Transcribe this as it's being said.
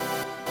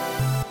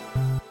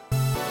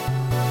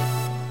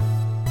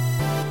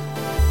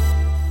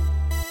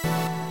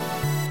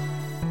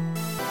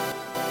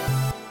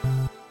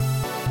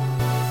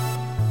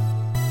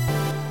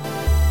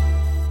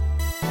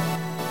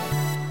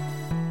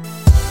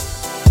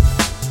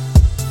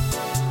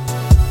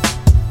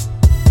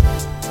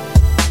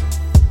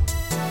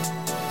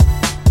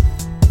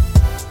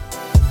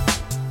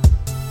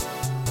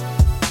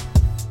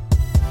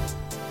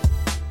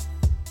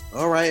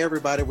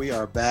everybody. We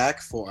are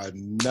back for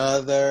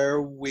another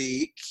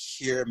week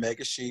here at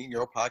Mega Sheen,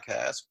 your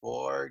podcast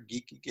for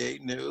geeky gay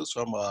news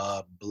from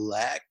a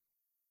Black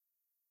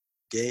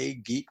gay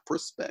geek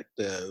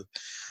perspective.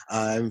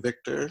 I'm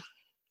Victor.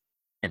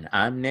 And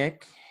I'm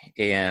Nick.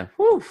 And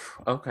whew,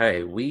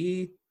 okay,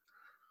 we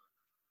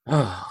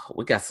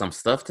got some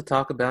stuff to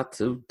talk about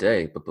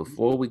today. But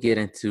before we get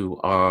into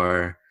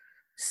our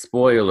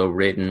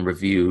spoiler-ridden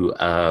review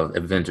of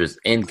Avengers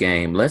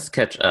Endgame, let's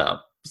catch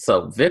up.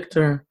 So,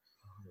 Victor,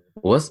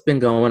 what's been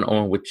going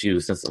on with you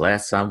since the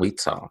last time we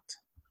talked?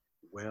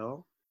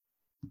 Well,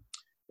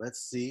 let's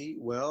see.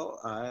 Well,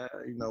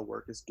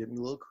 work is getting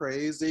a little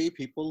crazy.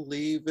 People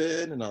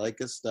leaving and all that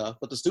good stuff.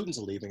 But the students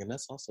are leaving, and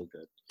that's also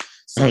good.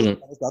 So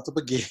it's about to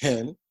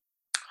begin.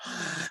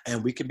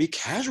 And we can be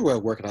casual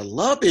at work. And I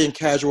love being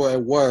casual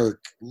at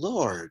work.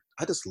 Lord,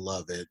 I just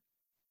love it.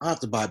 I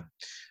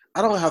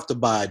don't have to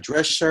buy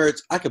dress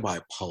shirts. I can buy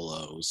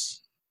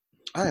polos.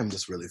 I am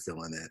just really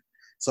feeling it.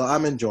 So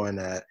I'm enjoying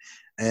that.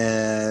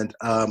 And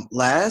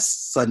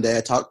last Sunday,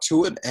 I talked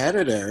to an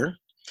editor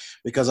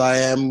because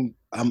I'm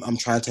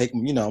trying to take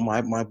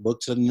my book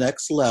to the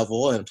next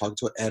level, and I'm talking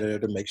to an editor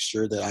to make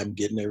sure that I'm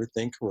getting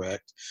everything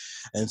correct.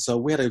 And so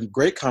we had a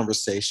great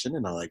conversation,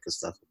 and I like the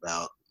stuff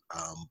about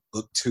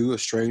book 2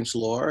 of Strange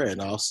Lore, and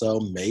also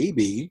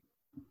maybe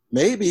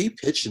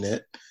pitching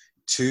it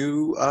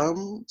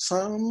to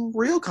some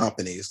real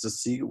companies to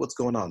see what's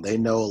going on. They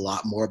know a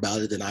lot more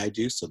about it than I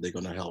do, so they're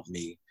going to help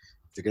me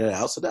figure it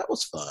out. So that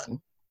was fun.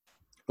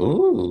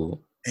 Ooh.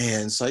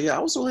 And so, yeah, I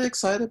was really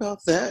excited about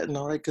that and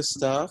all that good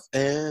stuff.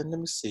 And let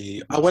me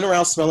see. I went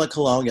around smelling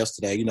cologne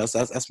yesterday. So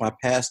that's my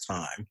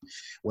pastime.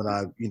 When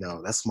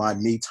that's my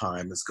me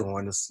time, is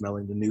going to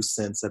smelling the new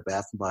scents at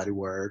Bath & Body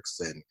Works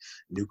and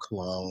new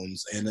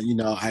colognes. And,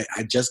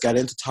 I just got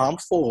into Tom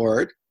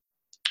Ford.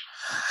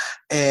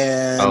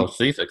 And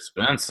she's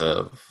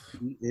expensive.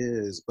 She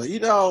is. But,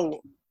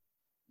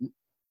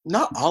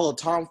 not all of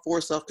Tom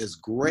Ford stuff is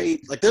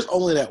great. Like, there's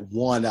only that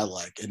one I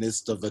like, and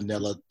it's the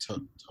vanilla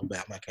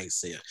tobacco. I can't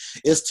say it.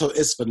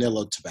 It's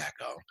vanilla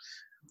tobacco,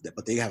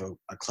 but they have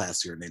a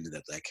classier name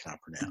that I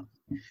cannot pronounce.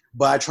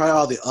 But I tried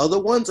all the other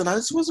ones, and I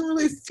just wasn't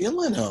really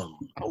feeling them.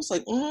 I was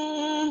like,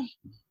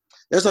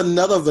 There's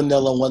another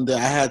vanilla one that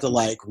I had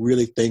to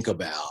really think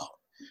about.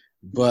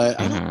 But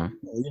I don't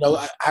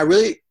know. I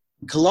really.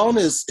 Cologne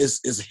is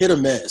hit or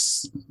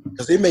miss,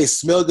 because it may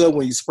smell good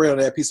when you spray it on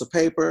that piece of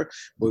paper,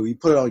 but when you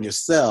put it on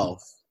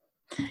yourself.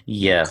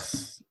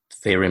 Yes,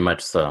 very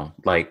much so.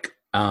 Like,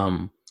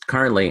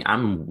 currently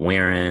I'm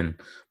wearing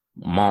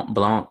Mont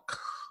Blanc,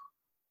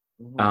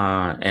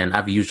 and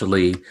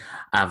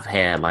I've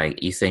had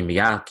like Issey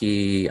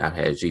Miyake, I've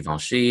had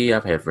Givenchy,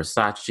 I've had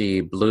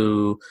Versace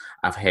Blue,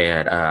 I've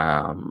had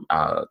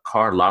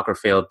Karl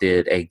Lagerfeld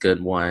did a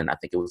good one. I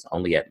think it was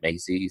only at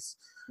Macy's.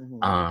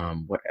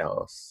 What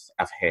else?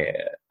 I've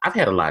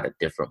had a lot of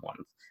different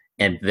ones,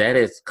 and that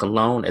is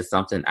cologne is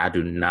something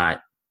I'm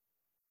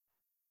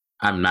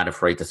not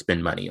afraid to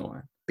spend money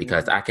on,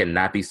 because I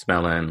cannot be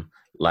smelling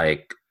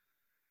like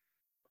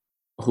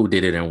who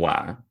did it and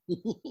why.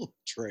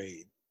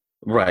 Trade.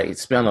 Right.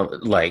 Smelling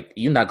like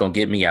you're not gonna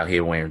get me out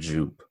here wearing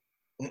Jupe.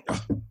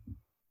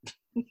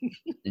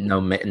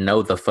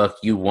 No, the fuck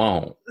you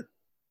won't.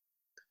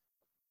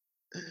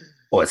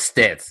 Or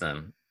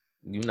Stetson.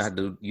 You're not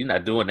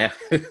doing that.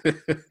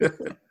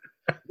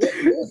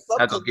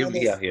 Not gonna get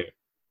me out here.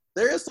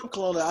 There is some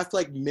cologne that I feel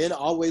like men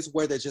always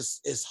wear that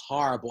just is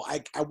horrible.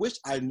 I wish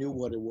I knew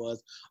what it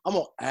was. I'm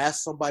gonna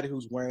ask somebody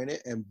who's wearing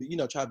it and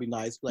try to be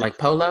nice. Like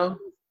Polo?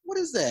 What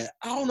is that?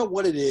 I don't know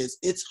what it is.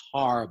 It's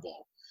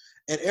horrible.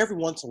 And every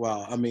once in a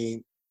while,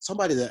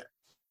 somebody that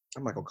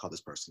I'm not gonna call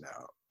this person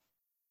out,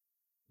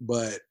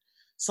 but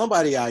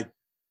somebody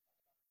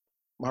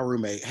my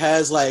roommate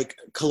has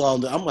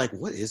cologne. I'm like,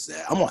 what is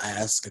that? I'm gonna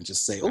ask and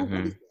just say, what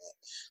is that?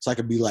 So I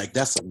could be like,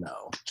 that's a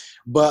no.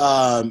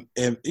 But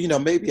and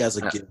maybe as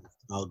a gift,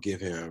 I'll give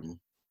him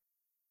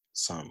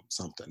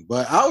something.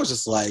 But I was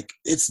just like,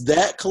 it's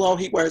that cologne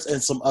he wears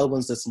and some other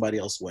ones that somebody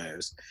else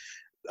wears.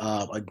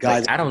 A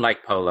guy. I don't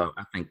like Polo.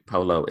 I think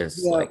Polo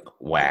is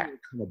whack.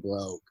 Kind of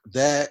broke.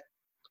 That,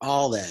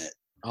 all that.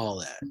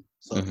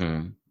 So,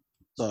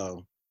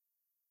 so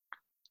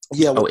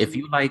yeah. Well, if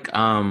you like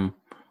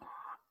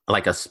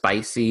a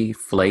spicy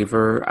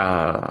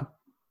flavor,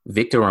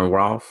 Victor and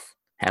Rolf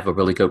have a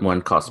really good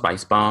one called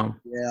Spice Bomb.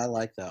 Yeah, I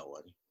like that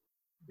one.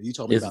 You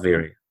told me it's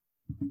very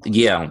that.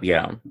 Yeah.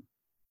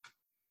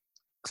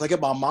 Cause I get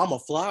my mama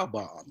Flower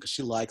Bomb because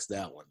she likes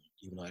that one,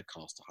 even though it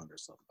costs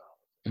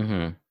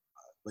 $100-something.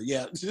 But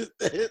yeah,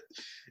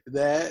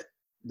 that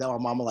my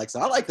mama likes it.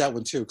 I like that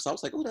one too, because I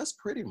was like, oh, that's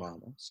pretty,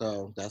 mama.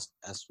 So that's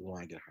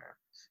when I get her.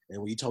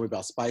 And when you told me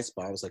about Spice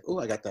Bomb, I was like, oh,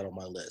 I got that on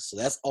my list. So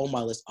that's on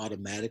my list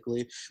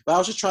automatically. But I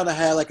was just trying to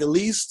have at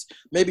least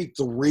maybe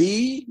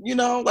 3,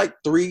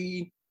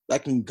 3 I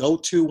can go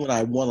to when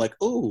I want,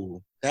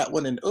 ooh, that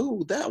one and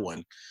ooh, that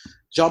one.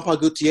 Jean Paul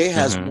Gaultier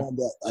has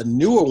a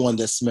newer one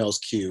that smells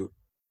cute.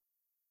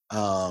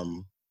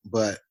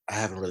 But I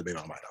haven't really been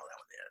on my own.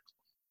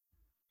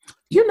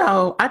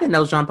 I didn't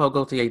know Jean Paul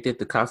Gaultier did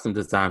the costume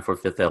design for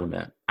Fifth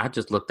Element. I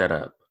just looked that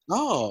up.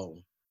 Oh.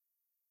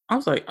 I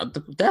was like,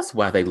 that's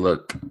why they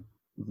look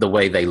the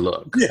way they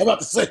look. Yeah, I'm about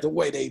to say the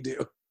way they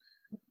do.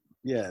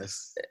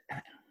 Yes.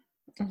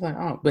 I was like,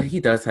 oh, but he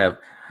does have,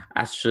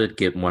 I should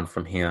get one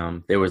from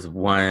him. There was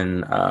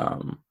one, I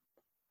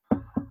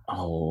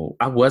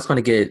was going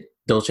to get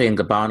Dolce &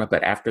 Gabbana,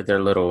 but after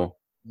their little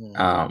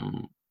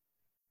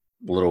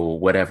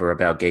whatever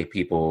about gay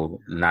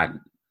people not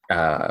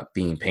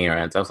being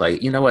parents, I was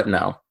like, you know what?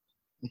 No.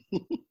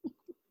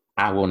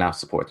 I will not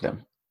support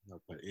them. Not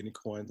put any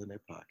coins in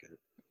their pocket.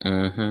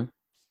 Mm-hmm.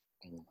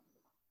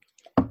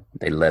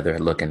 They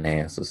leather-looking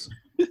asses.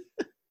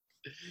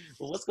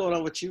 Well, what's going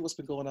on with you? What's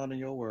been going on in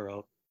your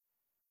world?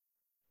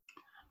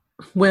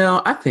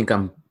 Well, I think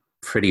I'm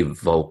pretty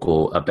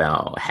vocal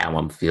about how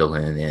I'm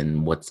feeling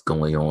and what's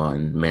going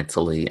on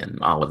mentally and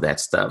all of that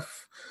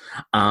stuff.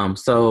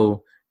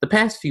 So the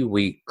past few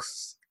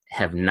weeks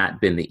have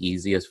not been the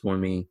easiest for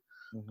me.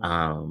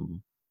 Mm-hmm.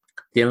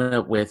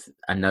 Dealing with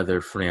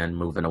another friend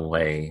moving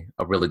away,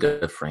 a really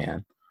good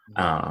friend.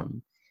 Mm-hmm.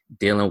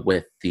 Dealing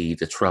with the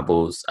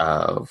troubles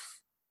of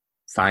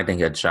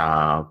finding a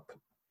job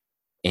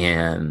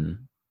and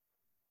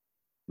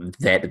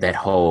that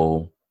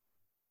whole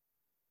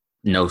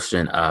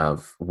notion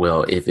of,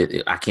 well, if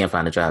I can't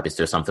find a job, is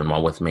there something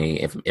wrong with me?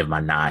 If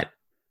I'm not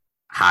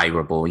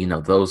hireable,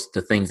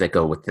 the things that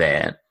go with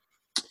that.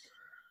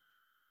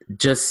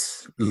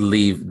 It's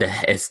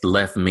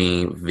left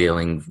me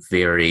feeling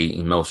very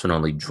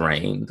emotionally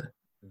drained.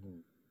 Mm-hmm.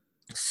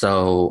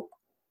 So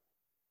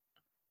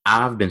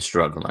I've been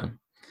struggling,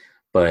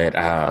 but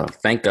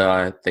thank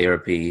God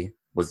therapy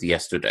was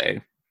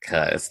yesterday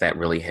because that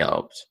really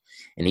helped.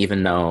 And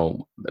even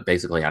though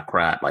basically I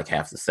cried like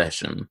half the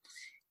session,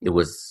 it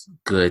was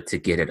good to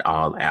get it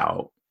all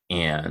out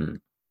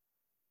and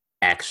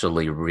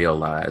actually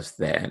realize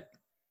that,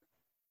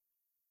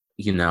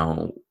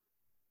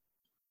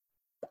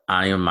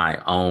 I am my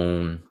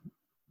own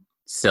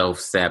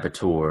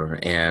self-saboteur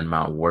and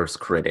my worst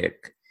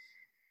critic.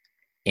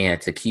 And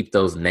to keep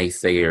those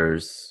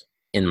naysayers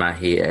in my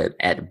head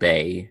at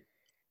bay,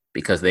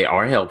 because they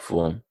are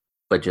helpful,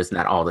 but just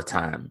not all the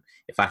time.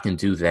 If I can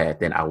do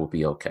that, then I will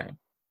be okay.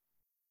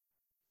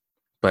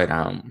 But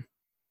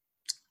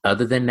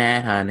other than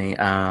that, honey,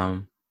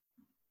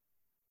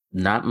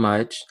 not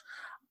much.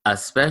 A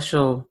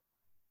special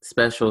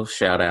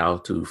shout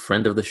out to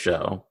friend of the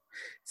show,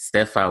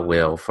 Steph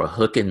Will, for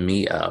hooking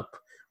me up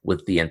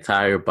with the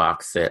entire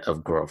box set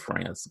of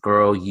Girlfriends.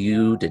 Girl,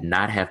 you did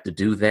not have to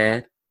do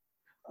that,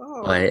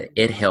 but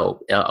it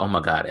helped. Oh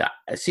my God.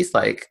 She's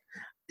like,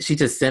 she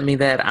just sent me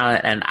that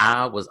and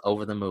I was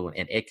over the moon,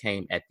 and it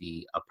came at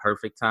a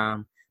perfect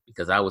time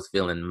because I was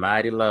feeling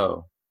mighty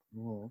low.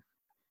 Mm-hmm.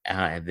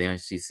 And then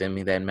she sent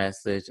me that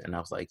message and I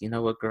was like, you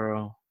know what,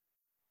 girl,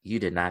 you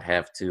did not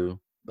have to,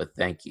 but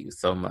thank you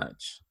so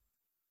much.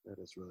 That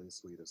is really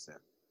sweet of Sam.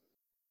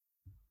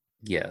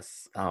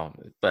 Yes.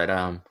 But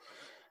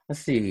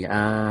let's see.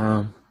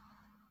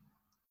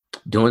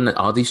 Doing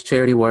all these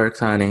charity works,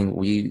 honey.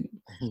 We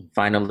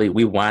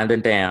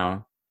winding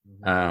down.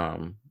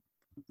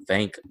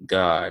 Thank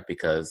God,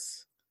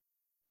 because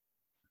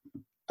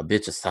a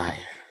bitch is tired.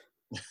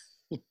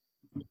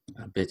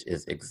 A bitch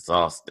is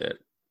exhausted.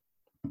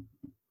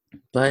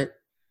 But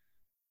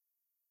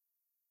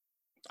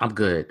I'm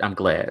good. I'm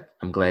glad.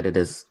 I'm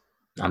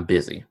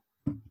busy.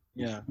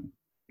 Yeah.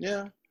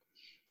 Yeah.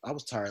 I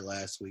was tired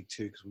last week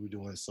too because we were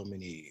doing so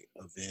many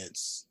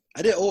events.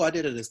 I did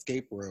an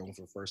escape room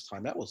for the first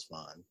time. That was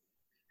fun.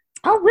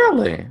 Oh,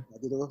 really? I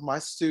did it with my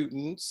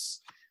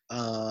students.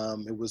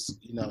 It was,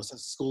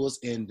 since school is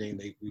ending,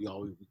 we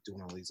always be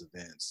doing all these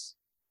events.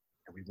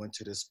 And we went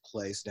to this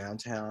place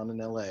downtown in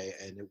LA,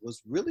 and it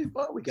was really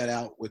fun. We got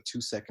out with 2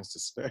 seconds to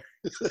spare.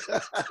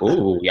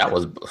 Ooh, yeah,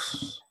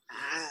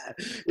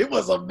 it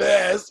was a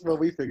mess, but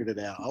we figured it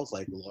out. I was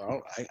like,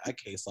 Lord, I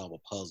can't solve a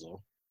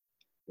puzzle.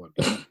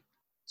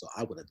 So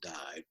I would have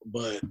died.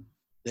 But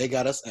they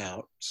got us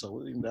out,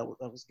 so that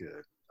was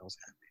good. I was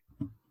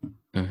happy.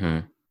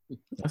 Mm-hmm.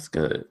 That's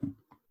good.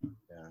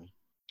 Yeah.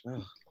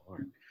 Oh,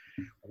 Lord.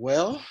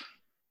 Well,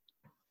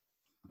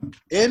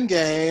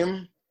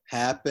 Endgame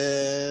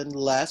happened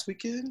last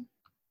weekend.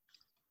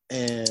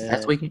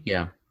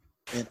 Yeah.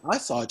 And I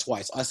saw it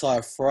twice. I saw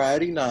it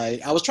Friday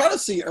night. I was trying to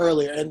see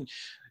earlier, and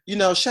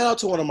shout out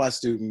to one of my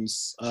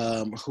students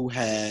who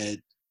had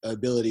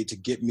ability to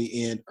get me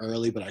in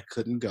early, but I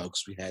couldn't go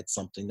because we had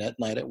something that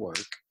night at work.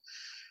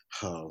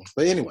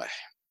 But anyway,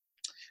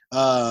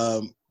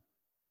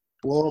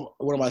 one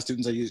of my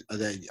students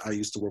that I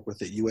used to work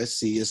with at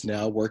USC is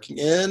now working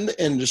in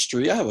the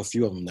industry. I have a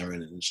few of them that are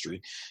in the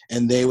industry,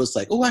 and they was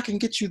like, "Oh, I can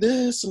get you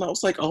this," and I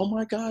was like, "Oh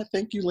my God,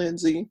 thank you,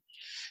 Lindsay."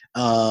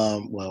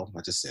 Well,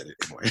 I just said it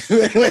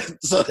anyway.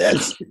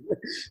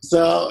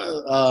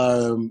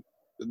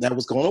 That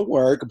was going to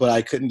work, but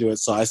I couldn't do it.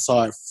 So I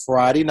saw it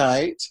Friday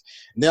night.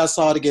 And then I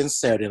saw it again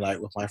Saturday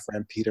night with my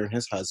friend Peter and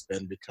his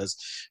husband, because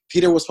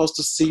Peter was supposed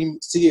to see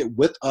it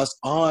with us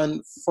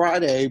on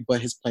Friday, but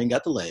his plane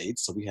got delayed.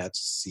 So we had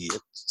to see it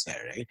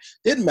Saturday.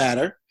 Didn't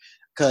matter.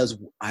 because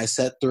I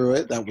sat through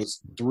it. That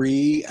was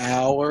 3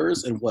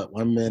 hours and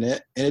 1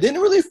 minute, and it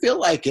didn't really feel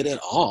like it at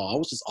all. I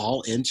was just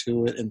all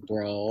into it,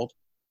 enthralled,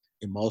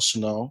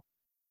 emotional,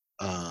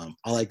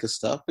 all that good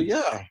stuff. But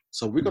yeah,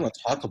 so we're gonna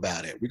talk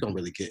about it. We're gonna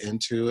really get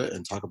into it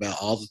and talk about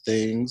all the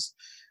things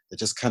that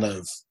just kind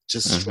of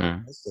just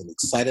struck us and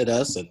excited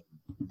us and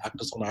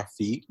knocked us on our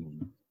feet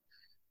and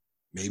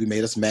maybe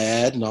made us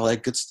mad and all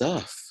that good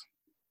stuff.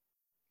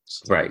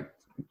 So, Right.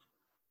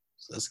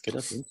 so let's get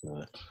up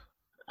into it.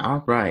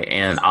 All right.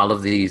 And all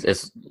of these,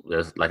 it's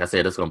like I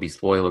said, it's going to be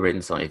spoiler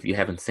written. So if you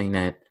haven't seen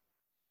that,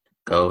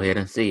 go ahead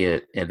and see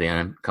it and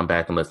then come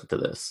back and listen to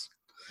this.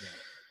 Yeah.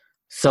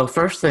 So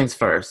first things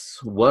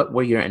first, what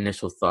were your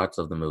initial thoughts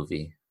of the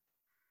movie?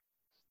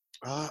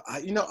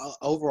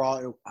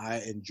 Overall, I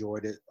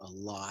enjoyed it a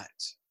lot.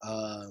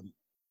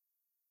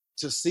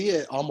 To see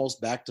it almost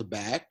back to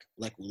back,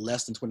 like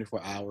less than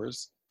 24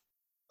 hours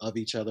of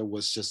each other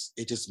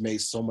it just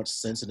made so much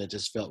sense and it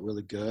just felt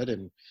really good.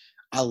 And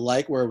I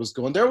like where it was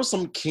going. There was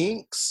some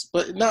kinks,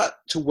 but not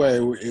to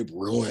where it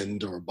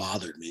ruined or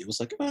bothered me. It was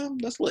like,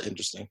 that's a little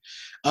interesting.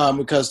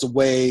 Because the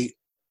way,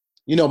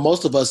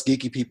 most of us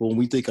geeky people, when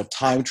we think of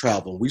time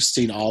travel, we've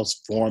seen all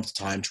forms of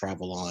time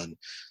travel on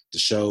the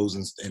shows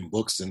and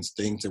books and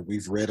things that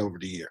we've read over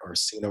the year or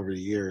seen over the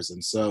years.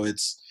 And so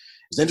it's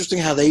interesting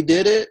how they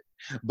did it,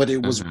 but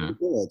it was really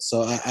good.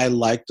 So I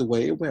liked the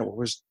way it went. What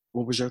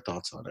was your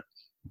thoughts on it?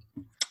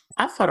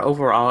 I thought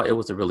overall it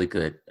was a really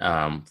good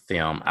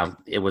film.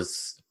 It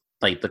was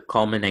like the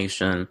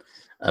culmination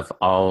of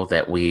all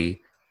that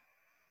we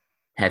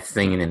had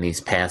seen in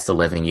these past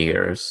 11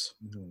 years.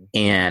 Mm-hmm.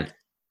 And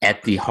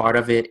at the heart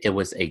of it, it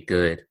was a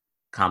good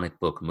comic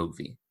book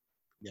movie.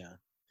 Yeah.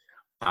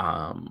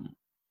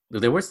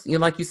 There was,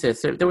 like you said,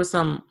 there were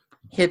some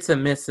hits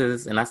and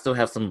misses, and I still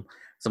have some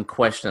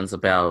questions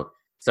about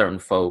certain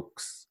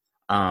folks.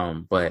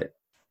 But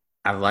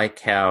I like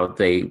how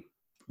they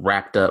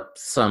wrapped up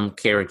some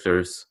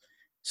characters'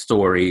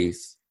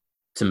 stories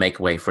to make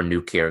way for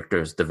new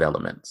characters'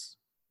 developments.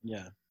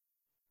 Yeah.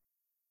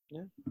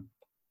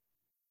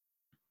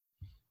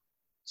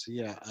 So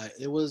yeah,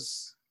 it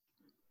was,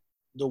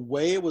 the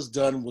way it was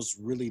done was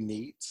really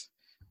neat.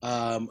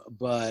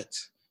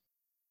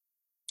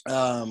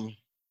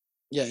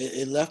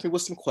 It left me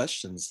with some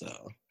questions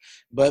though.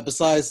 But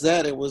besides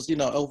that, it was,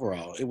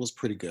 overall, it was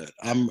pretty good.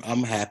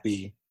 I'm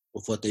happy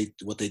with what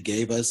they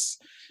gave us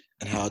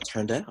and how it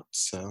turned out.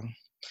 So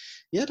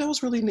yeah, that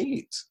was really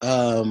neat.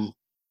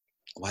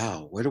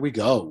 Wow, where do we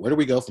go? Where do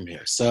we go from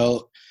here?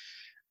 So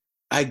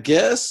I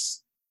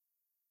guess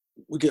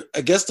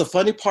the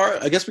funny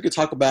part, I guess we could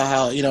talk about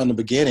how, in the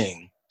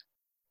beginning,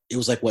 it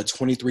was like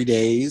 23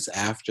 days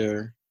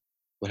after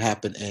what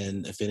happened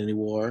in Infinity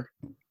War.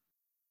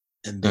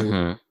 And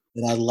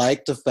and I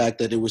like the fact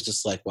that it was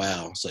just like,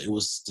 wow. So it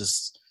was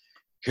just,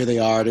 here they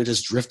are, they're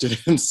just drifted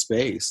in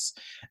space.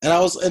 And I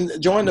was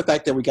enjoying the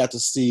fact that we got to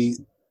see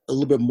a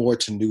little bit more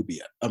to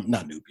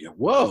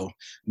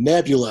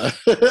Nebula.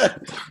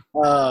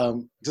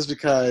 Just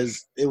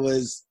because there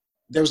was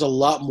a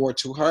lot more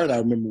to her. And I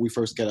remember we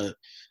first got a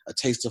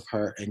taste of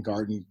her in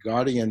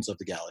Guardians of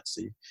the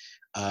Galaxy.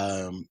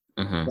 But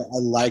I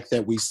like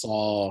that we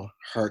saw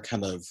her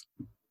kind of,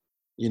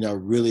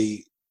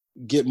 really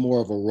get more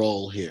of a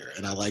role here.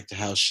 And I liked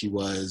how she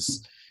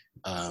was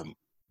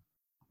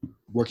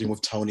working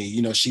with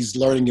Tony. She's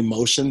learning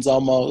emotions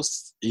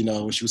almost,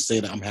 when she was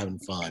saying that I'm having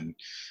fun.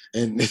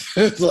 And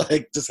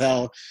like just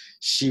how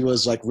she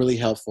was like really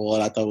helpful.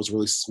 And I thought it was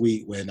really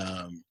sweet when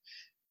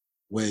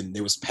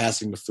they was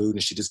passing the food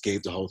and she just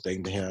gave the whole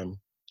thing to him.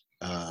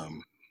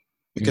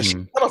 Because she's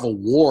kind of a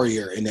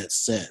warrior in that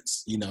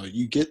sense.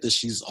 You get that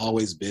she's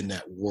always been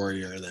that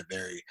warrior, that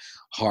very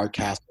hard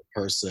cast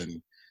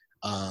person.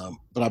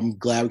 But I'm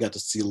glad we got to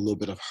see a little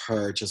bit of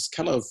her just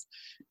kind of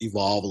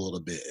evolve a little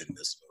bit in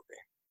this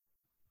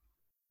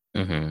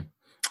movie.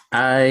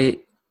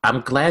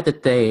 I'm glad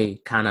that they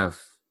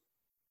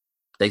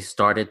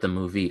started the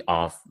movie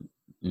off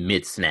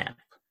mid-snap.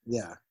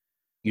 Yeah.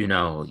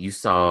 You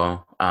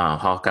saw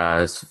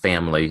Hawkeye's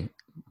family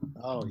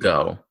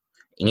go.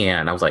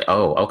 And I was like,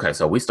 oh, okay,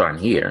 so we're starting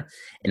here.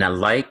 And I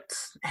liked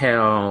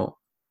how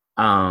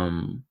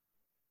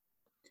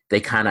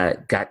they kind of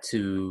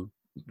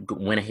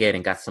went ahead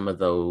and got some of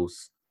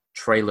those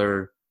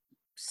trailer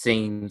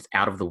scenes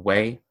out of the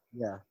way.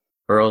 Yeah.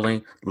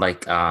 Early,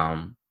 like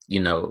Iron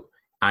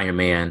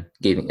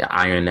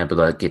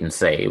Nebula getting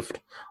saved,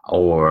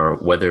 or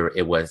whether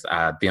it was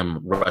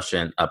them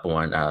rushing up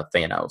on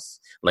Thanos.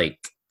 Like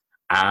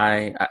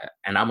and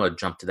I'm gonna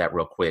jump to that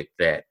real quick.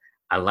 That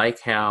I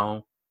like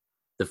how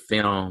the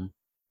film,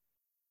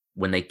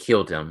 when they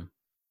killed him,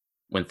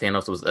 when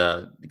Thanos was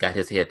got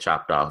his head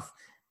chopped off,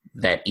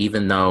 that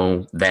even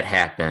though that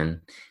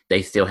happened,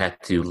 they still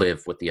had to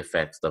live with the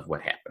effects of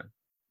what happened.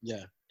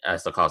 Yeah.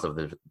 As the cause of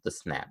the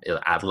snap.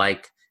 I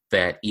like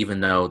that even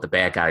though the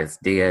bad guy is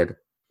dead,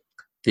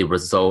 the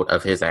result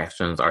of his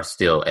actions are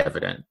still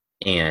evident,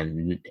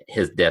 and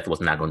his death was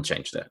not going to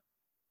change that.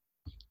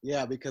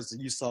 Yeah, because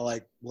you saw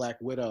like Black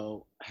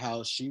Widow,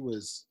 how she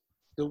was.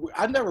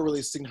 I've never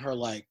really seen her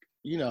like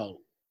you know,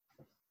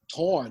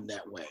 torn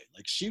that way.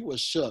 Like she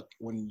was shook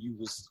when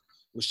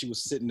she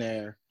was sitting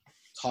there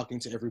talking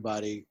to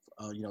everybody,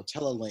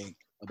 Telelink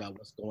about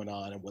what's going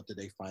on and what did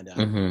they find out.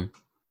 Mm-hmm.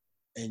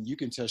 And you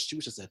can tell she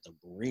was just at the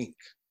brink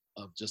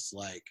of just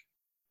like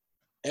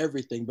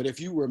everything. But if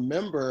you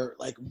remember,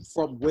 like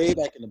from way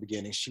back in the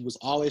beginning, she was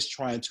always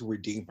trying to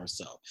redeem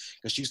herself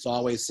because she used to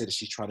always say that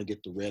she's trying to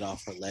get the writ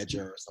off her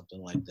ledger or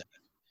something like that.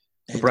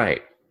 And,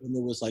 right. And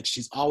it was like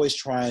she's always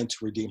trying to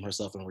redeem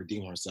herself.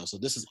 So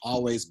this has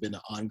always been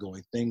an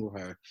ongoing thing with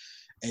her.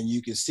 And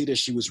you can see that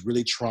she was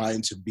really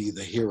trying to be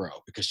the hero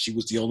because she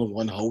was the only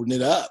one holding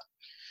it up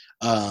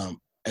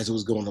as it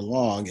was going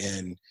along.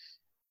 And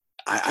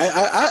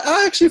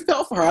I actually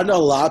felt for her. I know a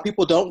lot of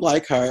people don't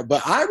like her,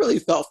 but I really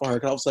felt for her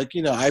because I was like,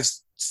 I've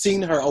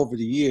seen her over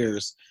the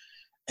years,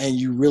 and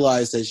you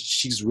realize that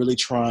she's really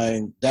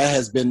trying. That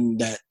has been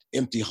that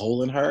empty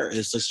hole in her.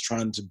 Is just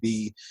trying to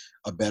be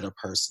a better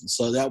person.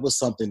 So that was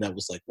something that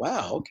was like,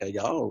 wow, okay,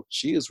 y'all,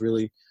 she is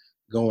really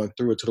going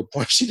through it to the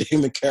point she didn't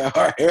even care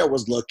how her hair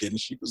was looking.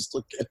 She was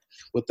looking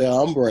with the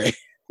ombre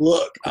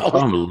look.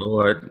 Oh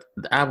Lord,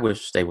 I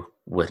wish they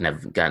wouldn't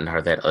have gotten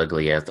her that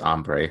ugly as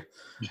ombre.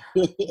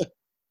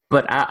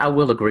 But I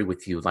will agree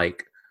with you.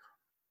 Like,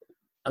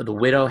 the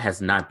Widow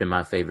has not been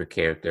my favorite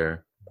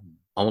character,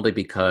 only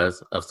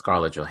because of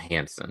Scarlett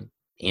Johansson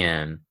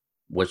and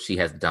what she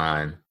has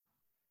done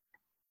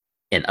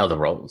in other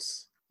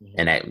roles. Mm-hmm.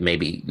 And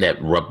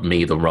that rubbed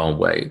me the wrong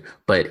way.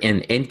 But in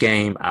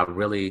Endgame, I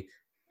really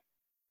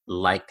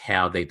liked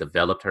how they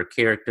developed her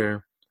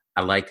character.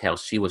 I liked how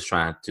she was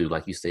trying to,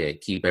 like you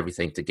said, keep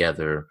everything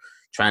together,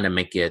 trying to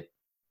make it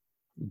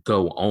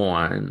go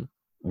on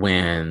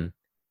when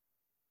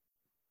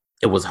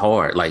it was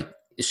hard. Like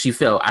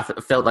I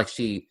felt like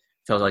she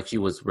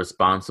was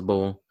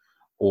responsible,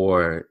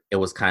 or it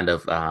was kind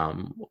of,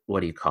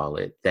 what do you call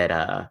it?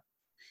 That,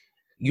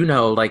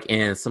 like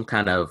in some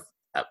kind of,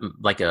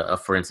 like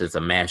for instance,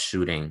 a mass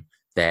shooting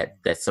that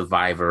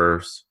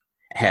survivors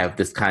have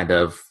this kind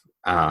of,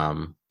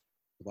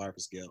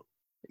 survivor's guilt.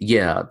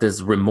 Yeah,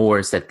 this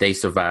remorse that they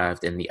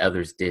survived and the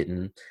others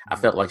didn't. Mm-hmm. I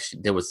felt like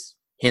there was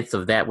hints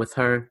of that with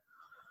her.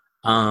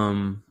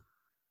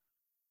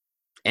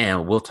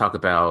 And we'll talk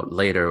about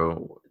later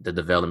the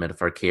development of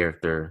her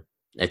character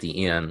at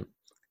the end.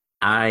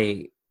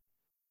 They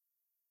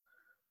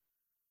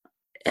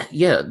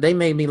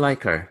made me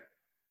like her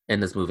in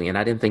this movie, and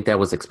I didn't think that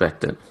was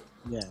expected.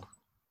 Yeah.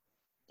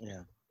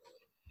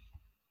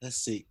 Let's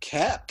see.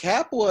 Cap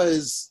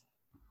was,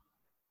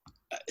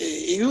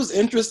 he was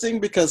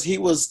interesting because he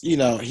was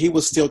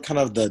still kind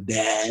of the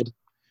dad.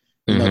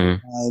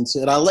 Mm-hmm.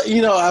 And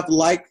I've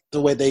liked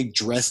the way they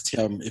dressed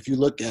him. If you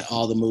look at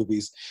all the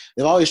movies,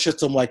 they've always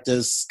dressed him like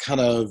this kind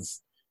of,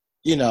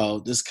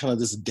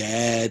 this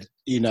dad,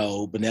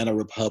 Banana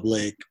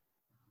Republic,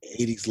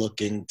 80s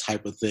looking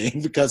type of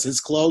thing, because his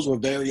clothes were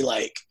very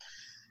like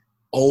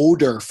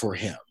older for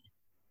him,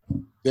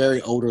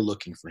 very older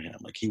looking for him.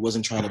 Like he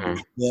wasn't trying to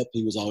be hip.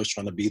 He was always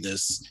trying to be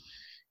this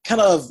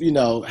kind of,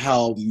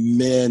 how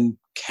men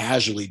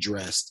casually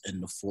dressed in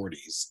the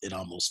 40s. It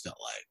almost felt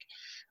like.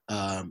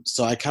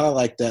 So I kind of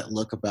like that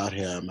look about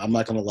him. I'm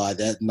not going to lie,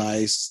 that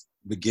nice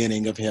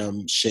beginning of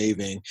him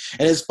shaving.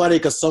 And it's funny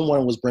because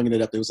someone was bringing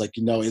it up. It was like,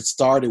 it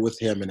started with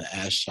him in an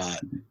ass shot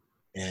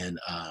in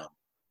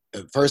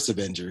First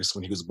Avengers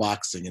when he was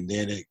boxing. And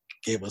then it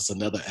gave us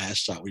another ass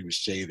shot when he was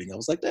shaving. I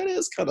was like, that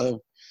is kind of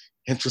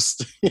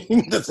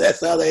interesting.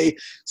 That's how they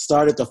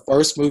started the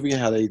first movie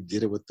and how they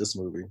did it with this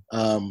movie.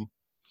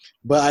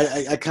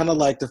 But I kind of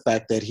like the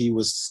fact that he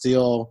was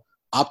still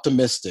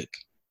optimistic.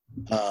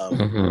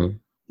 Mm-hmm.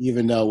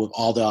 Even though with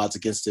all the odds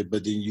against it,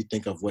 but then you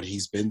think of what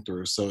he's been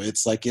through. So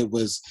it's like, it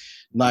was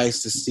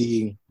nice to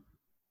see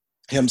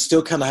him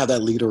still kind of have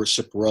that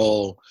leadership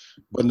role,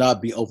 but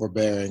not be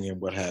overbearing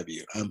and what have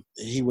you.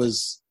 It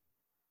was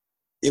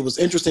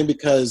interesting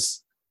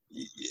because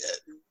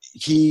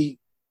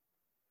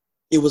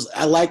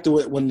I liked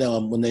it when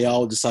they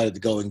all decided to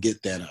go and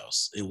get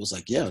Thanos. It was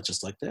like, yeah,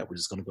 just like that. We're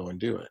just going to go and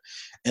do it.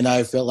 And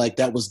I felt like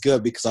that was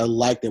good because I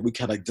liked that we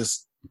kind of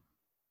just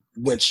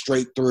went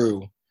straight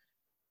through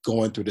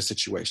going through the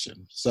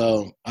situation.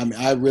 So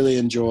I really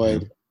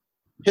enjoyed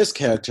his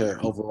character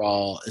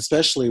overall,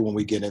 especially when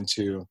we get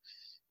into,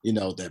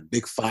 that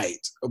big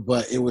fight.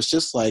 But it was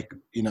just like,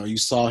 you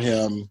saw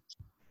him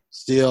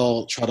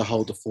still try to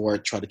hold the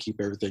fort, try to keep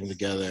everything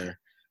together,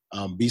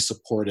 be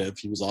supportive.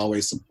 He was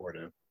always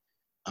supportive.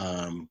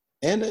 And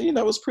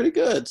it was pretty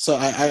good. So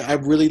I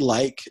really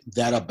like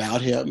that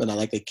about him, and I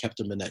like they kept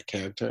him in that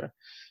character.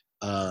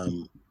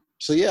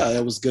 So yeah,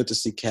 it was good to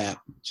see Cap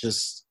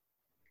just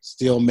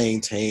still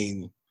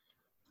maintain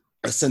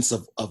a sense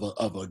of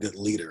a good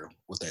leader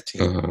with that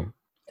team. Mm-hmm.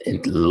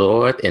 And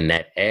Lord, in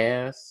that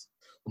ass,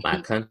 my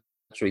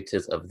country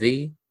 'tis of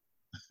thee.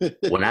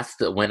 When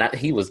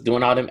he was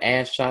doing all them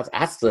ass shots,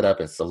 I stood up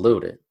and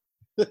saluted.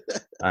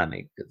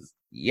 Honey,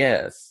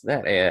 yes,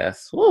 that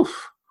ass. Woo.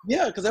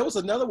 Yeah, because that was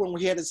another one where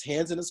he had his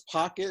hands in his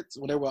pockets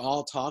when they were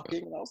all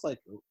talking, and I was like,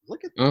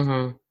 "Look at this!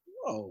 Mm-hmm.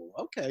 Whoa,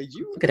 okay,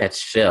 look at that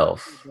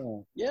shelf."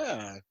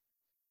 Yeah,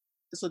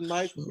 it's a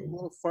nice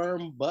little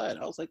firm butt.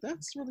 I was like,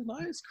 that's really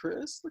nice,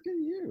 Chris. Look at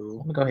you.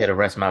 I'm gonna go ahead and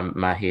rest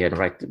my head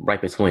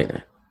right between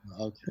it.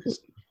 Okay.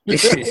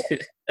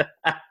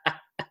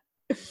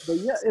 But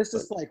yeah, it's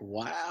just like,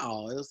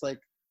 wow. It's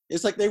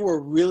like they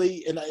were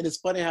really, and it's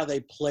funny how they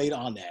played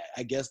on that.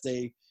 I guess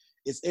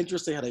it's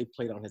interesting how they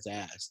played on his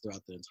ass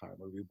throughout the entire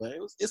movie. But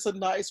it's a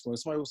nice one.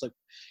 Somebody was like,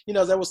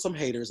 there was some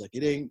haters like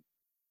it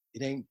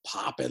ain't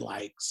popping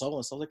like so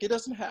and so. Like it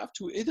doesn't have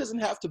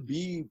to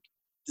be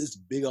this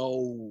big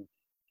old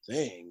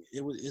thing.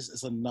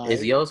 It's a nice.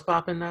 Is yours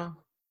popping now?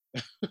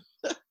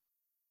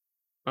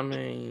 I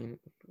mean,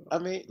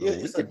 we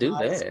could do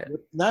that.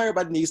 Not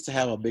everybody needs to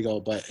have a big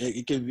old butt.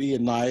 It could be a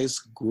nice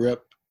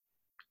grip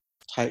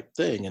type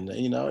thing, and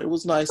it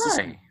was nice to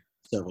see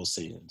several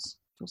scenes.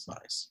 It was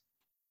nice.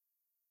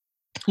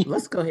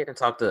 Let's go ahead and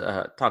talk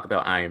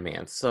about Iron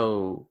Man.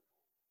 So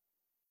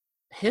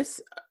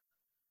his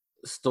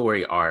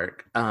story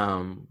arc,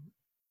 I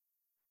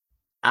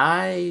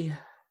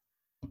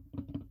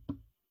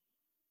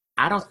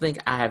don't think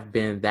I have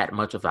been that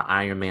much of an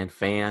Iron Man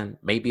fan.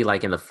 Maybe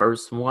like in the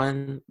first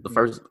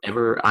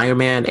ever Iron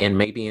Man, and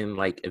maybe in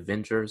like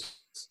Avengers.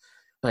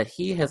 But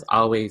he has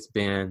always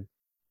been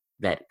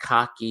that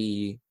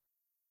cocky,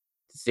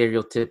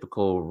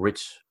 stereotypical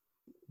rich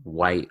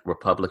white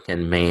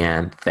Republican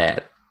man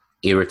that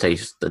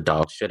irritates the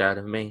dog shit out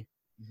of me.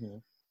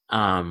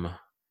 Mm-hmm.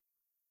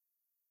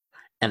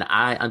 And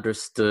I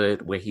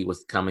understood where he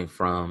was coming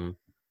from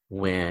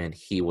when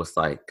he was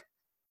like,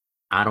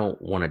 I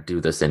don't want to do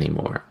this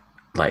anymore.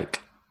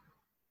 Like,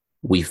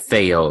 we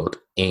failed,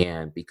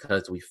 and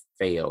because we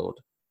failed,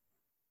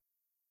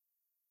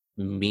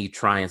 me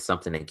trying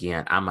something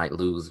again, I might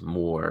lose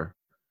more.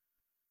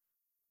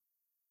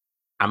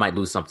 I might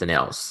lose something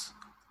else,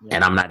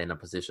 and I'm not in a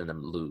position to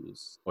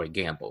lose or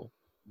gamble.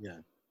 Yeah,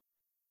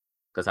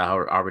 because I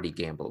already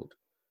gambled.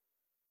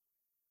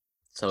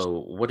 So,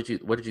 what did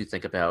you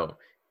think about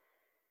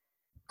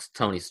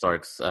Tony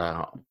Stark's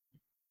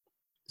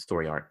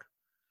story arc?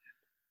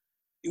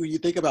 When you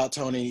think about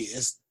Tony,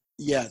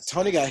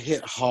 Tony got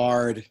hit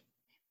hard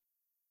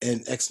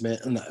in X-Men.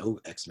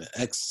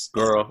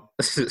 Girl.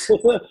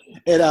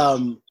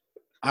 And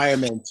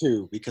Iron Man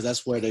 2, because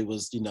that's where he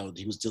was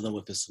dealing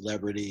with his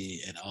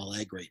celebrity and all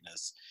that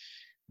greatness.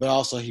 But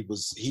also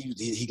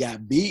he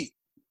got beat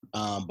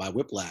by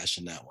Whiplash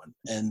in that one.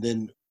 And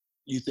then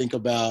you think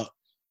about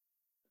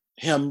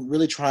him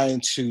really trying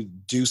to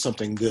do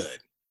something good.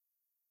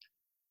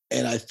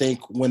 And I think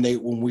when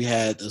we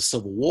had the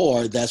Civil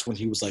War, that's when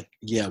he was like,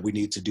 yeah, we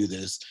need to do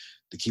this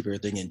to keep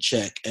everything in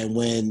check. And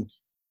when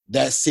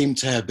that seemed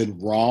to have been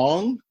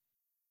wrong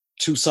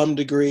to some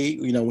degree,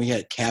 we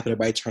had Cap and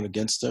everybody turn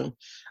against him,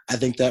 I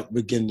think that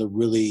began to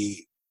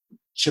really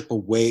chip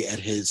away at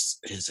his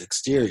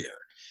exterior,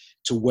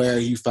 to where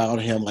you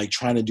found him like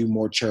trying to do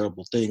more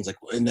charitable things.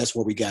 And that's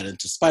where we got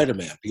into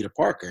Spider-Man, Peter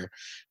Parker,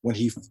 when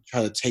he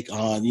tried to take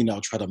on,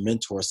 try to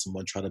mentor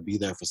someone, try to be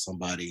there for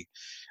somebody.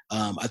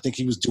 I think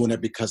he was doing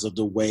it because of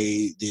the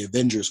way the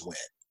Avengers went.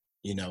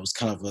 It was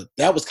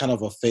that was kind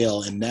of a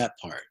fail in that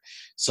part.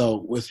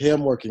 So with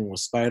him working with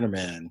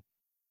Spider-Man,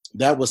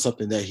 that was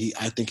something that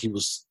I think he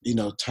was,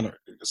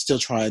 still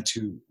trying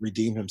to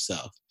redeem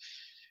himself.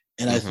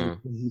 And I think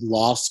he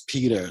lost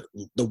Peter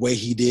the way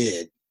he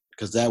did,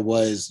 because that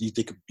was, you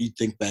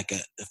think back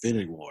at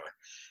Infinity War,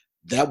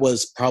 that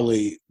was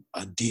probably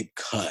a deep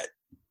cut,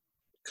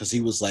 because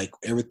he was like,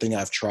 everything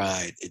I've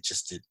tried, it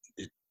just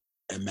it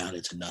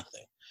amounted to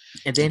nothing.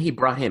 And then he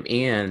brought him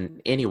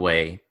in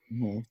anyway,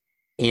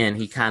 and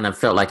he kind of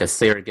felt like a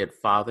surrogate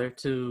father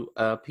to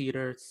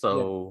Peter.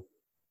 So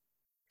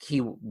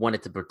he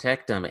wanted to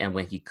protect him, and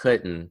when he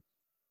couldn't,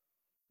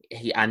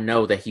 I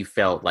know that he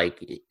felt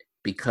like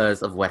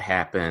because of what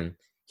happened,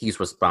 he's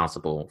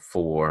responsible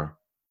for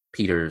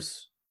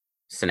Peter's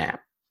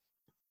snap.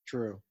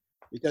 True,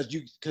 because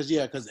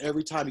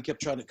every time he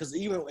kept trying to, because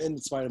even in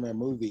the Spider-Man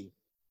movie,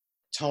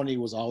 Tony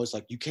was always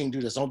like, you can't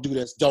do this, don't do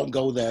this, don't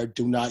go there,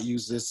 do not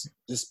use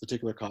this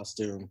particular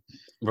costume.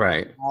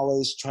 Right.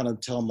 Always trying to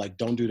tell him like,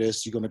 don't do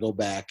this, you're gonna go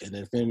back. And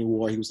then Infinity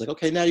War, he was like,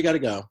 okay, now you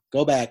gotta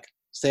go back,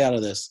 stay out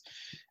of this.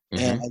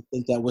 And I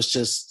think that was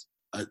just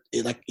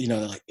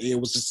it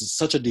was just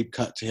such a deep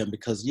cut to him,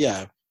 because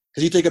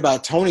you think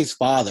about Tony's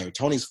father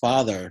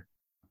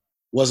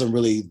wasn't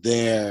really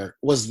there,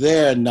 was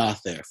there and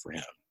not there for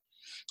him.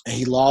 And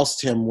he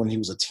lost him when he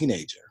was a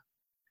teenager.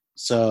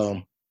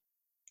 So,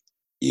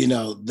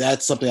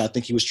 that's something I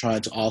think he was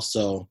trying to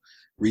also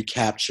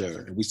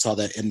recapture. And we saw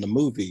that in the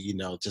movie,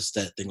 just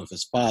that thing with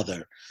his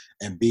father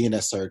and being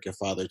a surrogate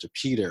father to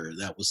Peter,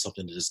 that was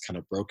something that just kind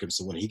of broke him.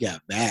 So when he got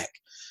back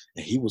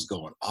and he was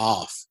going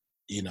off,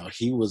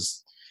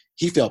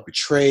 he felt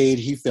betrayed.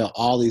 He felt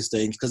all these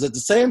things, because at the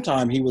same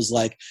time, he was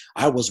like,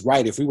 I was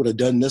right. If we would have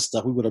done this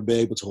stuff, we would have been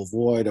able to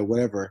avoid or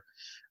whatever.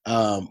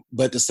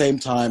 But at the same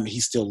time, he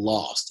still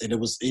lost. And it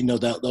was,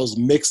 those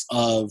mix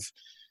of,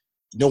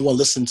 no one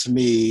listened to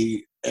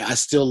me, I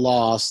still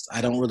lost, I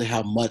don't really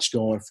have much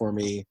going for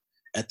me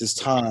at this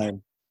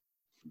time.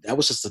 That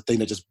was just the thing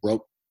that just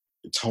broke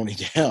Tony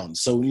down.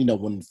 So,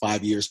 when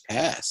 5 years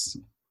passed,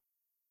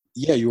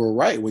 yeah, you were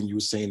right when you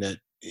were saying that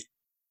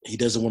he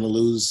doesn't want to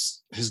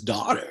lose his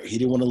daughter. He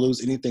didn't want to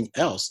lose anything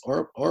else,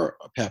 or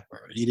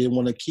Pepper. He didn't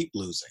want to keep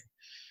losing.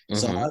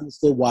 So I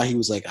understood why he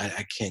was like,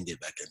 I can't get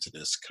back into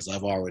this because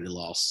I've already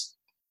lost.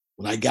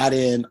 When I got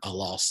in, I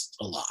lost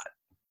a lot,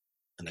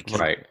 and I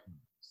can't. Right.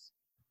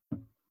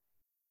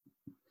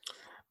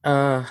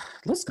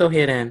 Let's go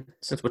ahead and,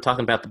 since we're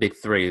talking about the big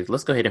three,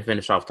 let's go ahead and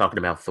finish off talking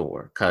about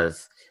Thor.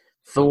 Because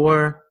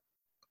Thor,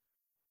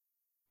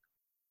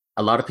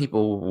 a lot of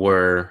people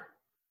were,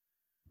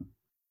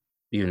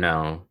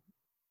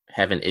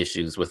 having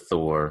issues with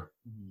Thor.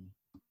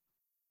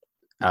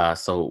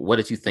 So what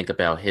did you think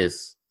about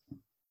his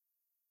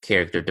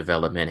character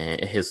development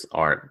and his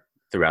art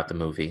throughout the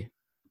movie?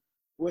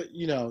 Well,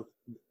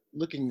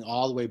 looking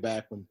all the way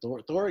back when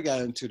Thor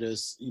got into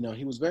this,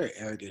 he was very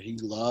arrogant. He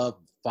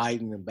loved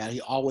fighting and battle.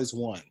 He always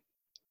won.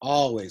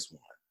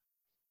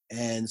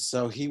 And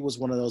so he was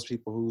one of those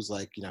people who was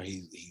like,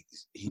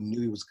 he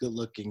knew he was good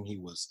looking. He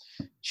was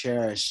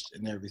cherished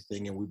and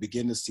everything. And we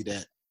begin to see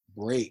that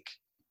break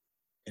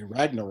in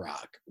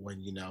Ragnarok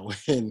when,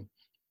 when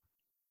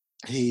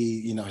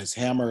he, his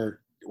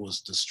hammer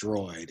was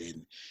destroyed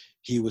and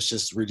he was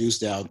just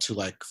reduced down to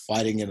like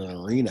fighting in an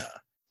arena.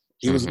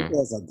 He was looked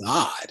as a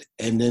god.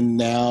 And then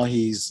now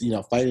he's,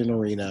 fighting an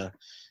arena.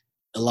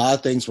 A lot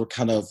of things were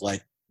kind of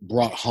like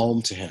brought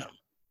home to him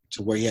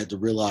to where he had to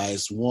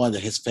realize, one,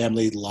 that his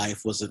family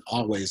life wasn't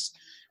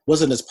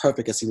as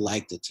perfect as he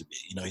liked it to be.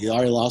 He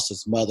already lost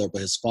his mother,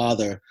 but his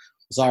father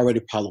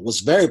was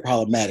very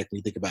problematic when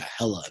you think about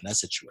Hela in that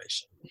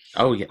situation.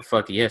 Oh, yeah.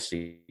 Fuck yes,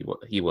 he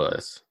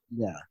was.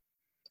 Yeah.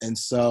 And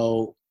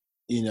so,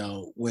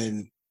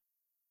 when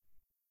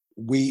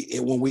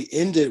we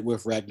ended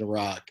with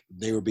Ragnarok,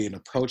 they were being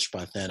approached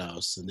by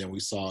Thanos, and then we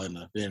saw in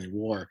the Infinity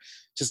War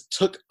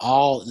took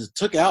out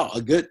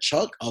a good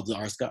chunk of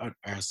the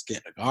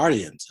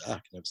Guardians. I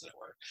can never say that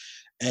word.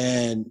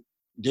 And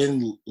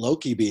then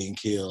Loki being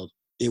killed,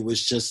 it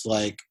was just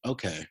like,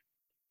 okay,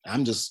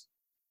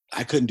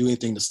 I couldn't do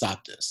anything to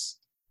stop this.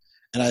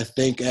 And I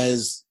think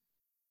as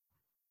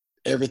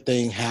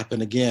everything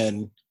happened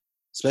again,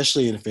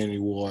 especially in Infinity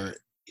War,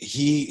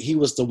 he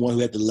was the one who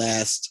had the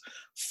last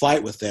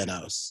fight with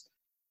Thanos.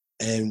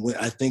 And when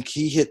I think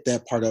he hit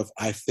that part of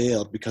I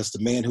failed because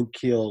the man who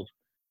killed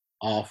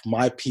off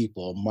my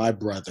people, my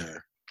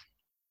brother,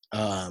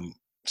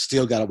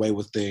 still got away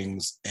with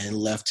things and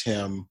left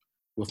him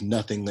with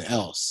nothing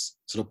else,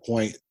 to the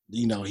point,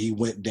 he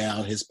went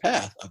down his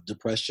path of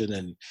depression.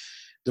 And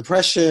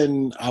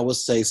depression, I would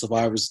say,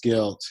 survivor's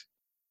guilt,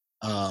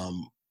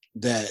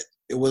 that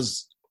it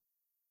was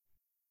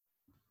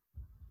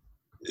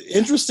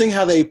interesting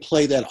how they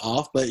play that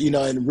off, but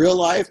in real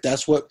life,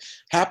 that's what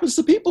happens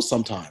to people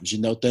sometimes.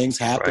 Things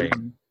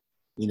happen.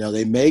 Right.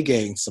 They may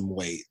gain some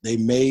weight. They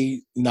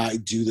may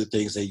not do the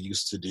things they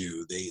used to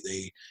do.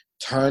 They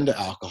turn to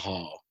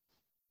alcohol,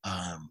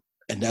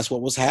 and that's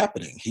what was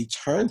happening. He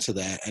turned to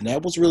that, and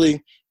that was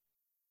really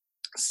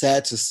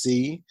sad to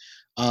see.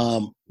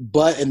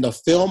 But in the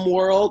film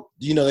world,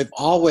 they've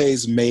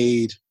always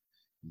made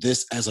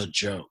this as a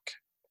joke.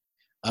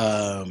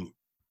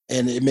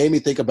 And it made me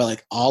think about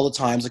like all the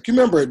times, like you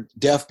remember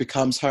Death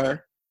Becomes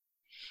Her,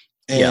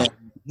 and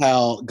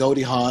how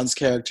Goldie Hawn's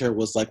character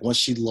was like, once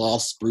she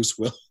lost Bruce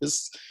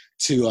Willis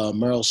to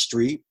Meryl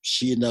Streep,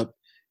 she ended up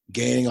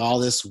gaining all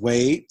this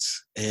weight,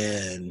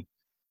 and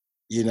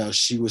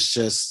she was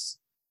just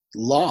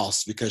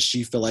lost because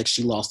she felt like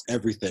she lost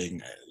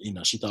everything.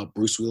 She thought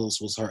Bruce Willis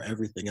was her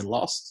everything and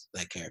lost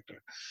that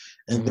character,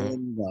 and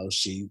then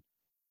she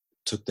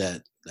took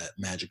that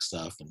magic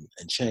stuff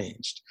and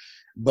changed.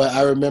 But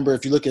I remember,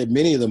 if you look at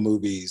many of the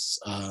movies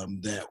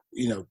that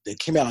they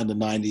came out in the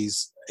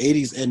 90s,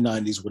 80s and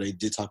 90s, where they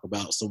did talk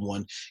about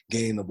someone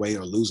gaining the weight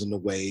or losing the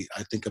weight.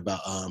 I think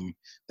about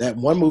that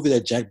one movie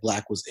that Jack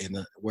Black was in,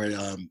 where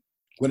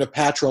Gwyneth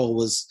Paltrow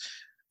was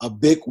a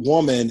big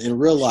woman in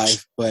real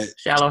life, but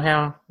Shallow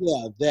Hal.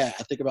 Yeah, that.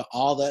 I think about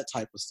all that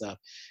type of stuff.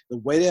 The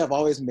way they have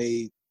always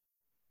made,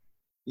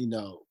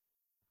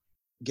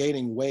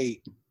 gaining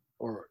weight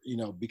or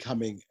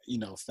becoming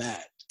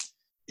fat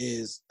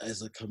is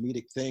as a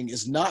comedic thing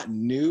is not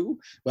new,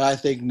 but I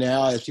think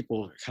now as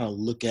people kind of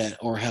look at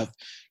or have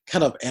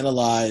kind of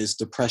analyzed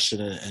depression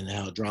and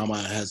how drama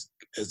has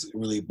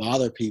really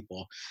bothered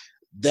people,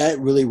 that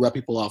really rubbed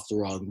people off the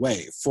wrong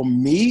way. For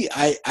me,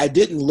 I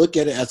didn't look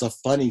at it as a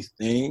funny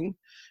thing.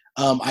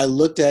 I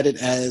looked at it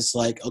as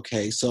like,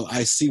 okay, so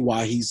I see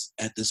why he's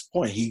at this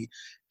point.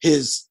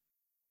 His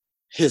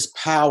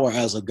power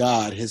as a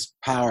god, his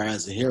power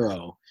as a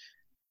hero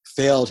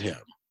failed him.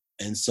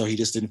 And so he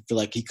just didn't feel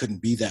like he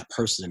couldn't be that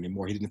person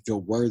anymore. He didn't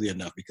feel worthy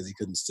enough because he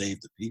couldn't save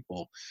the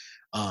people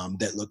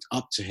that looked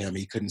up to him.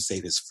 He couldn't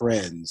save his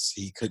friends.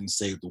 He couldn't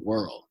save the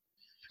world.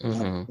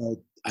 But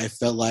I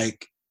felt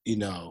like,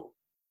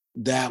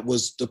 that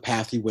was the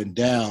path he went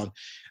down.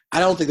 I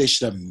don't think they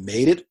should have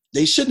made it.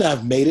 They shouldn't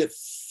have made it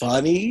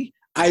funny.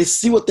 I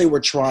see what they were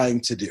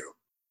trying to do,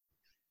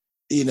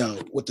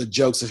 with the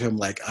jokes of him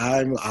like,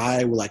 I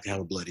would like to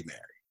have a Bloody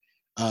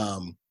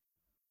Mary.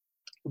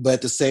 But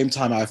at the same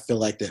time, I feel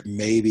like that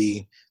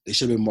maybe they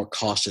should have been more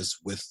cautious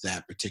with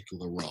that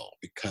particular role,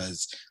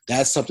 because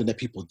that's something that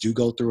people do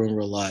go through in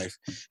real life.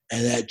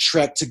 And that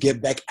trek to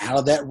get back out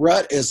of that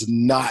rut is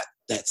not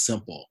that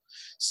simple.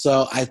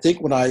 So I think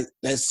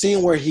that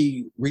scene where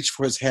he reached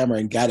for his hammer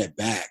and got it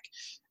back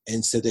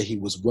and said that he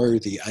was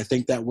worthy, I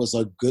think that was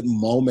a good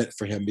moment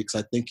for him,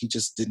 because I think he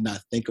just did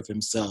not think of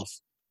himself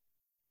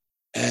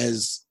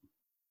as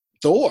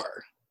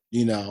Thor,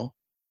 you know.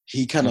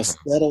 He kind of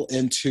settled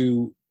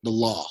into the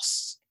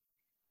loss.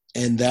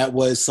 And that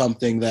was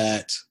something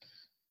that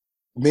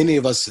many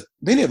of us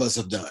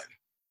have done.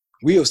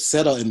 We have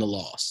settled in the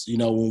loss. You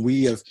know, when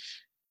we have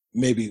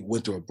maybe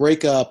went through a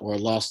breakup or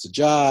lost a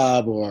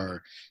job,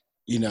 or,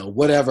 you know,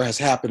 whatever has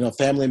happened, a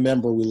family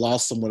member, we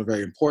lost someone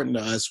very important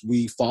to us,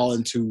 we fall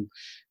into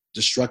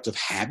destructive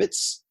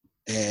habits,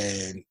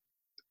 and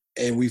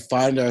we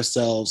find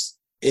ourselves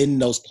in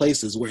those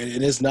places where,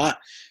 and it's not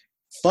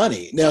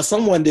funny. Now,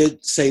 someone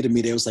did say to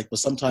me, they was like, but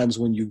sometimes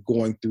when you're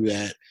going through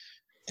that,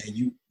 and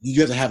you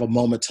have to have a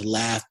moment to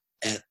laugh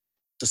at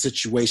the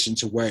situation,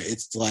 to where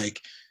it's like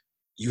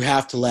you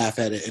have to laugh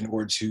at it in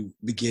order to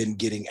begin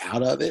getting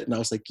out of it. And I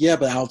was like, yeah,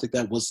 but I don't think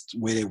that was the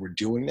way they were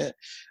doing it.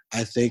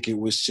 I think it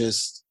was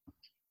just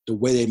the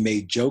way they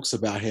made jokes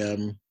about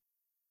him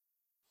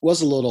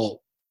was a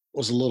little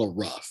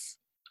rough.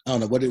 I don't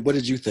know. What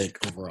did you think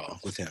overall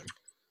with him?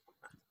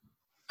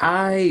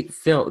 I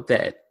felt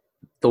that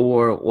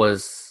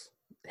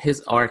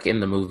his arc in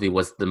the movie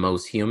was the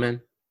most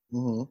human.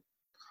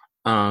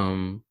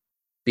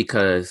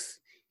 Because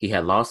he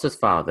had lost his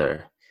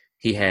father.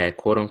 He had,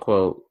 quote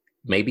unquote,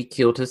 maybe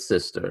killed his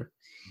sister.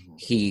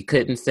 He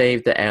couldn't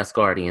save the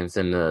Asgardians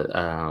in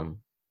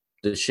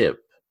the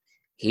ship.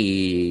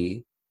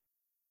 He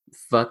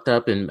fucked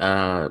up and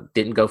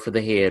didn't go for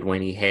the head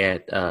when he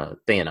had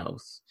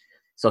Thanos.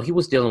 So he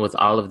was dealing with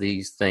all of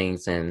these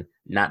things and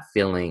not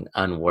feeling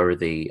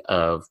unworthy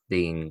of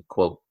being,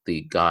 quote,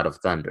 the God of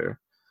Thunder.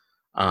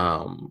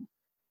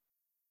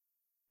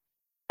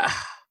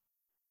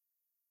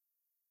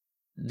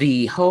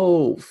 The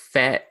whole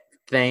fat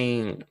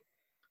thing,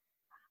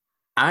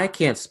 I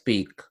can't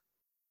speak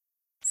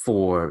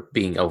for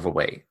being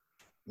overweight.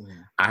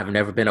 I have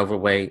never been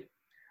overweight.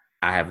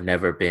 I have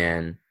never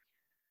been,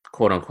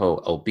 quote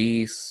unquote,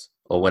 obese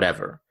or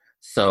whatever.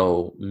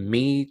 So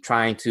me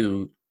trying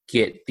to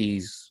get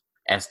these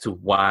as to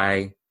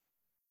why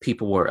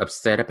people were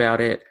upset about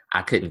it,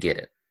 I couldn't get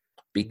it,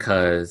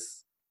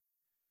 because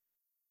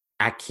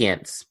I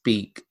can't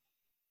speak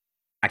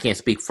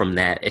from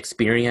that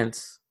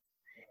experience,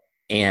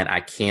 and I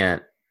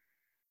can't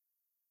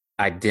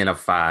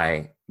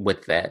identify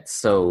with that.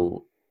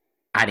 So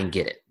I didn't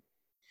get it.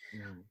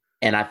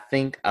 And I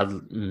think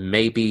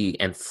maybe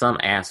in some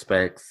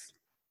aspects,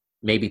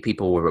 maybe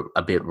people were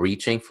a bit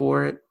reaching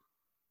for it,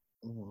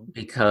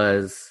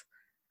 because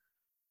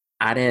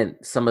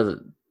some of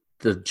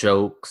the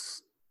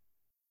jokes,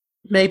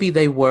 maybe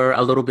they were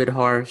a little bit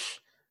harsh,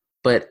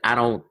 but I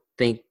didn't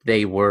think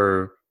they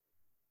were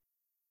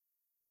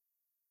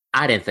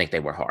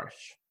harsh.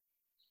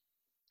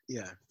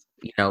 Yeah.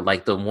 You know,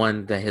 like the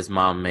one that his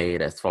mom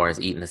made as far as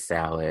eating a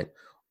salad,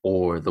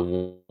 or the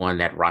one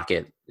that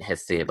Rocket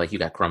has said, like, you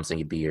got crumbs in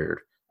your beard.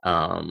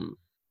 I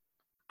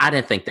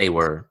didn't think they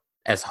were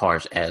as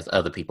harsh as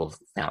other people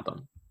found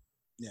them.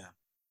 Yeah.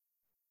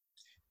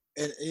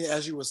 And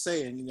as you were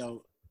saying, you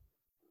know,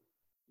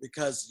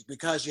 because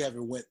you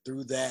haven't went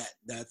through that,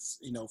 that's,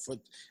 you know, and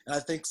I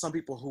think some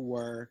people who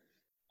are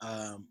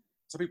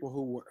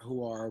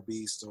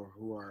obese, or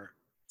who are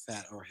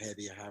fat or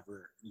heavy, or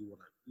however you want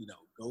to, you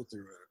know, go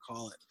through it or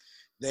call it,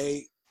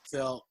 they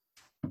felt,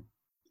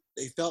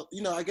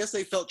 you know, I guess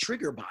they felt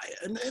triggered by it.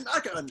 And I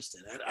can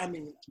understand that. I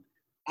mean,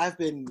 I've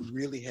been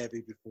really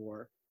heavy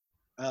before,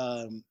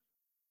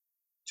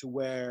 to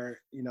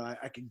where, you know,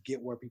 I can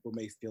get where people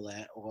may feel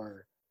at,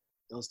 or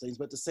those things.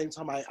 But at the same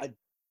time, I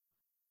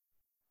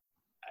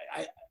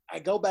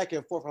go back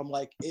and forth. I'm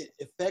like, it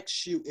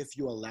affects you if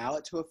you allow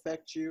it to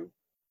affect you.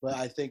 But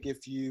I think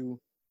if you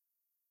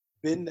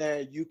been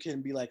there, you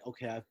can be like,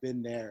 okay, I've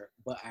been there,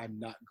 but I'm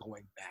not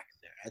going back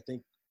there. I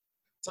think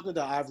something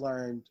that I've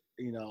learned,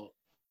 you know,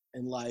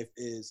 in life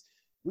is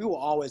we will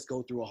always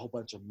go through a whole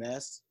bunch of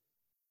mess.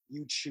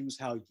 You choose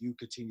how you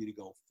continue to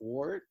go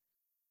forward.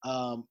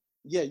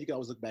 Yeah, you can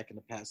always look back in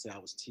the past, say I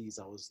was teased,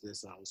 I was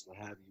this, I was what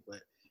have you.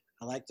 But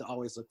I like to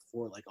always look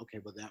forward, like, okay,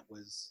 but that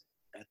was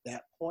at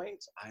that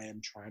point. I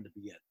am trying to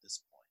be at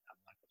this point. I'm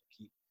not going to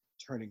keep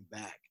turning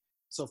back.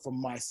 So for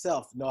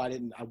myself, no, I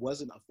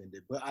wasn't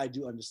offended, but I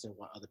do understand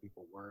why other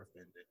people were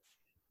offended.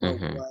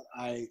 But what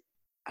I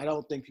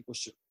don't think people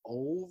should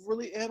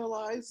overly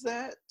analyze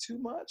that too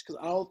much, because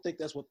I don't think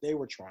that's what they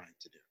were trying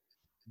to do.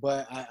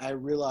 But I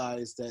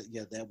realized that,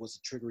 yeah, that was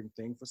a triggering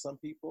thing for some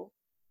people.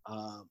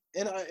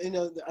 And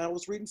I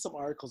was reading some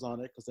articles on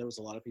it, because there was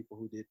a lot of people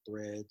who did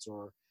threads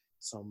or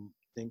some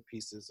think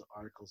pieces,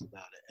 articles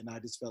about it. And I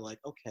just felt like,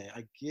 okay,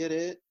 I get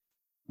it,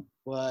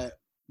 but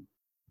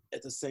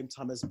at the same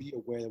time, let's be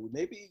aware that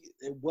maybe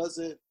it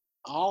wasn't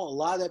a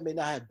lot of that may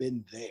not have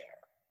been there.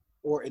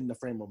 or in the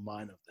frame of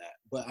mind of that.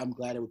 But I'm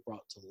glad it was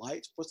brought to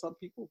light for some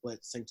people. But at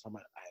the same time,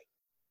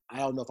 I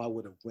don't know if I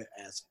would have went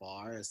as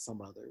far as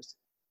some others,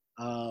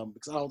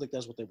 because I don't think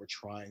that's what they were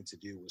trying to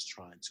do. Was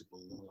trying to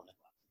balloon it.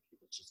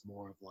 It's just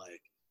more of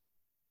like,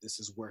 this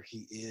is where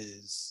he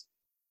is,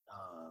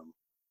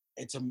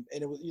 and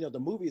it was, the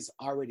movie is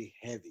already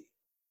heavy,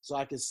 so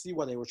I can see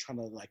why they were trying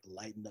to like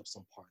lighten up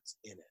some parts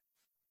in it.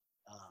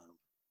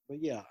 But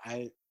yeah,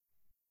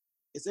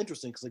 it's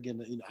interesting because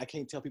again, I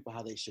can't tell people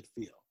how they should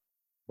feel,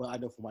 but I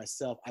know for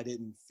myself, I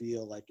didn't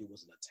feel like it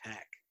was an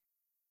attack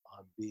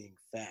on being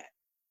fat.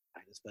 I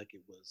just like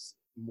it was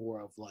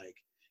more of like,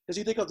 because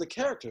you think of the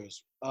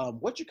characters,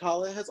 what you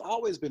call it has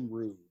always been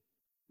rude.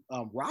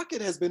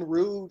 Rocket has been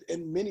rude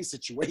in many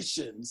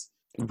situations.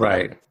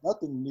 Right.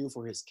 Nothing new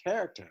for his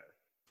character.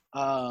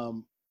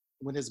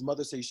 When his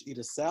mother says you should eat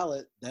a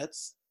salad,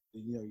 that's,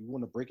 you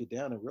want to break it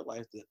down and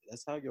realize that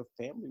that's how your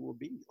family will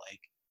be.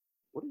 Like,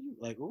 what are you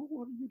like? Oh,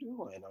 what are you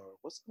doing? Or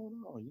what's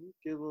going on? You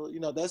get a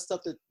little, that's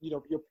stuff that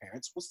your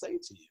parents will say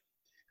to you.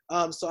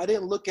 So I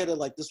didn't look at it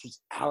like this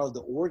was out of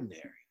the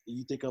ordinary.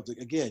 You think of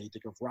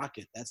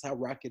Rocket. That's how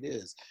Rocket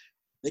is.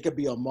 There could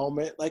be a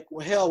moment like,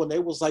 well, hell, when they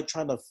was like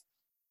trying to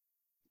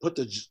put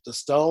the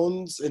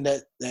stones in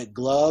that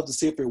glove to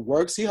see if it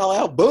works, he haul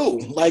out, boom,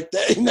 like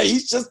that.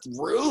 He's just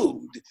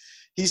rude.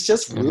 He's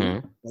just rude.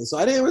 Mm-hmm. So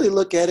I didn't really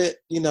look at it,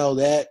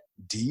 that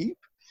deep.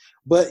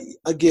 But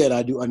again,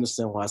 I do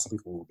understand why some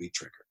people will be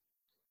triggered.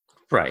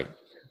 Right.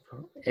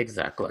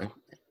 Exactly.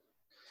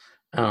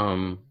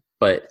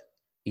 But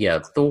yeah,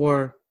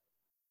 Thor,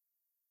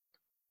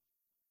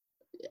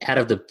 out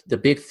of the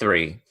big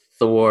three,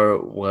 Thor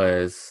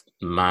was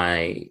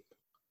my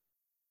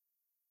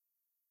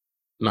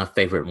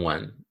favorite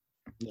one.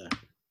 Yeah.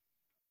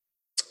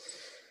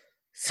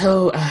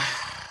 So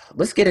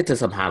let's get into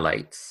some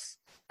highlights.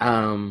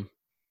 What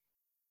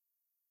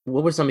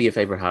were some of your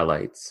favorite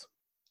highlights?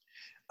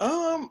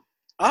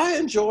 I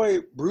enjoy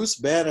Bruce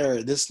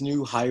Banner, this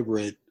new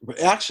hybrid.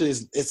 Actually,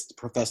 it's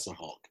Professor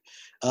Hulk.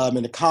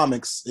 In the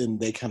comics, and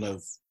they kind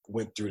of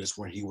went through this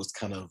where he was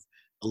kind of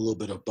a little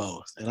bit of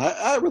both. And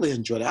I really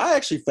enjoyed it. I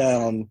actually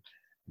found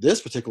this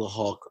particular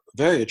Hulk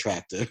very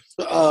attractive.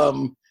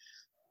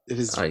 It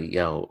is.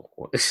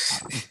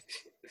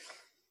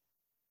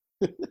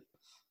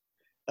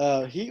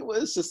 He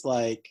was just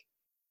like,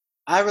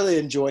 I really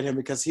enjoyed him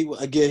because he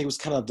was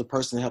kind of the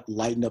person that helped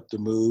lighten up the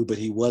mood, but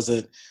he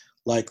wasn't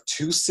like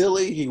too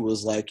silly. He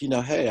was like,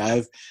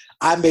 hey,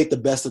 I made the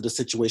best of the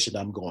situation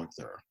I'm going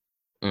through.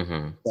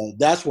 Mm-hmm. So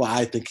that's why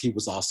I think he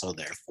was also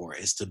there for,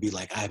 is to be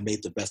like, I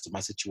made the best of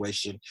my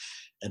situation,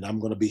 and I'm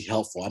going to be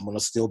helpful. I'm going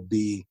to still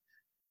be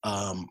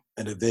an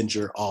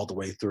Avenger all the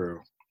way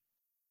through.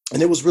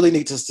 And it was really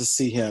neat just to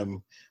see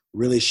him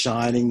really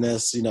shining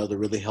this, to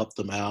really help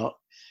them out.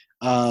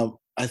 I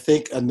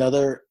think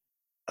another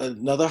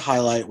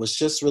highlight was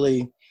just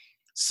really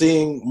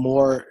seeing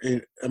more.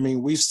 I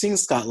mean, we've seen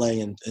Scott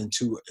Lang in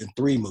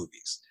 3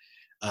 movies,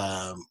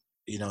 as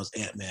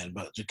Ant-Man,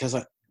 but because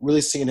I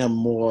really seen him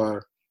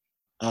more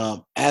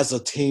as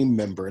a team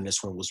member in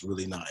this one was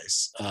really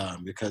nice,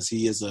 because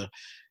he is a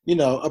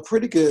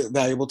pretty good,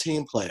 valuable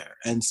team player.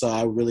 And so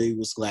I really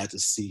was glad to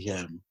see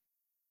him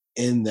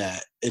in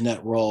that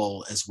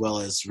role, as well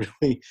as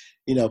really,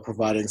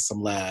 providing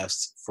some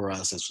laughs for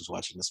us as was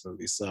watching this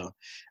movie. So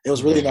it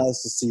was really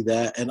nice to see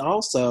that. And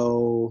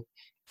also,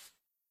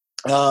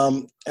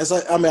 I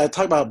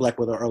talked about Black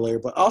Widow earlier,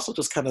 but also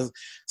just kind of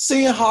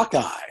seeing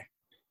Hawkeye.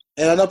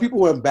 And I know people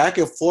went back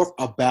and forth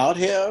about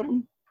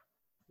him,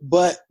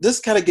 but this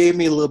kind of gave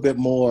me a little bit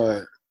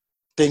more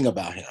thing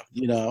about him,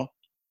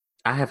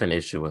 I have an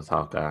issue with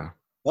Hawkeye.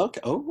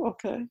 Okay. Oh,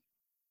 okay.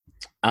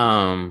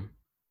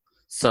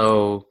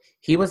 So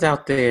he was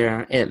out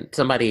there, and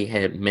somebody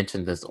had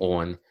mentioned this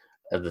on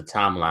the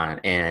timeline,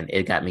 and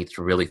it got me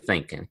to really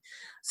thinking.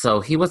 So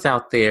he was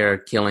out there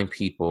killing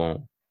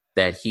people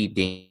that he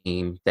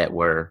deemed that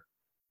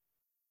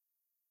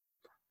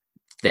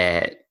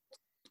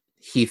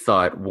he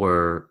thought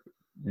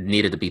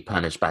needed to be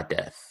punished by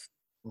death.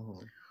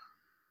 Mm-hmm.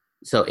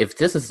 So if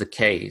this is the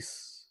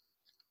case,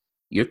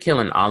 you're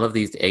killing all of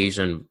these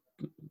Asian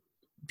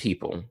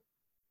people.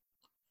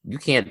 You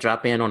can't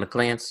drop in on the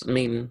Klans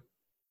meeting.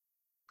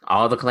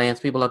 All the Klans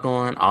people are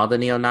going. All the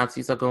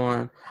neo-Nazis are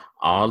going.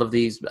 All of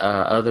these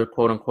other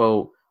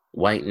quote-unquote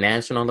white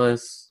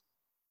nationalists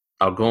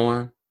are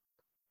going.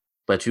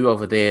 But you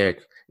over there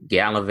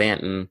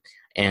gallivanting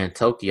in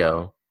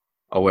Tokyo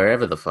or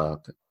wherever the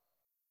fuck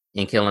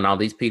and killing all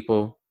these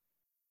people.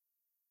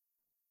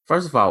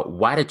 First of all,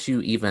 why did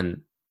you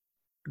even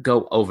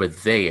go over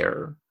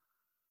there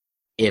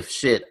if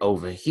shit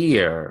over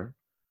here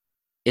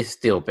is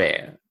still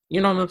bad?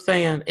 You know what I'm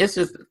saying? It's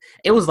just,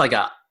 it was like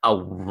a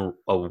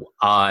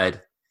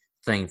odd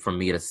thing for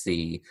me to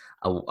see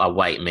a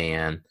white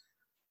man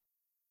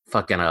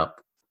fucking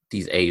up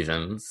these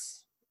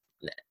Asians.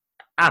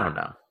 I don't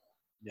know.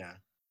 Yeah.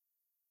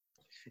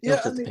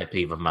 It's just a pet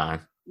peeve of mine.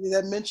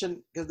 That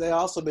mentioned, because they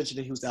also mentioned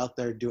that he was out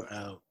there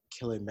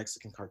killing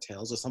Mexican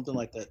cartels or something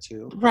like that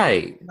too.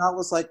 Right. And I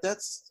was like,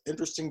 that's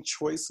interesting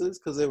choices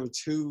because there were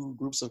two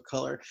groups of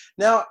color.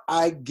 Now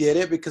I get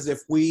it because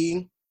if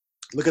we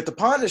look at the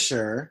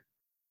Punisher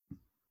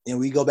and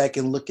we go back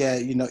and look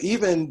at,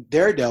 even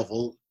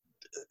Daredevil,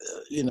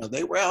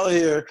 they were out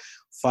here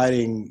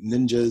fighting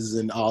ninjas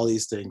and all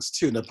these things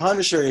too. The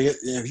Punisher,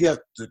 if you have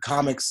the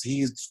comics,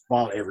 he's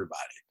fought everybody.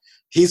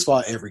 He's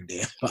fought every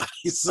damn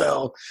body.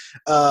 So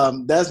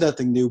that's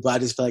nothing new. But I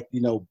just feel like,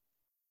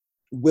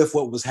 with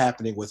what was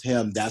happening with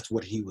him, that's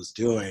what he was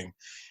doing.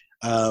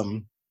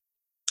 And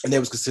they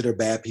was considered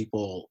bad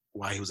people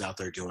while he was out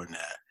there doing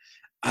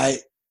that.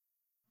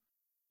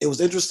 It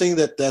was interesting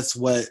that that's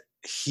what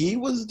he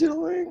was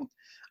doing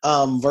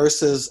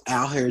versus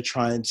out here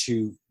trying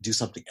to do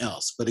something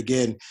else. But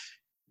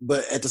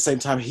at the same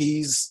time,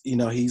 he's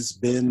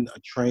been a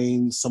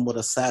trained somewhat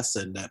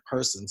assassin, that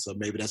person. So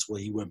maybe that's where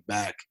he went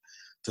back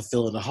to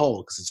fill in the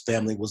hole because his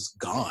family was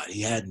gone.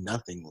 He had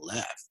nothing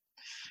left.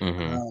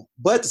 Mm-hmm.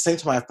 But at the same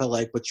time, I felt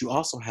like, but you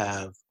also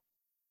have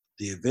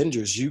the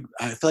Avengers.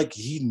 I feel like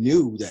he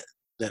knew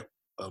that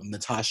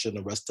Natasha and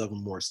the rest of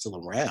them were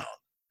still around.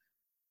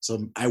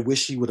 So I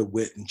wish he would have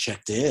went and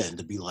checked in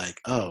to be like,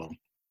 oh,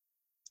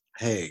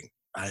 hey,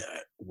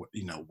 what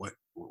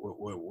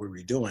were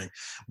we doing?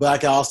 But I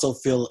can also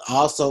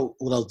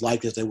what I would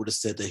like is they would have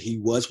said that he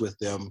was with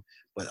them,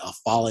 but a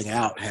falling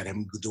out had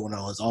him doing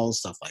all his own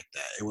stuff like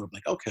that. It would have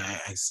been like, okay,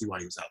 I see why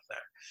he was out there.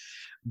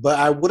 But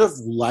I would have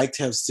liked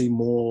to have seen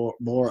more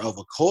of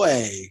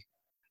Okoye,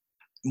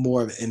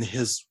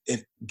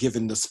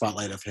 given the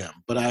spotlight of him.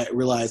 But I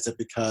realized that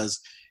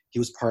because he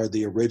was part of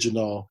the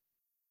original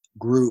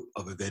group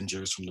of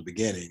Avengers from the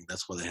beginning,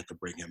 that's why they had to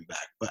bring him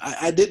back. But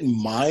I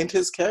didn't mind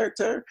his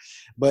character,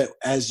 but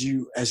as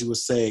you were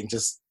saying,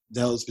 just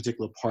those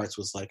particular parts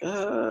was like,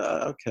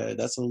 okay,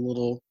 that's a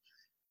little,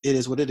 it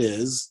is what it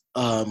is.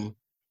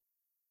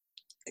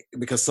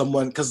 Because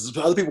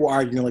other people were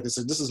arguing like this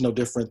is no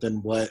different than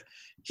what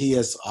he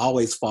has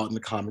always fought in the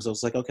comics. I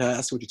was like, okay,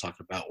 I see what you're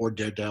talking about, or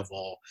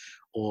Daredevil,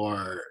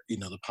 or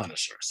the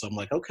Punisher. So I'm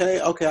like,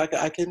 okay, I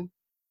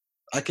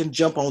can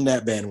jump on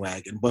that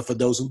bandwagon. But for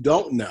those who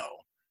don't know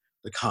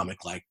the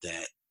comic like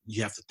that,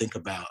 you have to think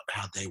about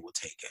how they will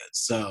take it.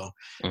 So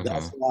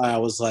that's why I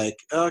was like,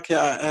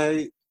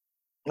 okay,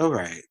 all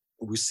right.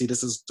 We see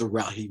this is the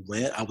route he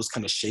went. I was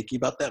kind of shaky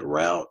about that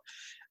route.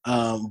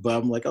 But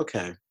I'm like,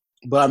 okay.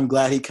 But I'm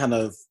glad he kind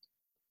of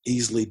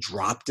easily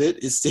dropped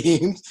it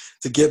seems,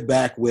 to get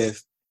back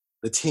with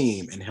the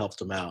team and helped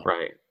them out.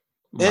 Right.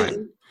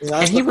 And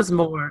he was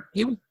more,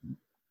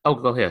 oh,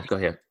 go ahead.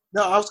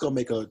 No, I was going to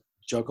make a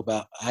joke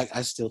about,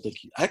 I still think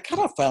I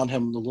kind of found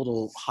him a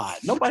little hot.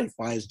 Nobody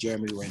finds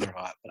Jeremy Renner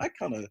hot, but I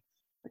kind of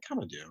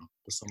do.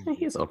 For some reason.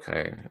 He's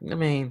okay. I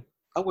mean,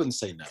 I wouldn't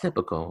say no.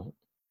 Typical.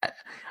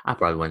 I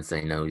probably wouldn't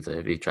say no either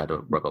if he tried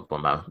to rub up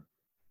on my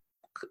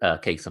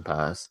cakes and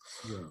pies.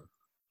 Yeah.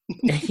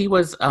 He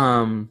was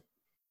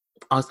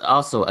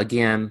also,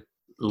 again,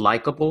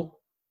 likable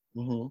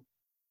in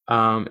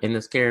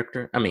this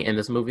character. I mean, in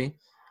this movie.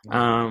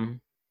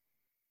 So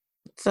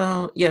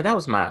yeah, that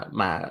was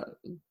my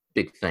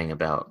big thing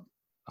about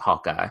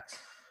Hawkeye.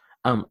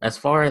 As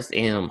far as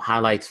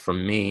highlights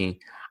from me,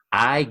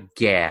 I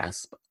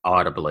gasped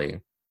audibly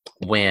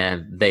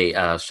when they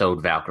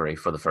showed Valkyrie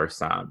for the first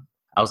time.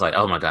 I was like,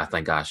 oh my God,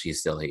 thank God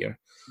she's still here.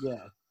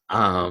 Yeah.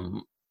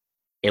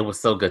 It was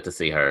so good to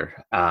see her.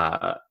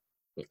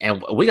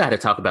 And we got to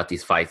talk about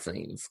these fight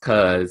scenes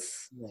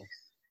because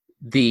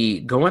the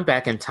going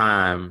back in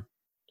time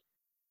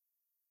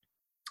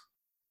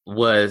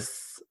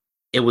was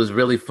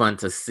really fun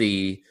to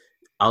see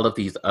all of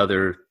these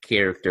other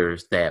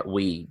characters that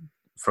we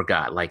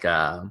forgot. Like,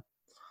 oh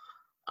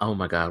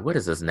my God, what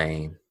is his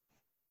name?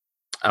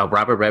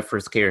 Robert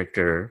Redford's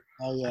character.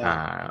 Oh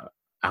yeah.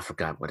 I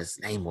forgot what his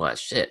name was.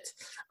 Shit.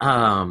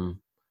 All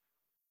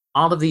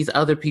of these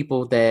other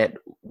people that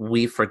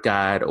we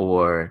forgot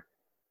or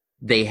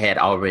they had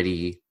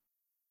already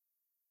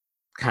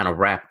kind of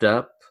wrapped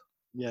up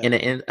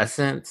in a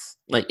sense.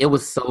 Like, it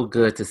was so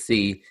good to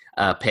see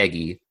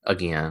Peggy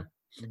again.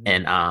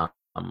 And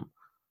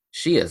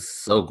she is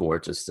so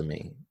gorgeous to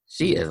me.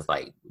 She is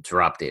like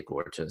drop dead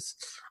gorgeous.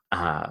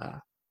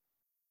 And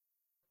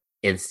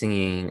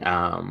seeing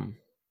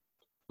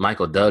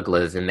Michael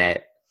Douglas in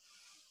that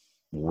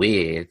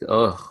wig,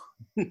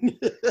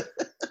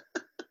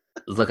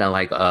 looking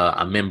like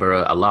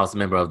a lost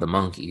member of the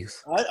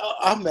Monkees.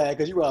 I'm mad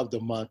because you robbed the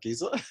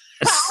Monkees.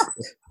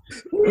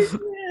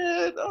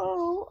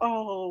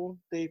 Oh,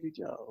 Davy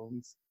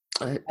Jones.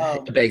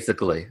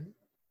 Basically,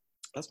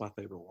 that's my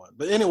favorite one.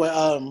 But anyway,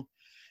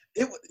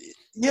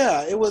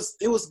 it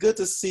was good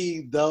to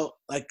see though,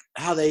 like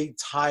how they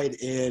tied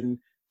in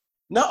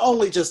not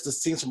only just the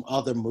scenes from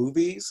other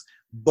movies,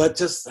 but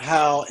just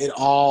how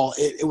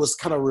it was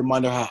kind of a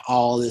reminder how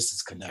all this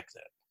is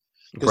connected.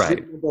 Because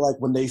remember, like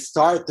when they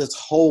start this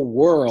whole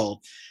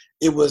world,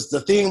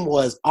 the theme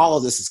was all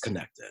of this is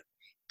connected,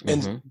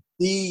 and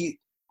the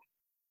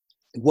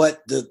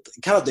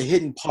kind of the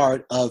hidden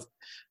part of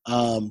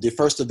the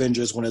first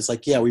Avengers, when it's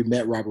like, yeah, we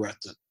met Robert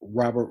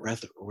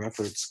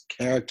Redford's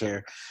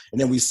character, and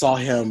then we saw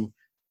him,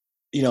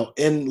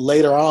 in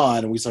later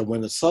on, we saw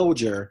Winter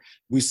Soldier,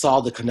 we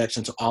saw the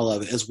connection to all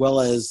of it, as well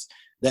as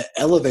that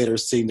elevator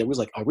scene that was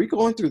like, are we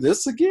going through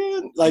this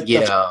again? Like,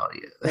 yeah.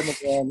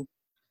 Again,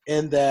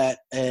 and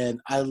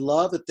I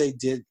love that they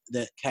did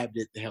that. Cap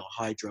did the Hail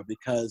Hydra,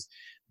 because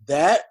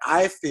that,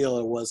 I feel,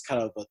 it was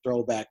kind of a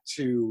throwback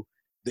to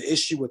the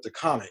issue with the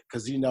comic,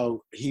 because he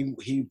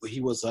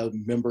was a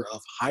member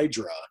of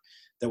Hydra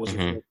that was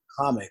in the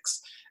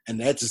comics,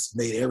 and that just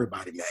made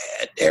everybody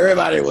mad.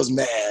 Everybody was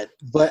mad,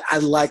 but I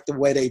like the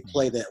way they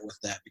play that with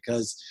that,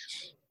 because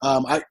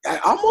I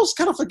almost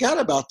kind of forgot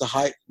about the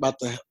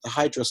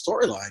Hydra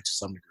storyline to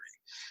some degree,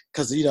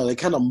 because they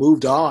kind of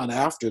moved on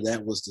after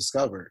that was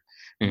discovered.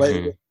 But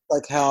it was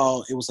like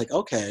how it was like,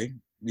 okay,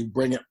 we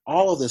bring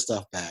all of this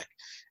stuff back,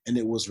 and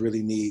it was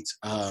really neat.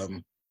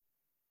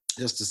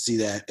 Just to see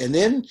that. And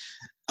then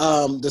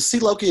to see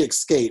Loki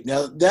escape.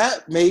 Now,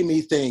 that made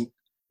me think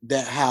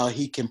that how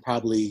he can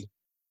probably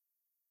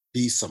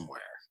be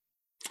somewhere.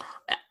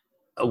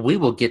 We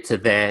will get to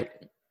that,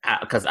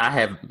 because I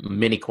have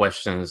many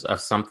questions of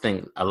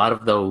something. A lot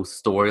of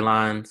those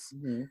storylines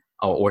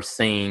or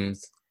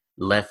scenes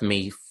left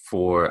me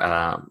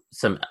for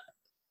some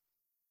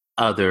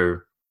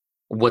other,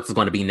 what's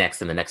going to be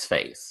next in the next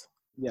phase.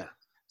 Yeah.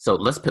 So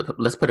let's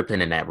put a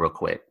pin in that real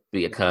quick,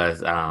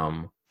 because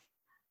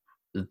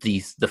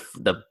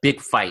the big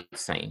fight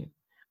scene.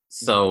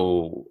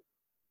 So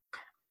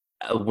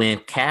when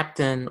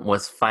Captain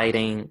was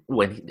fighting,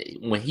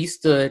 when he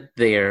stood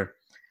there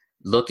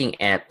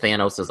looking at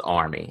Thanos'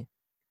 army,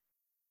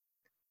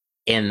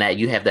 and that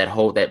you have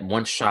that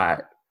one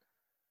shot,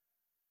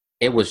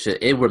 it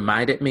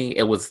reminded me,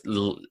 it was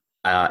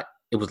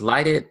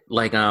lighted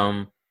like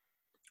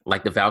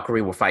the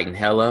Valkyrie were fighting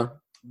Hela.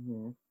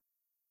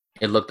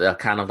 It looked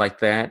kind of like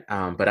that,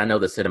 but I know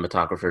the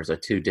cinematographers are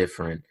two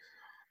different.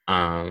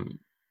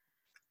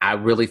 I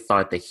really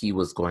thought that he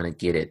was going to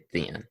get it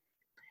then.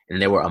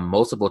 And there were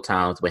multiple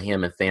times when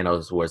him and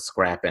Thanos were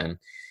scrapping,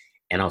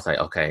 and I was like,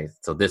 okay,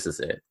 so this is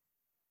it.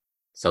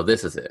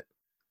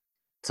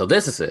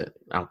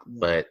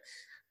 But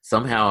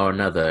somehow or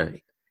another,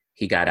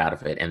 he got out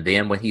of it. And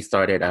then when he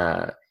started,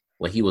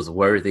 when he was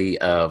worthy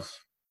of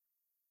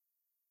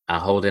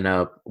holding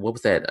up, what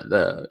was that,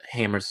 the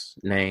hammer's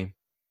name?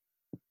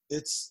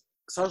 It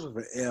starts with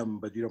an M,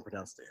 but you don't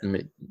pronounce the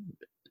M.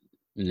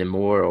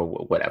 Namor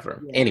or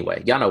whatever. Yeah.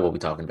 Anyway, y'all know what we're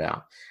talking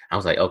about. I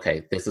was like,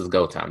 okay, this is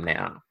go time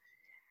now.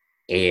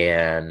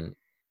 And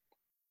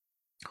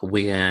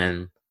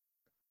when,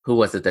 who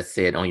was it that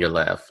said on your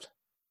left?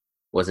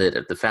 Was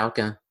it the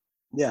Falcon?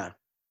 Yeah.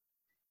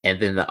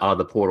 And then all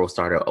the portals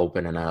started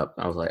opening up.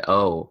 I was like,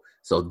 oh,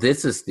 so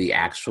this is the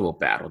actual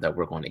battle that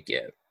we're going to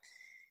get.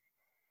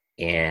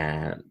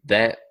 And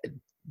that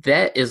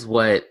is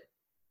what,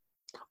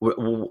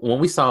 when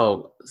we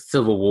saw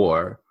Civil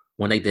War,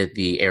 when they did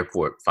the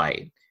airport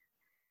fight,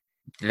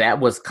 that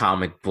was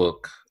comic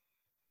book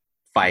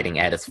fighting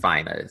at its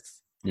finest.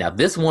 Now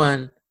this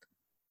one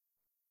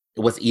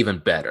was even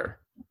better,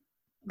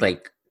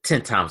 like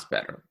 10 times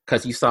better,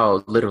 because you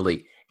saw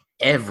literally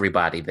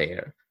everybody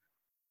there.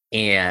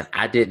 And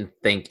I didn't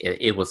think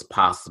it was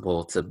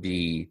possible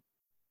to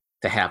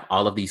have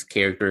all of these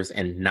characters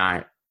and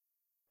not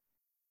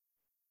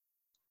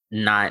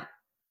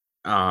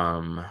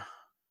oh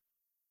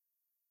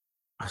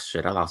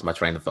shit, I lost my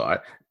train of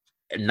thought.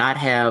 Not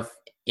have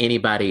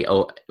anybody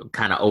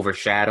kind of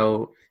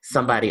overshadow.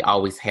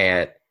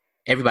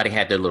 Everybody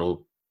had their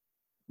little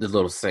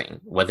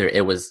scene, whether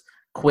it was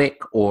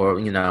quick or,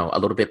 a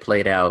little bit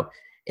played out.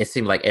 It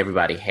seemed like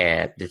everybody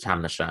had their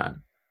time to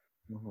shine.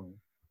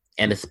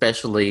 And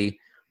especially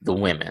the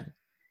women,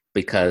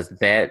 because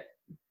that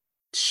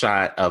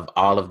shot of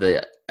all of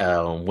the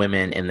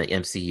women in the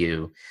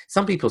MCU,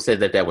 some people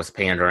said that was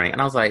pandering.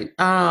 And I was like,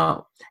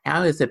 oh,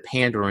 how is it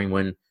pandering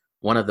when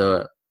one of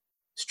the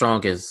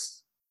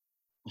strongest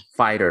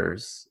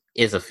fighters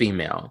is a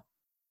female,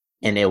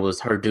 and it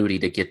was her duty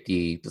to get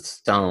the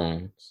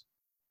stones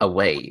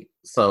away?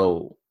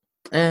 So,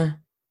 but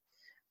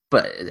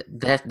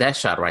that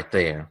shot right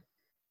there,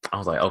 I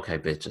was like, okay,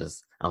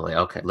 bitches. I was like,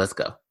 okay, let's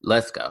go.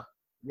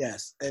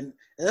 Yes, and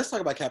let's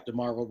talk about Captain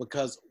Marvel,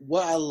 because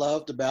what I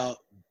loved about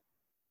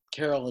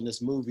Carol in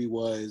this movie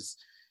was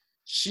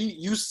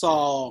you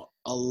saw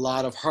a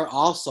lot of her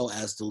also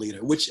as the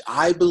leader, which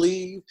I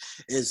believe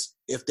is,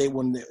 if they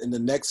were in the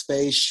next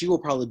phase, she will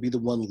probably be the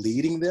one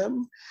leading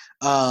them,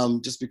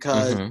 just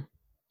because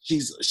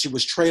she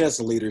was trained as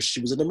a leader.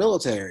 She was in the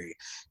military,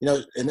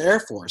 in the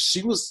Air Force.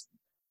 She was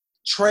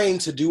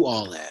trained to do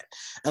all that.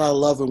 And I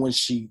love it when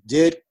she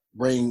did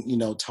bring,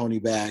 Tony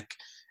back,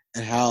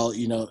 and how,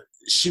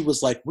 she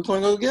was like, we're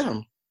going to go get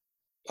him.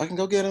 I can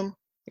go get him.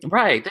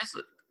 Right.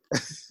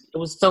 It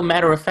was so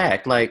matter of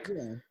fact. Like,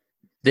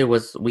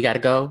 we got to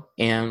go,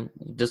 and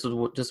this is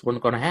what just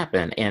wasn't going to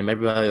happen. And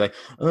everybody like,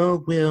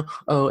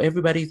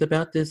 everybody's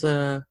about this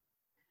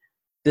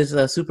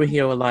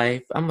superhero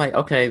life. I'm like,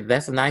 okay,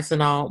 that's nice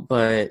and all,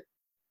 but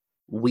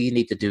we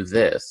need to do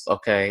this,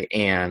 okay?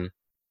 And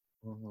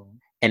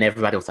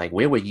everybody was like,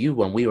 where were you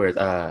when we were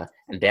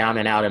down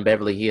and out in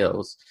Beverly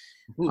Hills?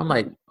 I'm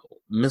like,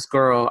 Miss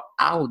Girl,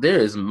 there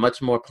is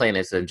much more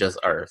planets than just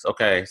Earth,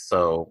 okay?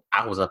 So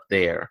I was up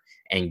there,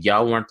 and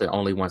y'all weren't the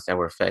only ones that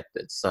were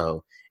affected.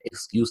 So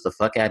excuse the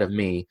fuck out of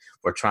me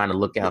for trying to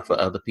look out for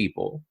other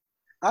people.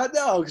 I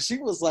know. She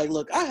was like,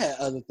 look, I had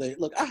other things.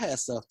 Look, I had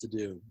stuff to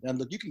do. And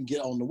look, you can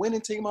get on the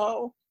winning team,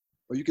 Ho,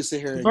 or you can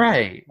sit here and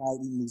eat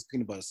these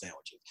peanut butter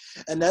sandwiches.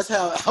 And that's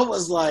how I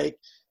was like,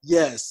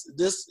 yes,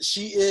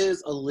 she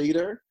is a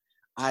leader.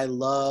 I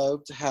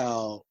loved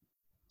how,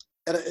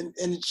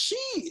 and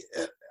she,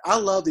 I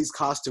love these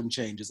costume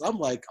changes. I'm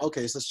like,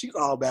 okay, so she's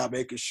all about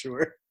making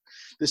sure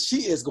that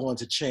she is going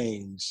to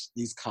change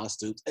these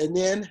costumes, and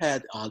then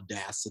had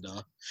audacity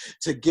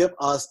to give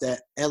us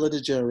that Ellen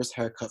DeGeneres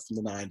haircut from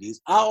the 90s.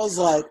 I was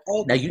like,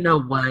 okay. Now, you know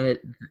what?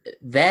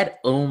 That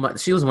Uma,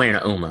 she was wearing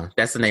an Uma.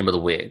 That's the name of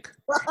the wig.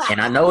 And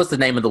I know it's the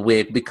name of the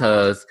wig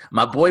because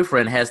my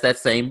boyfriend has that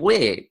same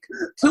wig.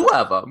 2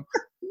 of them.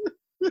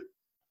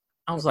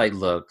 I was like,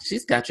 look,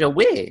 she's got your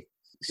wig.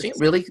 She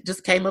really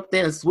just came up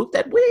there and swooped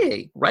that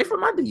wig right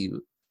from under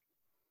you.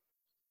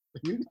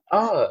 You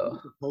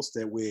post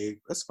that wig.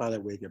 Let's find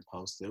that wig and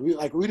post it.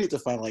 We need to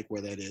find like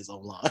where that is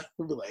online.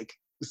 We'll be like,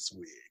 this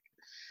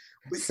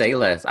wig. Say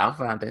less. I'll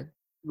find it.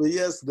 But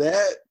yes,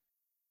 that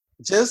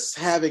just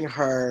having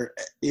her,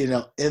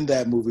 in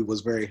that movie was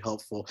very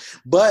helpful.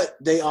 But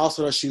they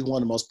also know she's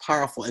one of the most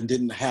powerful and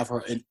didn't have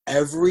her in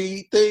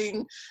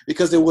everything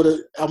because they would have.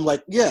 I'm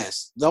like,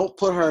 yes, don't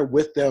put her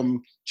with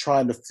them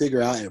trying to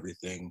figure out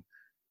everything.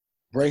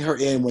 Bring her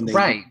in when they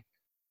right.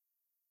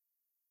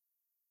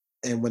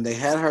 And when they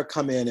had her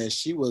come in and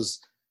she was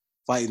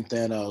fighting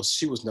Thanos,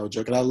 she was no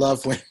joke. And I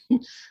love when,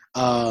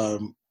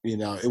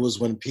 it was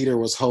when Peter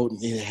was holding,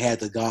 he had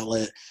the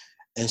gauntlet,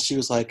 and she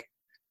was like,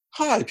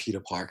 "Hi,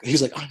 Peter Parker."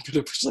 He's like, "I'm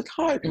Peter." She's like,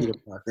 "Hi, Peter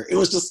Parker." It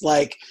was just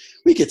like,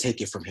 we could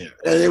take it from here.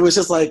 And it was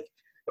just like,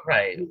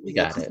 right, we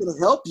got it. It's going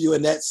to help you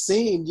in that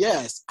scene.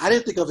 Yes, I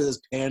didn't think of it as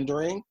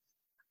pandering.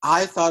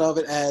 I thought of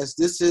it as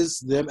this is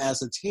them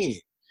as a team.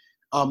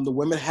 The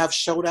women have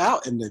showed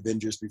out in the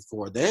Avengers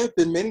before. There have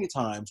been many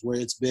times where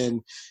it's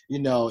been,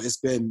 it's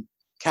been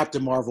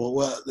Captain Marvel.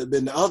 Well, there's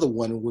been the other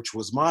one, which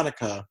was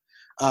Monica,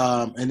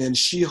 and then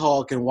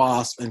She-Hulk and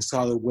Wasp and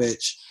Scarlet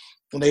Witch.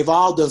 And they've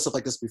all done stuff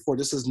like this before.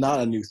 This is not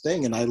a new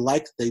thing. And I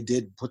like that they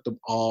did put them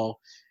all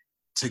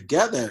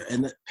together.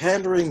 And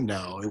pandering,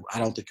 no, I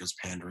don't think it was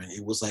pandering.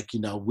 It was like,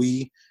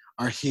 we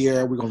are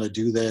here. We're going to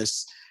do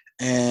this.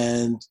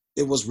 And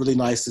it was really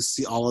nice to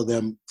see all of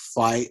them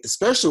fight,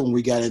 especially when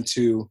we got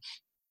into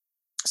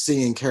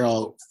seeing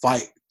Carol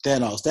fight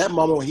Thanos. That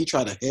moment when he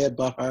tried to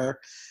headbutt her,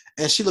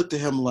 and she looked at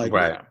him like,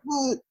 right.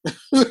 What?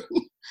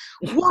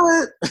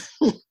 What?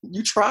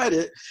 You tried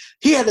it.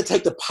 He had to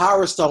take the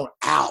Power Stone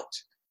out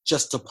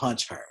just to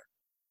punch her.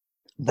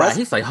 Right.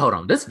 He's like, hold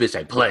on, this bitch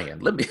ain't playing.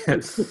 Let me.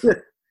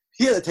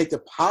 He had to take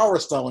the Power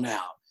Stone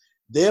out,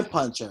 then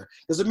punch her.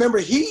 Because remember,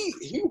 he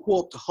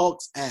whooped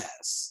Hulk's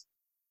ass.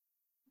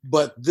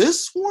 But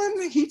this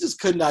one, he just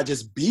could not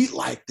just beat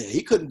like that.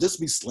 He couldn't just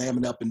be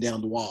slamming up and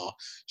down the wall.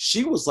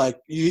 She was like,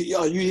 you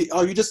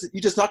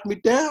just knocked me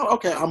down?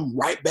 Okay, I'm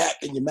right back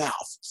in your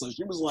mouth. So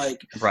she was like,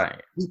 right.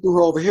 He threw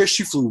her over here.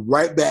 She flew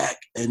right back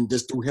and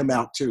just threw him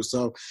out too.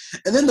 So,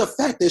 and then the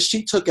fact that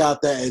she took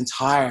out that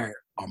entire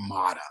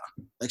armada,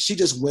 like she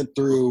just went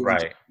through,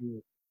 right.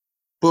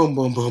 Boom,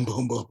 boom, boom,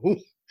 boom, boom.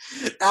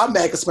 I'm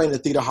back explaining the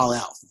theater hall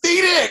out.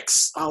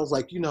 Phoenix! I was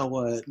like, you know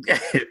what?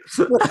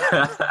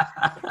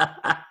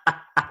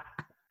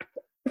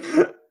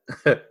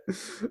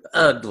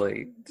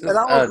 Ugly. Just and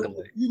I was ugly.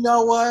 Like, you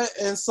know what?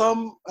 And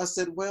I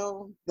said,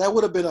 well, that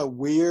would have been a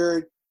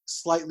weird,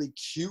 slightly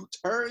cute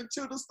turn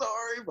to the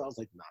story. But I was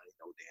like, nah, ain't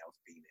no damn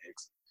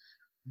Phoenix.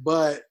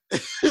 But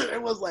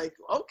it was like,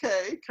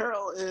 okay,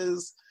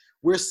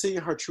 we're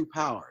seeing her true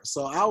power.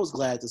 So I was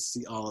glad to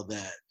see all of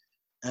that.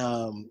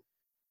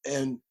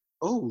 And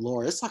oh,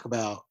 Lord, let's talk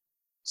about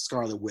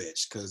Scarlet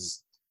Witch,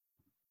 because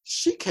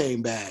she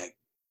came back.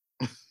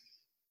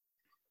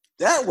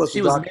 That was she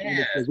the was Dark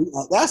mad.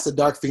 Phoenix. That's the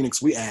Dark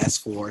Phoenix we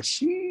asked for.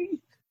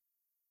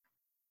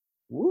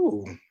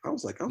 Woo. I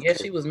was like, okay. Yeah,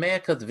 she was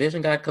mad because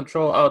Vision got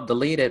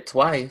deleted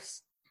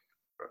twice.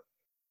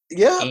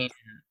 Yeah.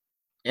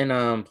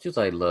 And she was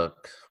like,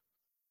 look,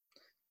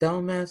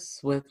 don't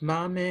mess with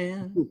my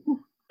man.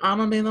 I'm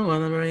going to be the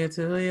one to bring it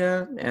to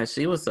you. And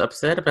she was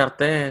upset about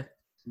that.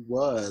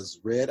 Was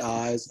red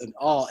eyes and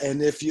all.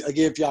 And if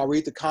y'all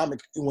read the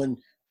comic, when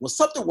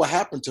something will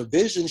happen to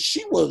Vision,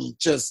 she will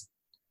just,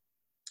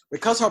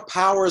 because her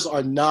powers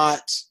are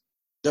not,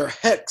 they're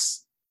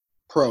hex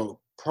prone.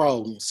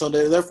 So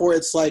therefore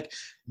it's like,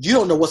 you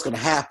don't know what's going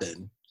to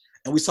happen.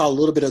 And we saw a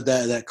little bit of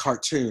that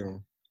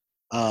cartoon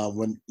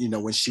when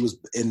she was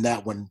in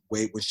that one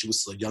way, when she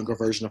was a younger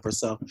version of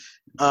herself,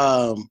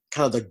 kind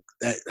of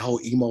that whole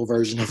emo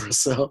version of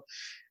herself.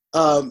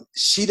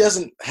 She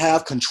doesn't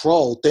have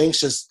control. Things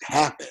just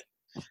happen.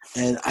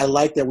 And I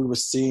like that we were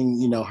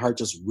seeing, her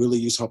just really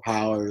use her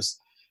powers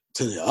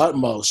to the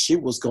utmost. She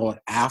was going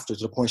after,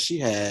 to the point she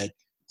had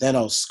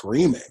Thanos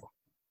screaming.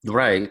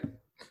 Right.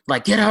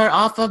 Like, get her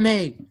off of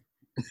me.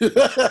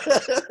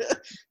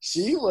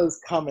 She was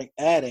coming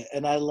at it.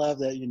 And I love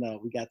that,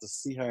 we got to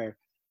see her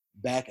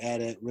back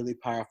at it, really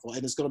powerful.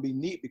 And it's going to be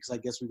neat because I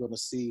guess we're going to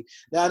see.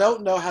 Now, I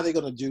don't know how they're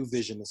going to do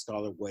Vision and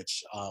Scarlet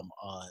Witch on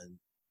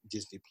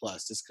Disney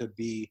Plus. This could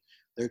be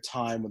their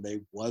time when they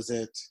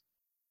wasn't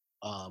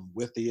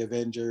with the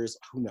Avengers.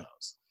 Who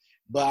knows?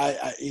 But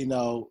I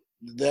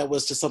that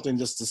was just something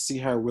just to see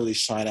her really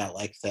shine out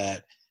like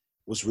that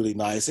was really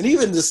nice. And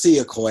even to see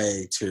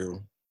Okoye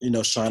too,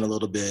 shine a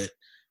little bit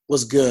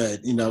was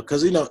good,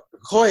 because,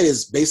 Okoye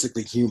is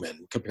basically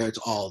human compared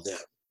to all of them.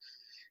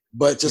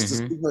 But just to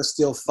see her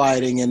still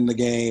fighting in the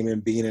game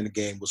and being in the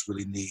game was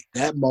really neat.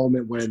 That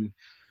moment when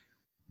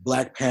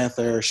Black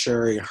Panther,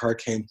 Shuri, and her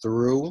came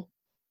through,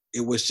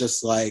 it was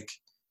just like,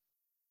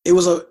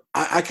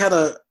 I kind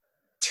of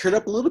teared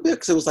up a little bit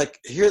because it was like,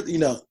 here,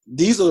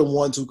 these are the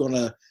ones who are going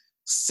to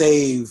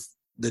save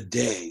the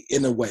day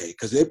in a way,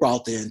 because they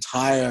brought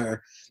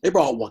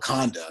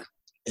Wakanda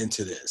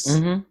into this.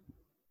 Mm-hmm.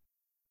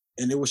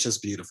 And it was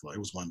just beautiful. It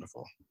was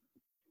wonderful.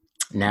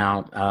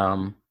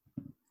 Now,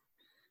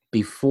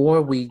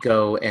 before we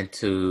go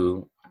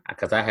into,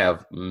 because I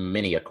have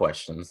many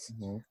questions,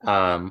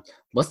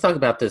 let's talk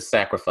about this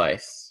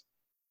sacrifice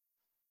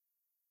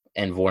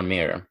and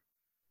Vormir.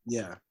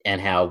 Yeah.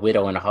 And how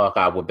Widow and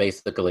Hawkeye were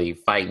basically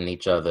fighting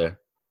each other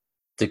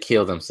to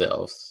kill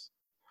themselves.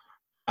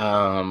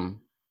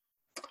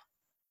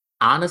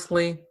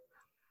 Honestly,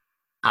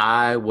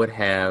 I wouldn't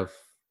have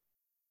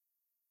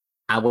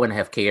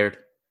cared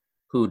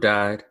who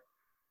died.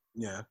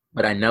 Yeah.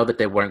 But I know that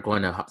they weren't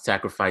going to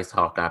sacrifice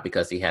Hawkeye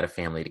because he had a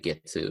family to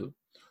get to.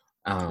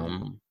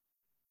 And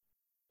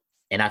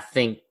I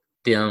think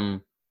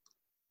them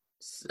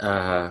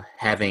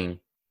having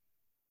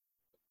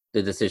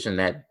the decision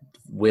that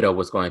Widow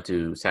was going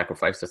to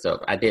sacrifice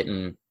herself, I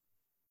think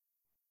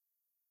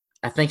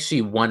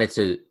she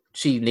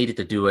needed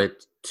to do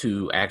it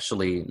to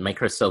actually make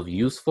herself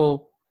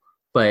useful,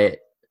 but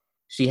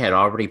she had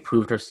already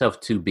proved herself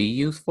to be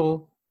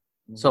useful.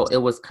 So it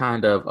was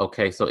kind of,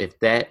 okay, so if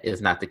that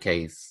is not the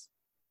case,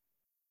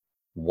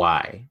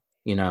 why?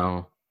 And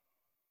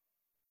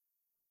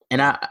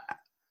I'm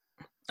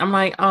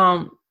like,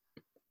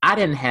 I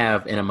didn't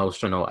have an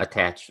emotional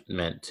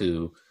attachment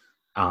to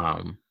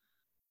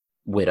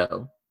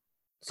Widow.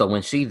 So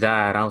when she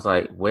died, I was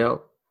like,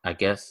 well, I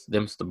guess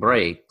them's the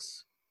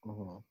breaks.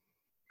 Mm-hmm.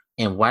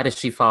 And why did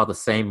she fall the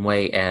same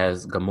way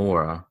as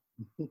Gamora?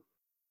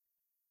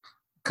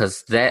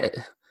 Because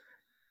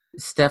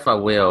Steph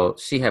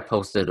she had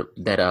posted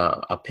that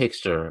a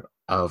picture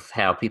of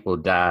how people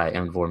die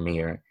in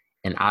Vormir,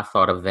 and I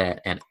thought of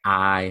that, and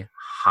I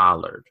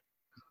hollered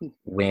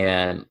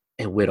when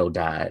a Widow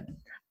died.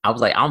 I was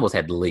like, I almost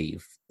had to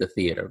leave the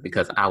theater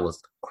because I was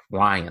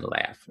crying and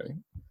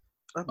laughing.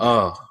 Okay.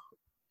 Oh,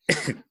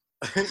 I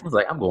was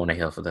like, I'm going to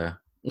hell for that.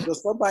 So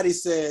somebody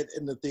said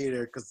in the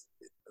theater, because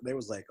they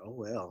was like, oh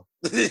well,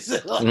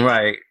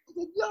 right?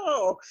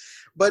 No,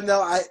 but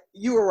no,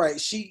 you were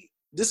right.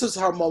 This was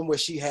her moment where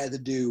she had to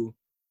do,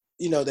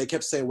 they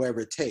kept saying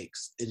whatever it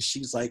takes. And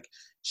she's like,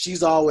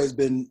 she's always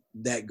been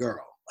that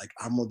girl. Like,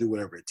 I'm going to do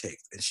whatever it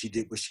takes. And she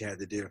did what she had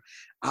to do.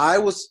 I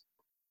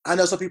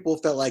know some people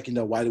felt like,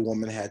 why the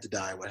woman had to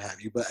die, what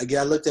have you. But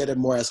again, I looked at it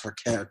more as her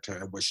character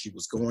and what she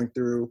was going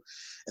through.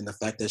 And the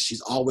fact that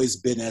she's always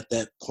been at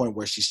that point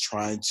where she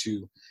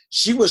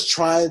was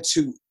trying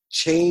to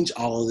change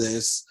all of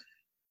this,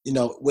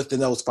 within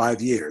those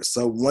 5 years.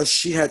 So once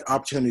she had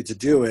opportunity to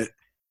do it,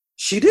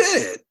 she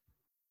did.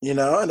 And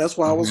that's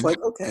why I was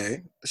like,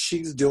 okay,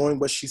 she's doing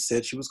what she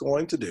said she was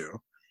going to do.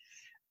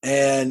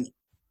 And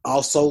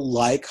also,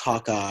 like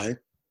Hawkeye,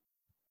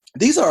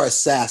 these are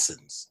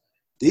assassins.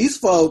 These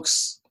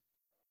folks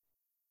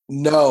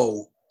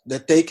know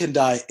that they can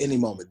die any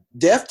moment.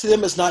 Death to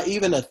them is not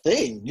even a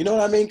thing. You know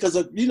what I mean?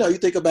 Because, you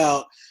think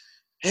about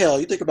Kill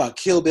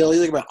Bill,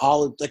 you think about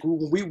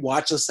when we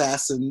watch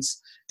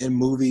assassins in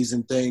movies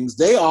and things,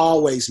 they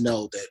always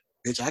know that,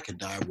 bitch, I can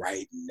die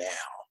right now.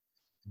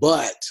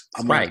 But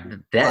right,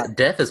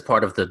 death is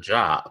part of the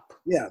job.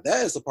 Yeah,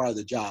 that is a part of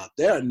the job.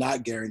 They are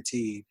not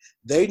guaranteed.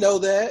 They know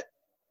that.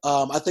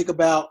 I think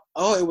about,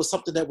 it was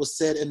something that was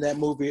said in that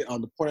movie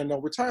on The Point of No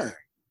Return.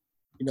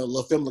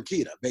 La Femme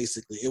Nikita,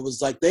 basically. It was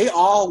like they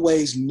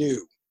always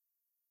knew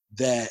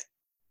that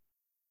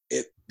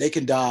if they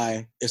can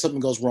die, if something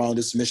goes wrong,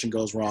 this mission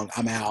goes wrong,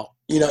 I'm out.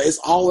 It's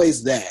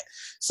always that.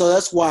 So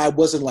that's why I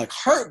wasn't like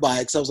hurt by it.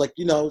 Because I was like,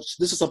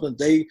 this is something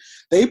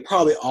they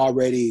probably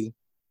already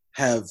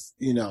have,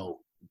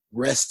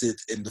 rested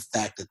in the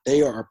fact that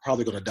they are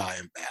probably going to die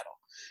in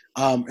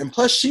battle. And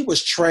plus, she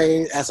was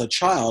trained as a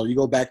child. You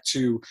go back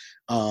to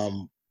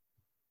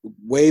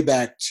way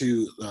back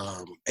to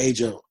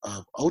Age of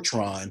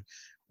Ultron.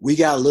 We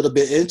got a little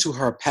bit into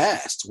her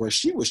past where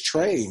she was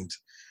trained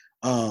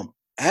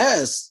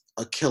as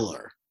a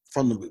killer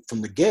from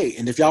the gate.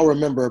 And if y'all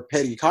remember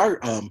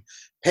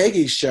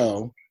Peggy's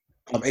show,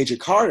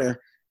 Agent Carter,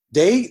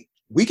 we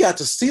got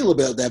to see a little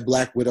bit of that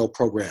Black Widow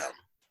program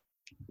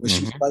when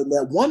she was fighting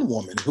that one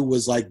woman who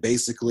was like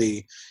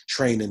basically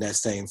trained in that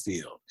same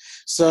field.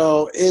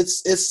 So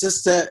it's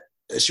just that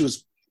she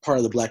was part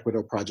of the Black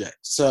Widow project.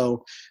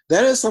 So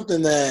that is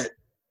something that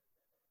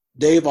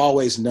they've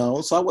always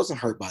known. So I wasn't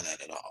hurt by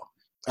that at all.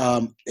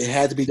 It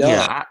had to be done.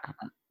 Yeah,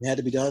 It had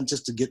to be done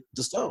just to get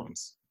the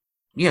stones.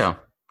 yeah,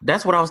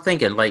 that's what I was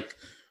thinking. Like,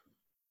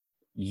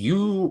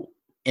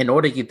 in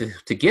order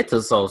to get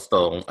to Soul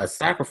Stone, a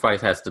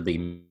sacrifice has to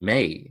be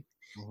made.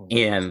 Mm-hmm.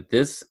 And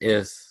this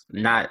is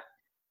not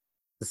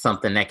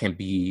something that can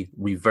be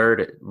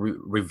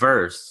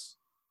reversed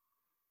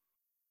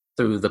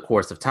through the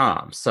course of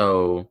time.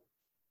 So,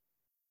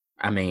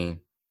 I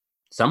mean,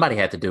 somebody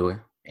had to do it.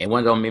 It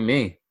wasn't going to be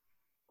me.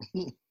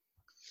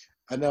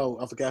 I know.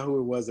 I forgot who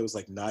it was. It was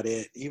like, not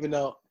it. Even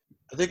though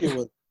I think it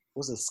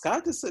was it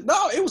Scott that said,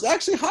 no, it was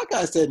actually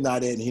Hawkeye said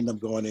not it, and he ended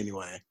up going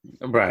anyway.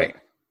 Right.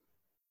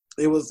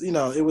 It was,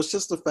 it was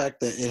just the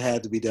fact that it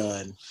had to be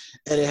done.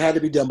 And it had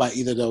to be done by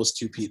either of those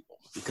two people.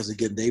 Because,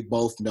 again, they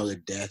both know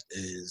that death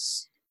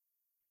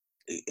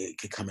it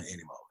could come at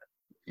any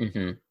moment.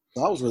 Mm-hmm.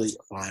 So I was really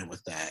fine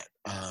with that.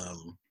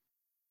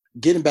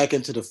 Getting back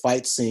into the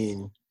fight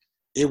scene,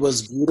 it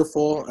was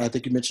beautiful. I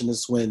think you mentioned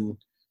this when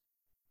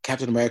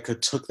Captain America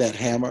took that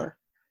hammer.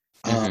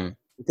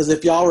 Because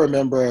if y'all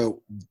remember,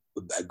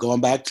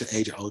 going back to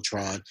Age of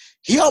Ultron,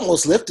 he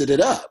almost lifted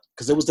it up.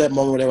 Because it was that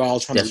moment where they were all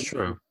trying That's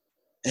true.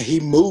 And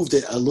he moved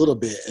it a little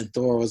bit, and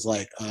Thor was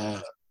like,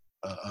 okay.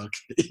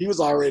 He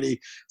was already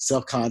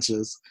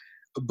self-conscious.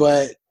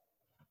 But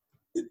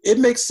it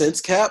makes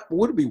sense. Cap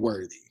would be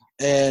worthy.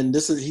 And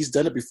he's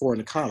done it before in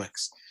the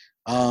comics.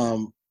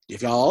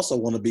 If y'all also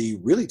want to be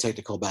really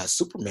technical about it,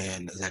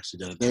 Superman has actually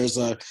done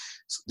it.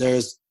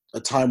 There's a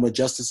time when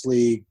Justice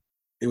League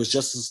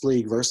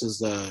versus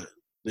the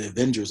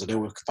Avengers, and they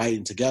were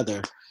fighting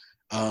together.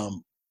 That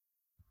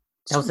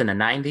was in the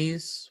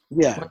 90s?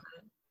 Yeah.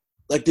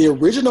 Like, the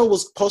original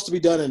was supposed to be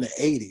done in the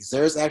 80s.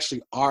 There's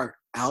actually art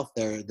out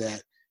there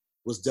that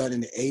was done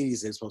in the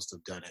 80s. They were supposed to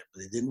have done it,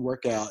 but it didn't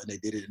work out, and they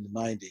did it in the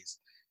 90s.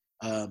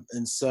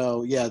 And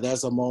so, yeah,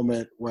 there's a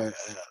moment where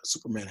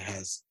Superman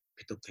has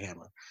picked up the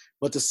hammer.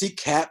 But to see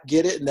Cap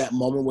get it in that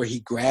moment where he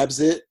grabs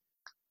it,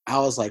 I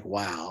was like,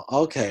 wow,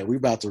 okay, we're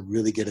about to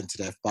really get into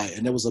that fight.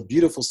 And there was a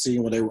beautiful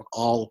scene where they were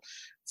all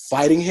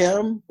fighting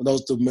him.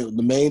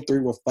 The main three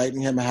were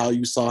fighting him, how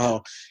you saw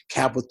how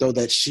Cap would throw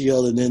that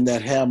shield and then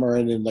that hammer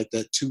and then like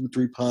that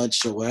 2-3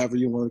 punch or whatever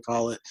you want to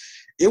call it.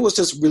 It was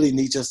just really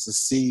neat just to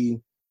see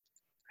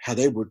how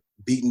they were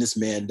beating this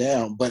man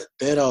down. But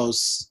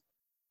Thanos,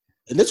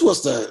 and this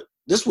was the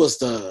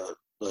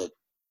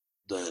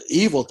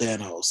evil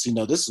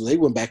Thanos. They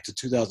went back to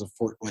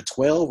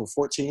 2012 or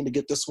 14 to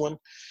get this one,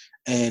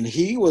 and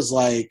he was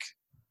like,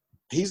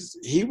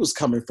 he was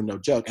coming from no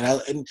joke.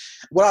 And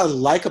what I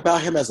like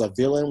about him as a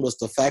villain was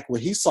the fact when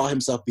he saw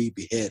himself be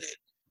beheaded,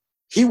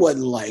 he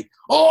wasn't like,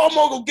 "Oh, I'm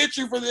gonna go get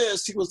you for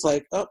this." He was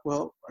like, "Oh,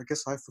 well, I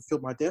guess I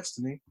fulfilled my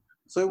destiny,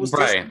 so it was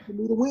destined for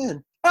me to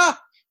win."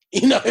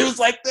 It was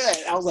like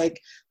that. I was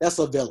like, that's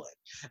a villain.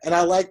 And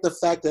I like the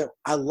fact that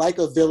I like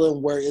a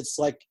villain where it's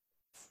like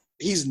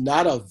he's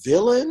not a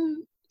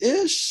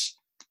villain-ish,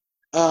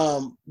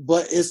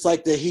 but it's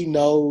like that he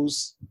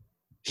knows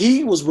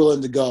he was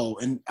willing to go.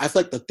 And I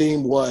feel like the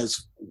theme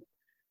was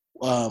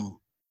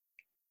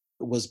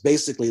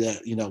basically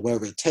that,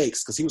 wherever it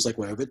takes, because he was like,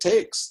 wherever it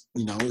takes,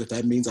 if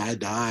that means I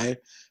die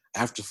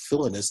after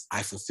fulfilling this,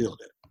 I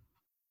fulfilled it.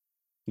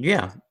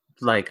 Yeah,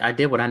 like I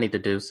did what I need to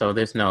do, so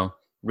there's no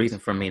reason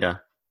for me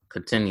to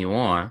continue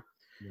on.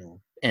 Yeah.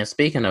 And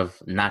speaking of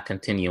not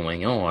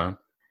continuing on,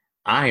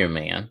 Iron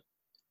Man.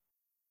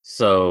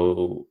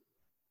 So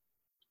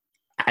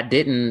I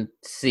didn't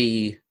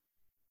see.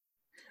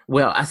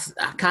 Well, I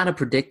kind of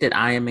predicted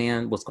Iron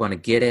Man was going to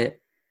get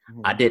it.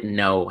 Mm-hmm. I didn't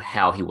know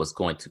how he was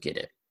going to get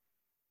it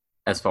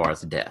as far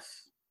as death.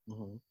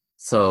 Mm-hmm.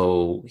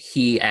 So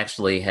he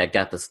actually had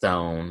got the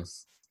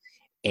stones,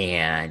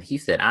 and he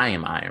said, "I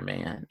am Iron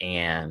Man,"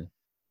 and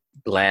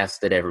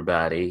blasted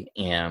everybody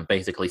and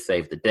basically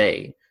saved the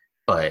day.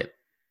 But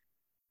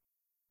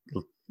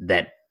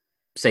that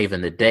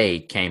saving the day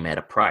came at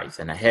a price,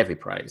 and a heavy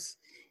price.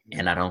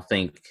 And I don't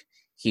think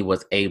he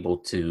was able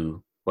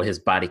to, or his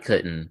body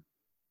couldn't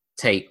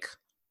take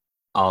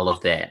all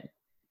of that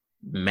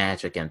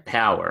magic and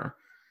power.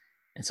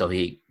 And so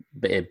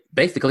it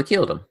basically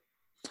killed him.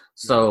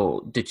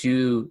 So did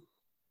you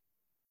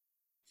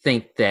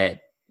think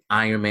that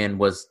Iron Man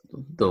was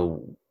the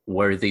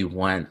worthy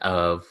one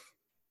of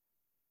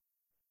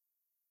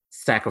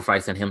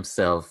sacrificing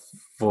himself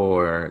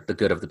for the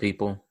good of the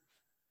people?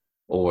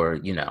 Or,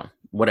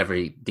 whatever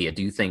he did,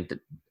 do you think that,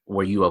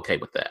 were you okay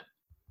with that?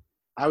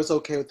 I was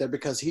okay with that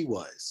because he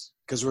was.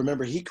 Because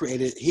remember, he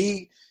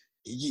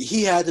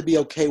had to be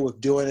okay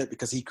with doing it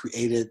because he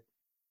created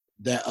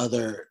that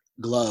other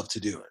glove to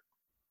do it.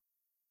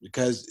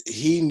 Because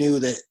he knew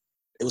that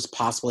it was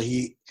possible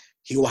he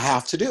will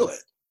have to do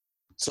it.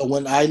 So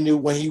when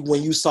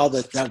you saw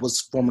that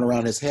was forming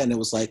around his hand, it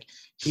was like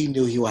he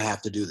knew he would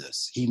have to do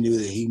this. He knew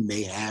that he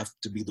may have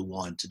to be the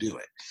one to do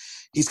it.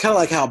 He's kind of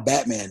like how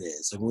Batman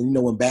is. And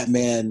when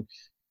Batman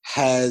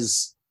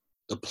has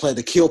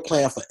the kill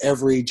plan for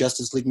every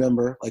Justice League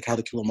member, like how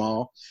to kill them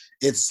all.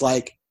 It's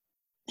like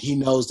he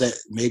knows that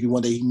maybe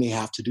one day he may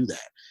have to do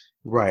that.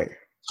 Right.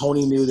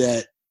 Tony knew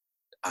that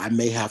I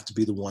may have to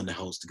be the one to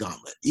host the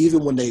gauntlet.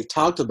 Even when they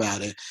talked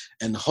about it,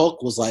 and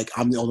Hulk was like,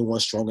 I'm the only one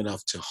strong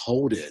enough to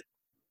hold it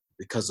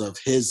because of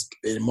his,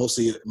 and most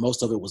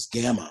of it was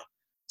Gamma.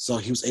 So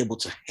he was able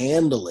to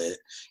handle it.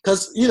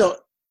 Because,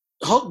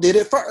 Hulk did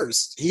it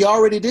first. He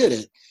already did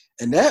it.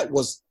 And that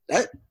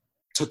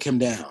took him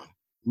down.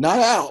 Not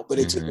out, but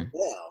it took him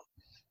down,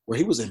 where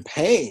he was in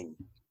pain.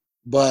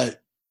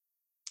 But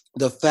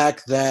the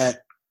fact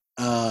that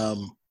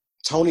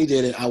Tony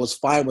did it, I was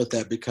fine with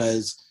that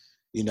because,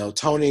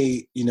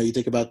 Tony, you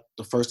think about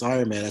the first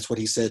Iron Man, that's what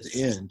he said at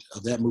the end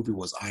of that movie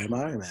was, I am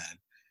Iron Man.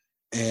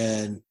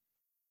 And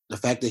the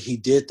fact that he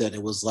did that,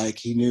 it was like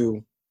he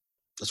knew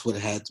that's what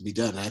had to be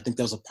done. And I think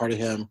that was a part of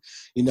him,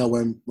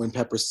 when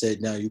Pepper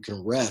said, now you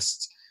can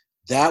rest,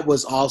 that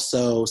was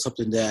also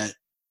something that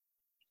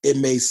it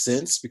made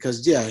sense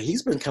because, yeah,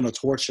 he's been kind of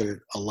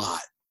tortured a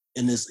lot.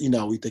 In this,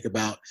 we think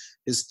about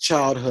his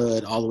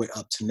childhood all the way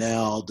up to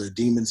now, the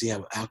demons he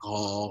had with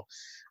alcohol,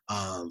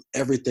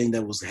 everything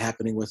that was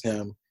happening with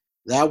him.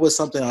 That was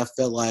something I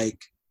felt like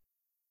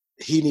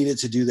he needed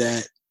to do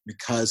that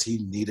because he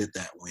needed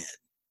that win.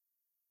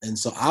 And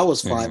so I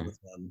was fine with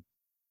him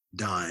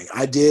dying.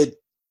 I did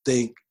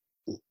think,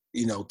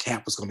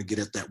 Cap was going to get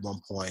it at that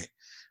one point.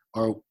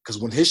 Or because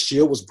when his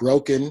shield was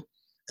broken,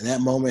 in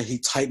that moment, he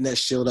tightened that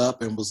shield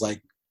up and was like,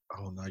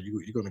 oh, no,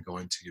 you're going to go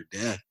into your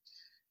death.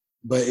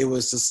 But it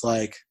was just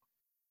like,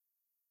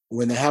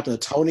 when it happened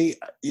to Tony,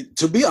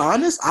 to be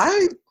honest,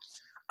 I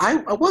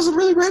wasn't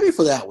really ready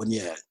for that one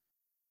yet.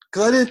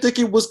 Because I didn't think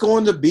it was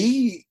going to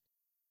be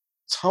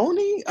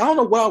Tony. I don't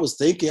know what I was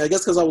thinking. I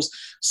guess because I was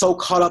so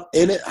caught up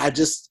in it, I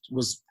just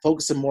was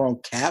focusing more on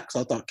Cap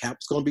because I thought Cap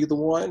was going to be the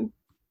one.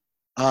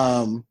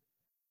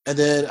 And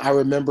then I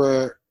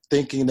remember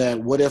thinking that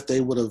what if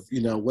they would have,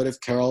 what if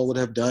Carol would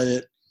have done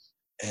it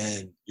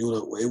and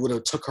it would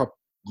have took her,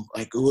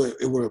 like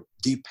it would have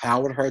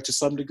depowered her to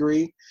some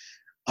degree.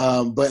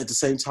 But at the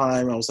same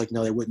time, I was like,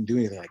 no, they wouldn't do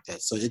anything like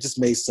that. So it just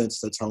made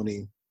sense that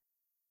Tony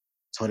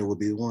would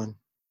be the one.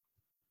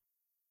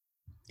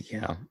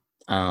 Yeah.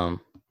 And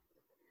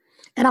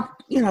I'm,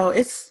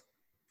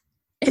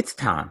 it's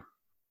time.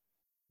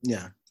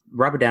 Yeah.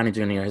 Robert Downey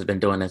Jr. has been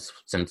doing this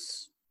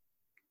since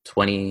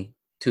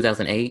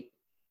 2008,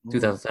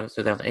 2007,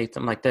 2008,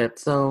 something like that.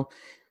 So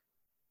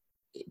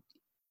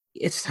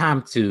it's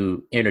time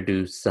to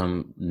introduce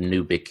some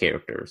new big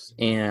characters.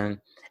 And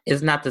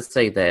it's not to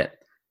say that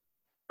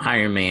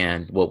Iron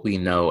Man, what we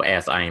know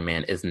as Iron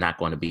Man, is not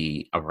going to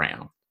be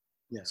around.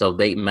 Yeah. So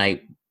they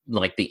might,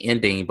 like the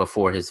ending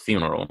before his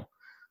funeral,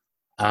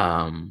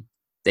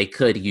 they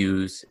could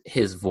use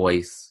his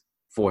voice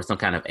for some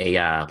kind of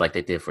AI like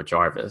they did for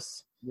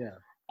Jarvis. Yeah.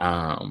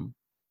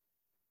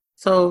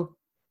 So,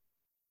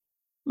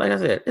 like I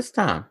said, it's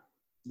time.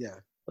 Yeah.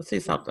 Let's see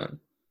something.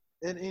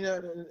 And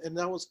and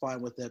I was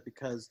fine with that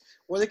because,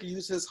 or they could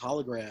use his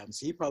holograms.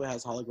 He probably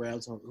has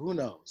holograms. Who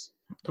knows?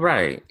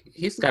 Right.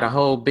 He's got a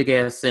whole big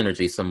ass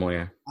synergy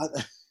somewhere. I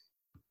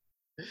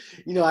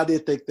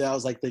did think that. I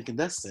was like thinking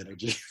that's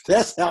synergy.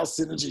 That's how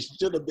synergy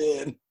should have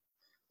been.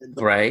 In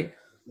the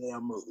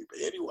damn movie. But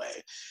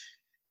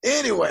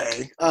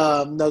anyway,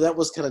 no, that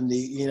was kind of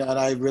neat. And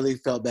I really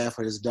felt bad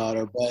for his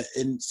daughter, but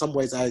in some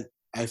ways, I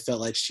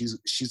felt like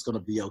she's going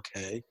to be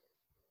okay.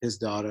 His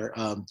daughter,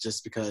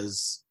 just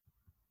because.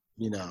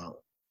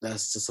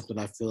 That's just something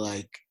I feel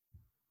like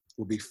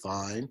will be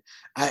fine.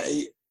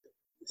 I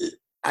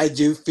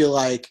do feel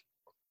like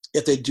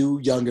if they do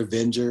Young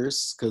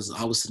Avengers, because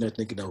I was sitting there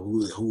thinking of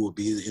who will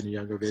be in the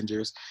Young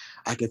Avengers,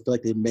 I can feel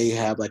like they may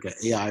have like an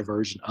AI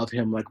version of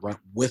him, like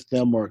with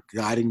them or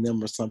guiding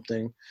them or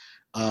something.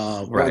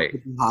 Right. It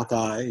could be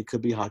Hawkeye. It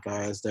could be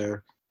Hawkeye as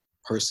their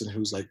person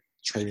who's like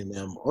training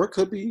them, or it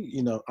could be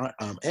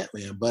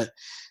Ant-Man. But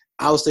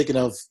I was thinking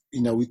of,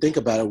 we think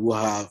about it, we'll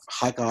have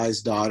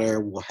Hawkeye's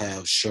daughter, we'll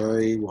have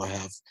Shuri, we'll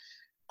have,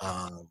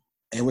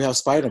 and we have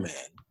Spider-Man.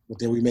 But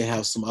then we may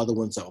have some other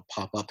ones that will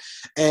pop up.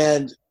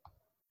 And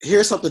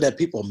here's something that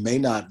people may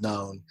not have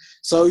known.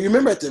 So you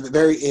remember at the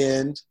very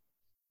end,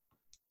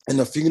 in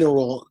the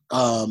funeral,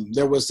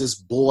 there was this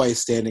boy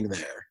standing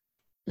there.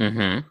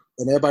 Mm-hmm.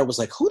 And everybody was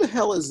like, who the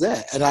hell is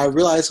that? And I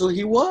realized who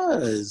he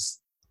was.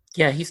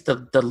 Yeah, he's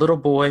the little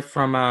boy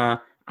from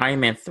Iron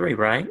Man 3,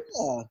 right?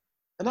 Yeah.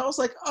 And I was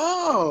like,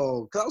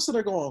 oh, because I was sitting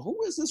there going, who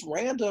is this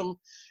random?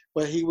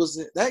 But he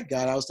was that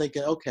guy. And I was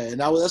thinking, okay. And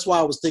that's why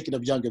I was thinking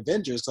of Young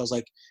Avengers. So I was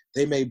like,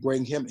 they may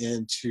bring him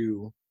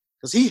into,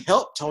 because he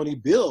helped Tony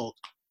build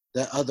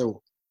that other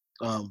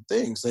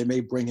things. They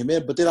may bring him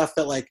in. But then I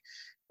felt like,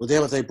 well,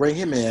 then if they bring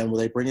him in, will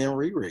they bring in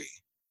Riri?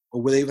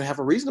 Or will they even have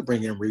a reason to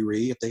bring in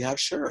Riri if they have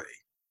Shuri?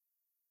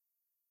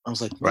 I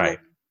was like, right.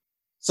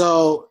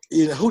 So,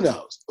 who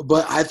knows?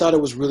 But I thought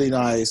it was really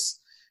nice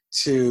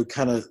to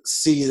kind of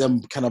see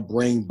them kind of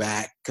bring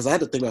back, because I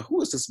had to think about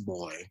who is this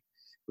boy.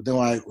 But then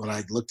when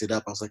I looked it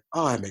up, I was like,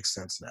 oh, that makes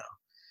sense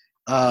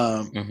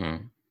now.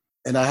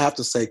 And I have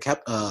to say,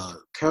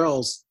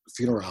 Carol's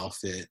funeral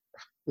outfit.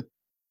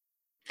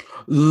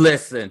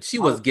 Listen, she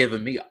was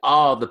giving me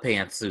all the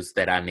pantsuits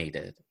that I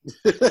needed.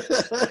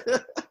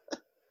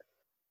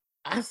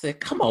 I said,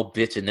 "Come on,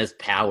 bitch! In this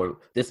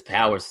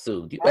power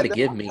suit, you better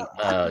give me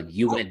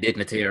UN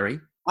dignitary."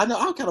 I know.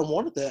 I kind of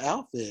wanted that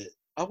outfit.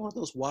 I want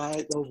those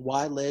wide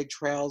leg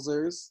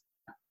trousers.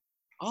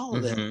 All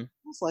of that. I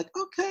was like,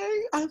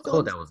 okay, I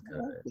feel that was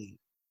good. Outfit.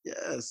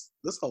 Yes,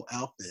 this whole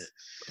outfit.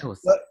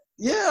 But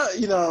yeah,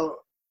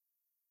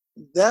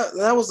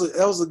 that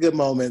was a good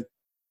moment.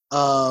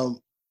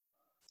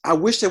 I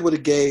wish they would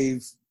have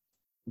gave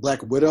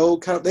Black Widow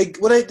they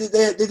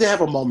did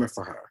have a moment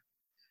for her.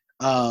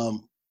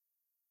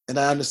 And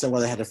I understand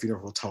why they had a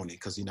funeral for Tony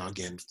because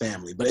again,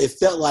 family. But it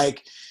felt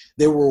like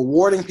they were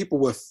rewarding people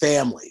with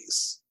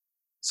families.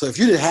 So if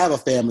you didn't have a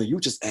family, you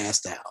just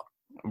asked out.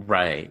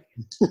 Right.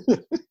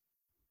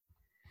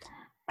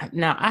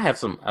 Now I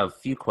have a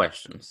few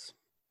questions.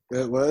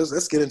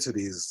 Let's get into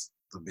the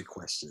big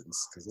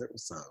questions because there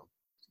was some.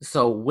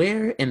 So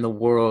where in the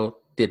world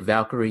did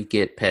Valkyrie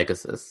get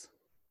Pegasus?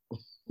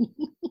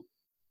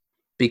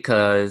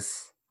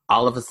 Because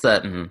all of a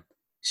sudden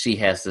she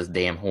has this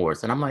damn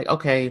horse, and I'm like,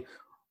 okay,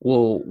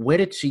 well, where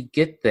did she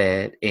get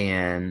that,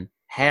 and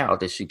how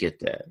did she get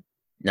that?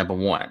 Number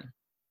one.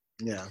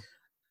 Yeah.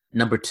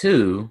 Number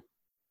two,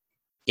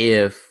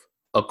 if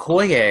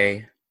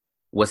Okoye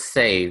was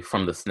saved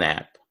from the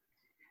snap,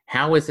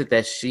 how is it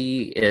that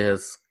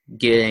she's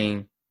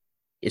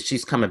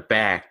coming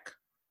back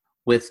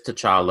with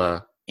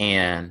T'Challa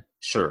and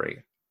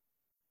Shuri?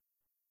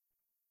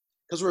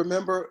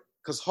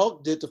 Because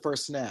Hulk did the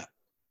first snap.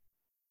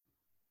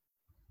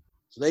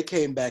 So they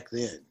came back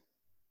then.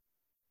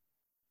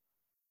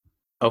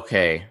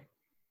 Okay.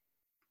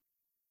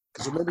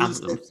 Because remember, he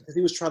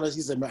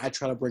said, I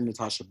tried to bring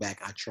Natasha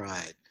back. I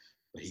tried,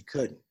 but he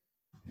couldn't.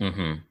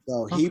 Mm-hmm.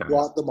 So he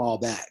brought them all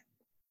back.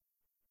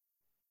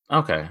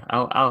 Okay,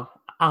 I'll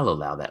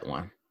allow that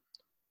one.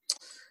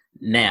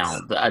 Now,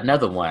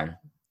 another one.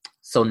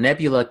 So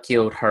Nebula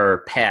killed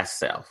her past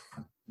self,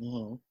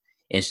 and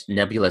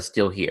Nebula's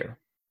still here.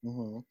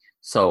 Mm-hmm.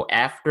 So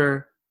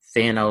after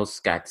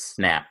Thanos got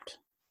snapped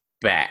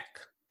back,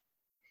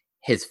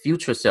 his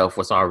future self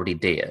was already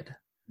dead.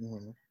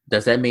 Mm-hmm.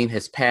 Does that mean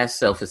his past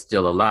self is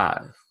still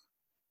alive?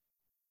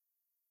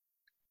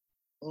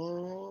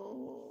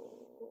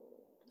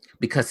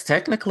 Because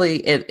technically,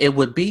 it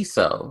would be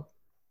so.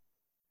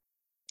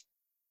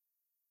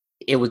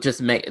 It would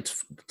just make it,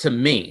 to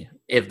me,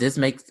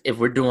 if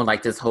we're doing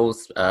like this whole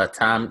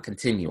time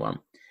continuum,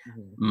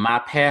 my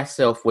past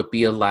self would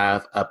be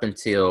alive up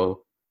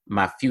until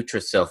my future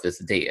self is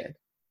dead.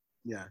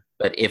 Yeah.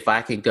 But if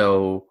I could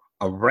go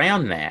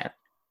around that,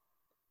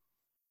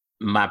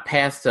 my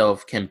past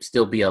self can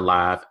still be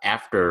alive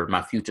after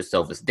my future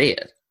self is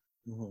dead.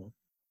 Mm-hmm.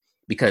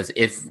 Because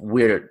if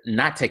we're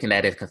not taking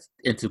that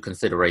into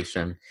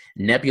consideration,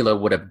 Nebula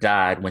would have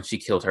died when she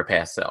killed her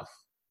past self.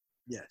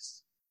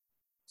 Yes.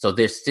 So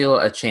there's still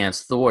a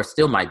chance Thor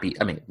still might be,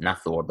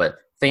 not Thor, but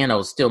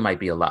Thanos still might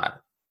be alive.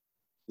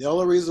 The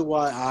only reason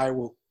why I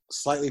will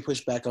slightly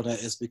push back on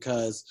that is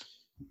because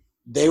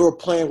they were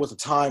playing with a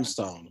time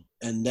stone,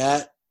 and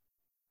that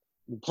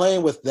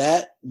playing with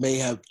that may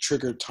have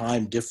triggered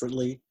time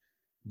differently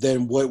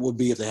than what it would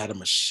be if they had a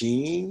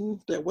machine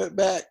that went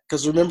back.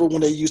 Because remember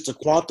when they used the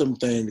quantum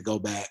thing to go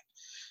back,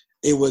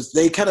 it was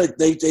I feel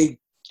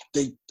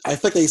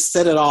like they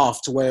set it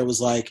off to where it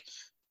was like,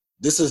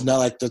 this is not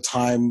like the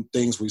time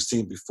things we've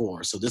seen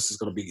before. So this is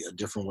going to be a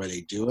different way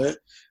they do it.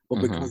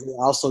 But because they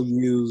also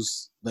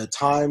use the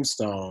time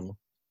stone,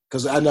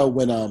 because I know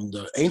when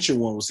the ancient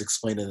one was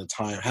explaining the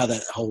time, how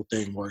that whole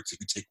thing works. If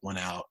you take one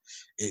out,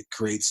 it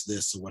creates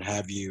this or what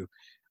have you.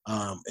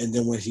 And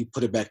then when he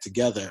put it back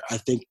together, I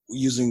think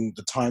using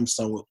the time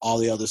stone with all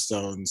the other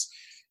stones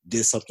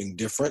did something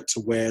different to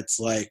where it's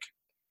like,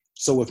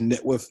 so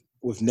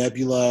with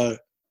Nebula,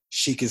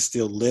 she can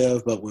still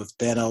live, but with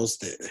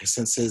Thanos,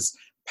 since his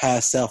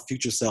past self,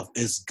 future self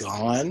is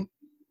gone,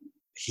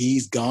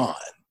 he's gone.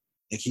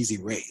 Like he's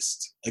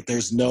erased. Like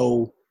there's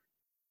no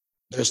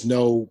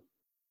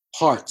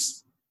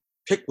parts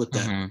picked with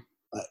that.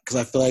 Because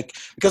I feel like,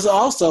 because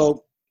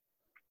also,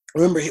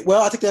 remember,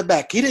 I take that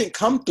back. He didn't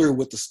come through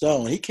with the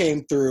stone. He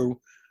came through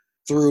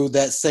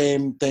that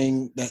same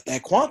thing,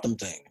 that quantum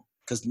thing.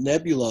 Because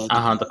Nebula,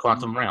 the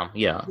quantum realm,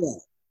 yeah,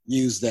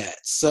 used that.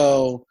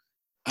 So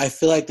I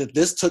feel like that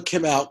this took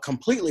him out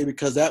completely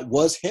because that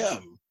was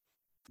him,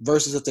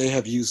 versus if they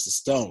have used the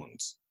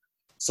stones.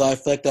 So I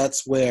feel like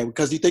that's where,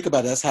 because you think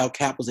about it, that's how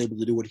Cap was able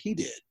to do what he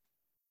did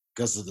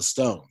because of the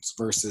stones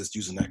versus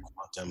using that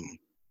quantum.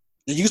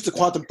 They used the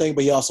quantum thing,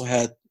 but he also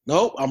had,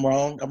 nope, I'm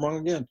wrong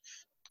again.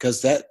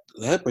 Because that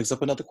brings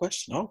up another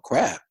question. Oh,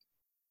 crap.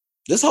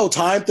 This whole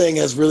time thing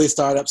has really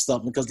started up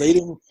something because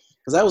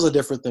that was a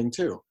different thing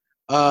too.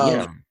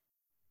 But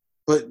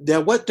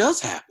then what does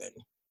happen?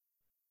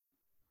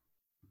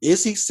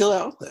 Is he still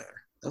out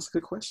there? That's a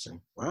good question.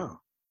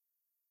 Wow.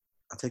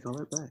 I take all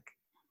that back.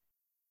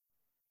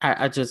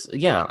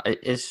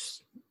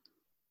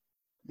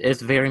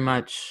 It's very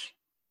much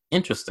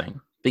interesting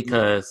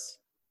because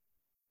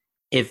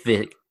if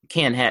it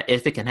can't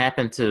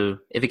happen to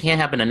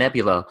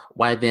Nebula,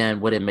 why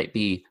then would it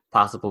be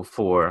possible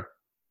for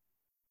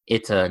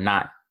it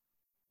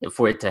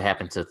to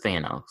happen to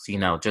Thanos? You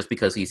know, just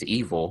because he's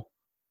evil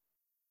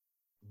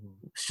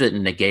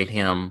shouldn't negate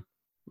him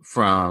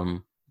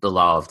from the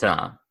law of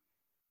time.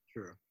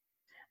 Sure.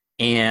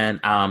 And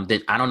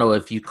I don't know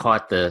if you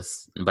caught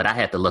this, but I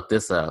had to look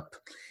this up.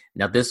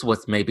 Now, this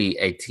was maybe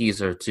a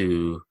teaser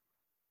to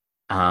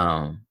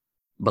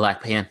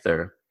Black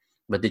Panther,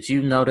 but did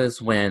you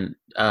notice when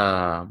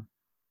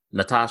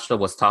Natasha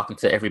was talking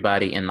to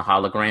everybody in the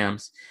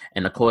holograms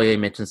and Okoye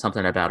mentioned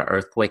something about an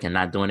earthquake and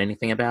not doing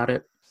anything about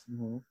it?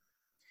 Mm-hmm.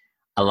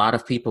 A lot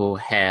of people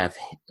have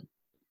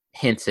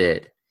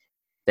hinted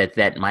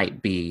that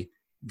might be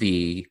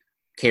the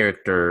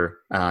character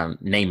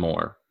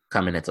Namor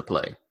coming into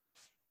play.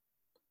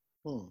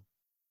 And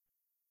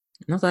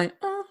I was like,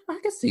 oh, I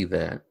can see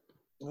that.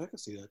 I can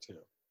see that too.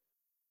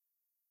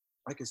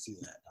 I can see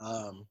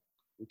that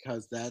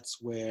because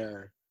that's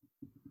where,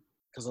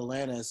 because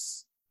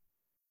Atlantis,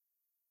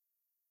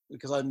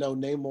 because I know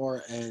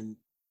Namor and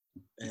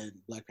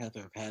Black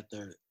Panther have had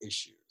their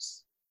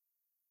issues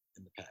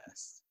in the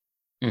past.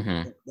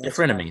 Mm-hmm. They're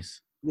frenemies.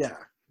 Yeah.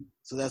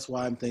 So that's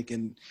why I'm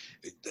thinking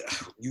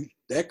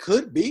that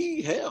could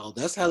be hell.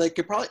 That's how they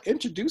could probably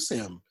introduce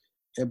him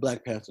in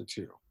Black Panther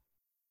 2.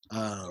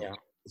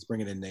 It's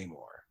bringing in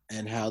Namor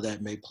and how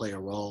that may play a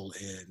role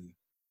in,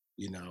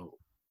 you know,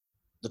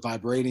 the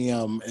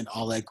vibranium and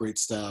all that great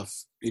stuff,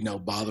 you know,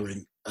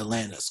 bothering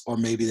Atlantis. Or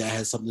maybe that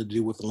has something to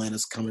do with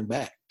Atlantis coming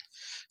back.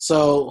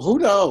 So who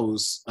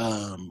knows?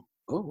 Oh,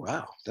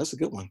 wow. That's a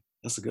good one.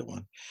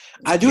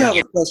 I do have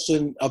a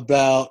question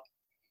about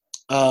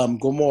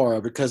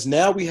Gamora, because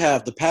now we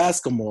have the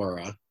past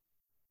Gamora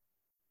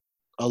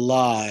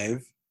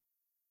alive,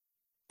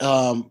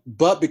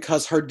 but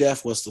because her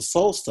death was the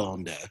Soul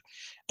Stone death.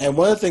 And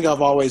one of the things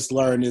I've always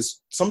learned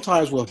is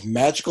sometimes with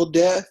magical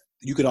death,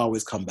 you can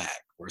always come back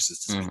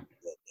versus just dead.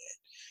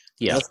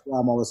 Yeah. That's why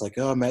I'm always like,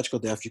 oh, magical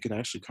death, you can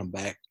actually come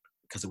back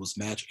because it was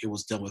magic. It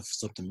was done with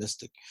something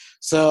mystic.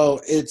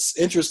 So it's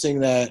interesting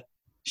that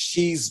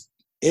she's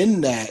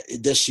in that.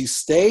 Does she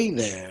stay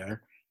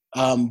there?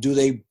 Do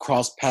they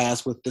cross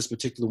paths with this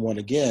particular one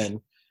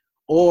again?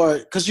 Or,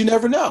 because you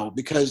never know,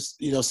 because,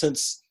 you know,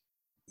 since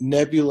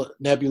Nebula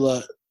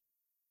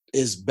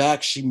is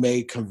back, she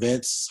may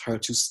convince her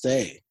to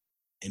stay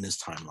in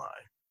this timeline.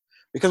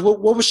 Because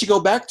what would she go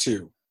back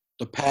to?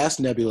 The past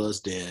Nebula is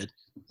dead.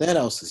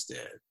 Thanos is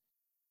dead.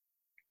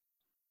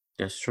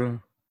 That's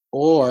true.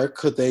 Or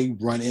could they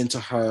run into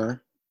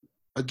her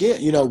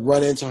again? You know,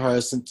 run into her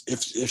since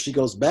if she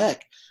goes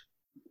back,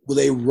 will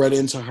they run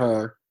into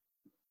her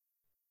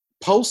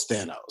post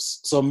Thanos?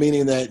 So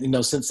meaning that, you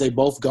know, since they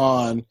both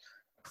gone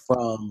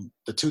from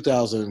the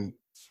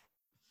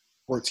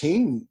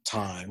 2014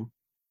 time,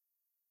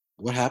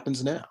 what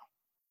happens now?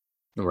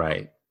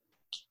 Right.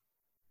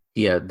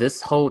 Yeah,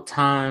 this whole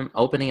time,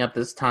 opening up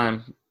this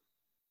time,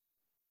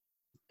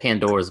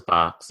 Pandora's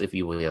box, if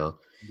you will.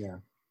 Yeah.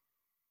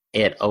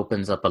 It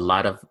opens up a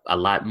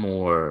lot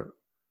more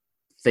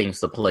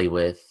things to play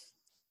with,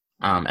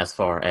 as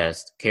far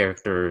as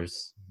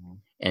characters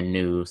and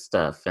new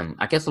stuff. And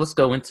I guess let's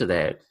go into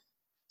that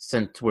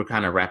since we're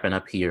kind of wrapping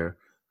up here.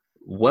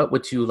 What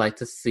would you like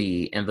to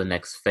see in the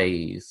next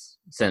phase?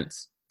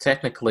 Since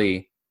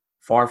technically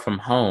Far From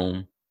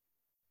Home,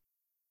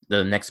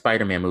 the next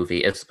Spider-Man movie,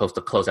 is supposed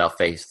to close out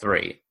phase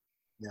 3.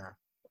 Yeah.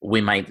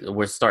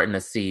 We're starting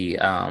to see,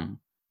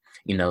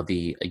 you know,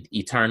 the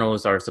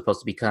Eternals are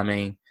supposed to be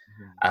coming.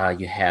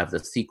 You have the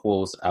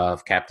sequels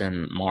of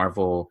Captain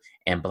Marvel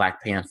and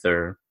Black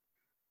Panther.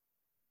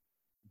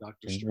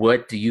 Doctor Strange.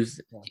 What do you,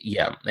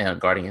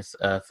 Guardians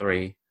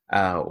 3.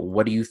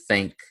 What do you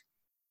think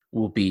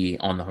will be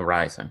on the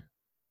horizon?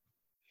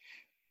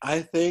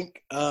 I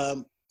think,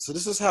 so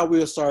this is how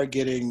we'll start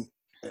getting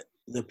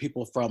the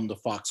people from the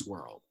Fox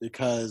world,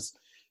 because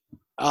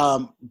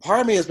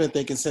part of me has been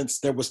thinking since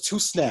there was 2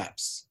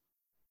 snaps,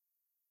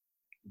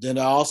 then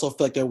I also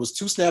feel like there was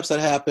 2 snaps that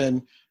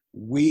happened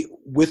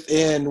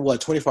within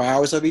 24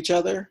 hours of each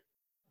other.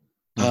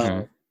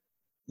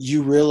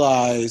 You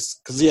realize,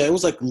 because it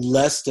was like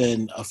less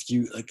than a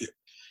few, like,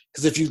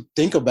 because if you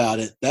think about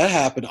it, that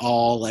happened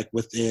all like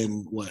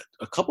within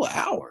a couple of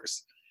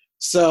hours.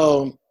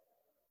 So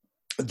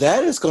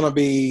that is going to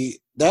be,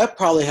 that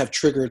probably have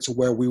triggered to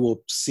where we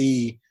will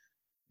see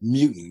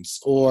mutants,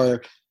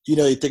 or, you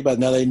know, you think about it,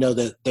 now they know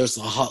that there's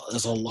a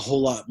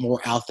whole lot more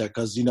out there,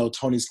 because, you know,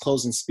 Tony's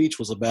closing speech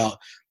was about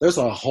there's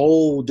a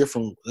whole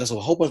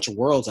bunch of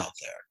worlds out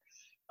there,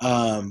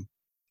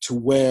 to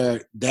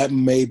where that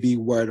may be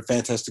where the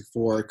Fantastic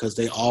Four, because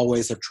they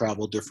always have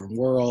traveled different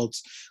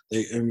worlds.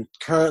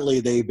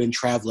 Currently they've been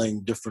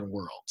traveling different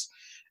worlds,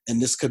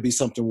 and this could be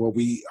something where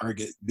we are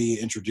being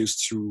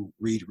introduced to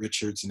Reed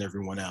Richards and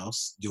everyone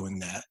else doing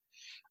that.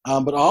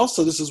 But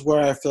also, this is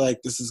where I feel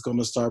like this is going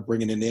to start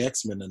bringing in the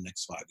X-Men in the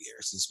next 5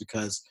 years. Is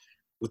because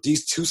with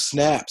these 2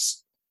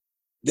 snaps,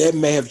 that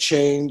may have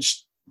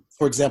changed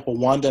for example,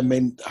 Wanda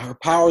her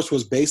powers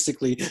was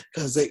basically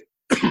because they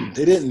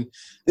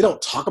don't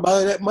talk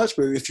about it that much,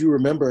 but if you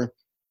remember,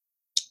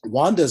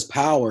 Wanda's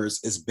powers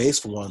is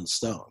based from one of the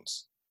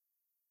stones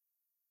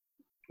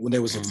when they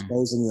was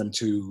exposing them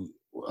to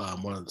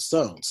one of the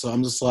stones. So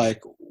I'm just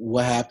like,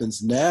 what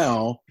happens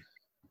now?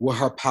 Will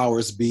her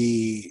powers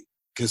be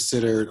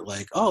considered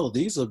like, oh,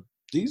 these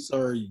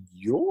are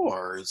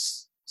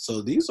yours?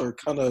 So these are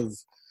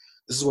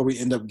this is where we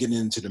end up getting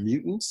into the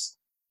mutants.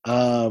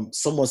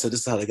 Someone said this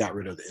is how they got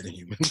rid of the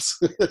Inhumans.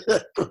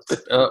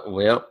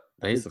 Well,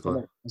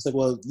 basically. It's like,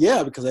 well,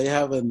 yeah, because they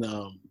haven't,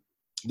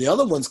 the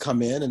other ones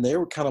come in and they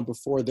were kind of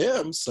before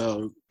them,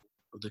 so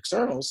the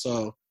Externals,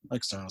 so not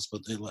Externals,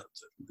 but they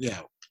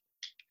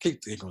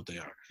keep thinking what they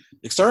are.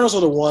 The Externals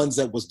are the ones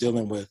that was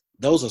dealing with,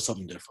 those are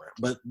something different,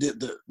 but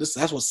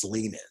that's what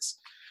Selene is.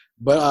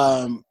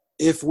 But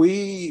if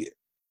we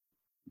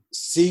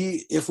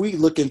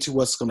look into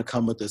what's going to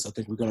come with this, I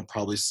think we're going to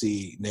probably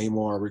see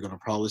Namor. We're going to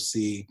probably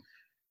see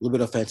a little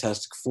bit of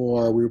Fantastic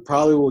Four. We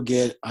probably will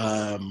get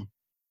a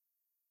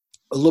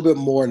little bit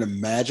more in the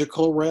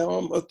magical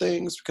realm of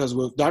things, because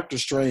with Doctor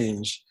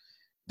Strange,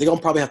 they're going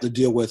to probably have to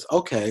deal with,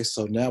 okay,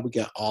 so now we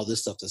got all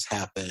this stuff that's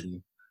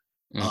happened.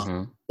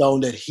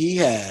 Stone that he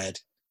had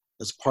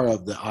as part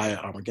of the Eye of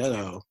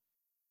Armageddon,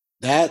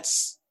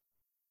 that's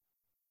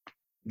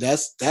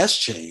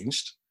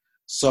changed.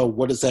 So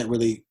what does that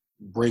really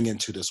bring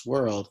into this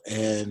world?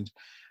 And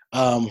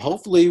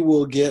hopefully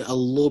we'll get a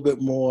little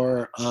bit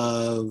more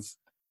of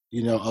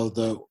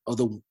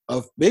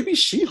maybe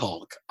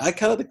She-Hulk. I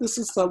kind of think this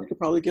is something we could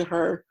probably get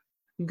her.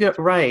 Good,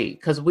 right?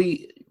 Because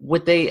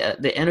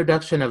the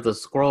introduction of the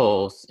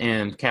Skrulls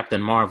in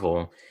Captain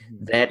Marvel,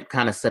 that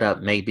kind of set up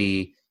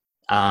maybe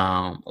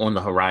on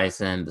the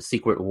horizon the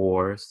Secret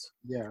Wars.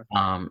 Yeah.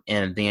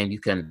 And then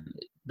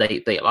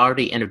they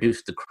already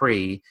introduced the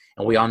Kree,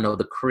 and we all know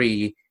the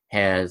Kree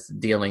has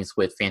dealings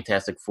with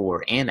Fantastic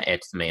Four and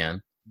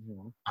X-Men.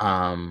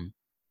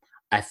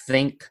 I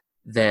think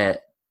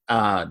that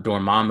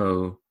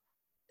Dormammu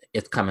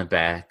is coming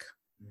back.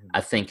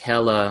 I think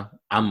Hela,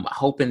 I'm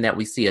hoping that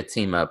we see a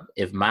team up,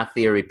 if my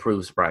theory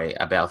proves right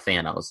about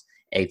Thanos,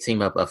 a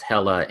team up of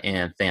Hela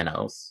and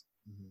Thanos.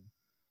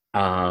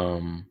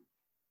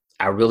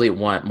 I really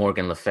want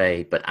Morgan Le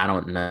Fay, but I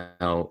don't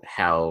know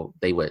how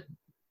they would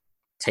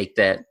take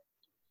that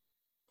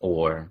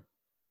or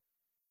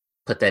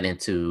put that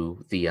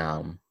into the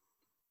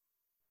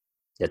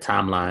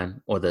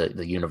timeline or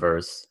the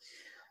universe.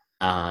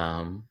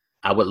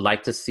 I would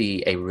like to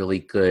see a really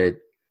good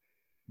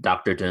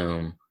Doctor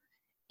Doom,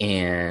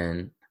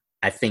 and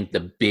I think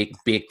the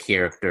big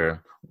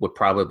character would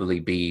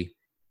probably be,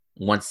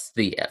 once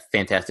the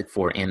Fantastic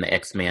Four and the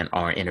X-Men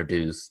are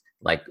introduced,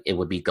 like it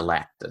would be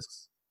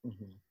Galactus.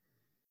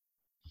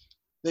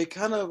 They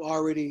kind of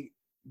already,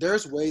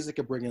 there's ways they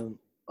could bring in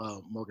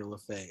Morgan Le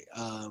Fay.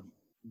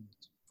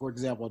 For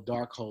example,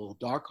 Darkhold.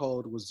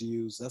 Darkhold was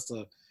used, that's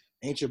a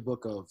ancient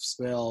book of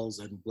spells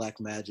and black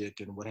magic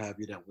and what have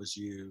you that was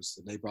used,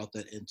 and they brought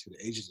that into the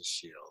Agents of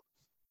S.H.I.E.L.D.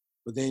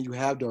 But then you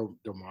have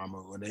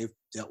Dormammu, and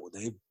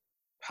they've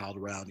piled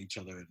around each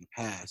other in the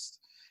past.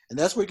 And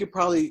that's where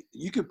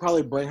you could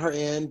probably bring her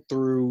in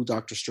through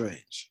Doctor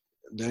Strange.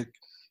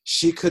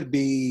 She could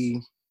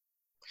be,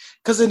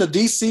 because in the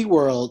DC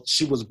world,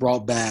 she was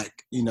brought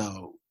back,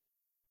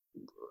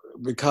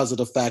 because of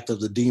the fact of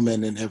the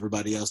demon and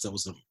everybody else that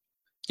was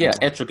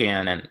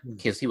Etrigan, and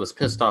because he was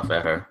pissed off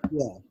at her.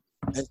 Yeah.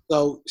 And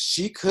so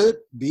she could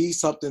be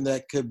something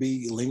that could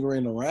be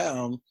lingering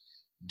around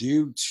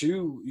due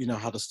to,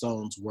 how the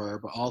stones were,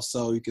 but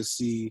also you could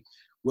see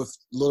with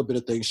a little bit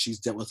of things she's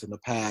dealt with in the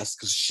past,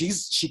 because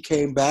she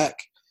came back.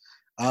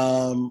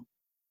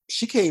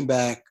 She came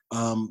back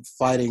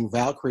fighting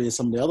Valkyrie and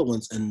some of the other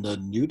ones in the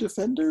New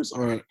Defenders,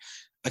 or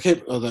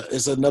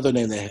it's another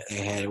name they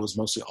had. It was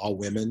mostly all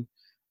women.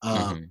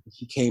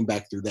 She came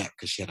back through that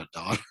because she had a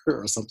daughter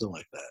or something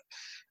like that.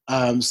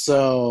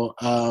 So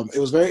it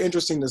was very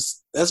interesting.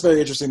 That's very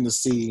interesting to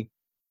see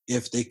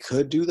if they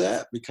could do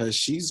that, because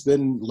she's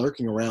been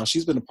lurking around.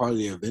 She's been a part of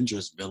the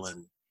Avengers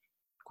villain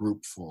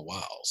group for a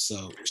while,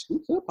 so she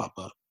could pop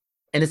up.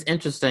 And it's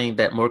interesting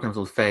that Morgan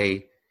Le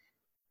Fay,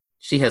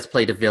 she has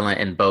played a villain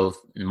in both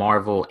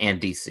Marvel and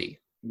DC.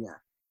 Yeah,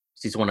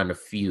 she's one of the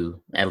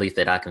few, at least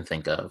that I can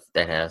think of,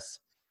 that has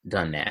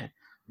done that.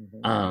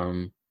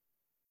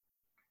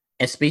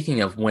 And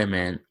speaking of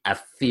women, I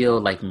feel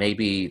like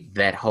maybe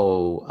that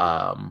whole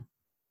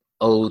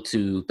ode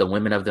to the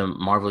women of the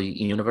Marvel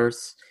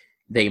Universe,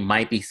 they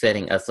might be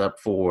setting us up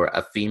for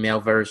a female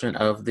version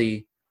of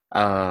the,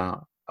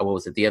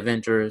 the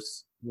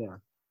Avengers? Yeah.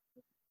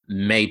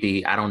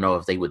 Maybe. I don't know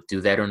if they would do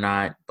that or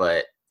not,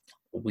 but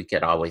we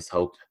could always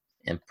hope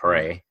and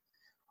pray.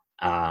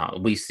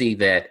 We see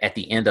that at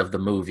the end of the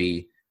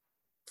movie,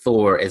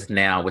 Thor is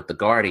now with the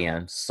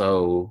Guardians,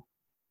 so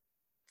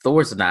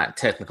Thor's not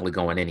technically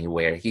going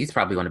anywhere. He's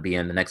probably going to be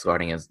in the next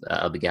Guardians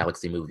of the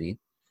Galaxy movie.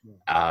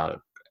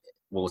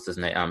 What was his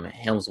name?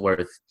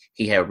 Hemsworth.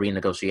 He had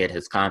renegotiated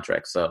his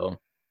contract, so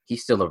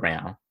he's still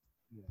around.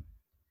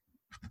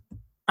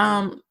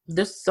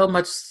 There's so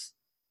much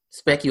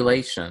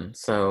speculation.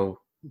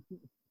 So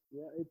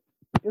Yeah,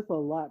 it's a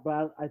lot,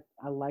 but I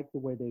like the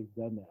way they've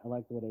done that. I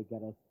like the way they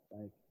got us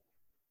like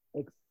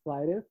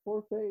excited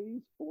for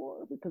phase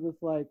 4 because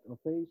it's like a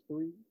phase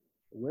 3,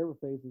 wherever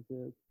phase this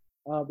is,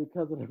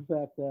 because of the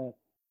fact that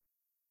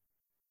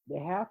they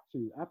have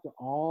to after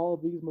all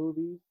of these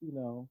movies,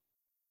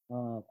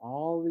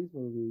 all of these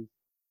movies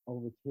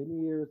over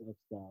 10 years of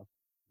stuff.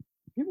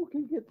 People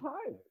can get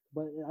tired,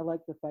 but I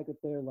like the fact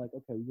that they're like,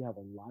 okay, you have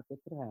a lot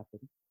that could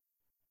happen.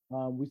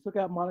 We still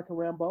got Monica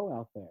Rambeau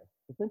out there.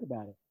 So think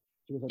about it.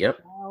 She was a yep.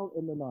 child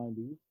in the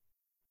 '90s.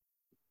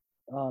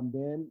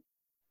 Then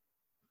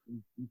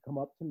you come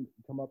up to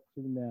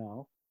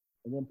now,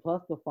 and then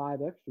plus the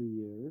 5 extra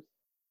years.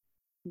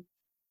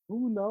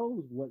 Who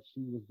knows what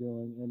she was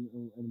doing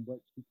and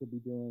what she could be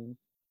doing,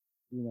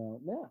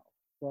 now.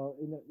 So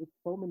it's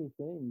so many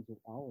things with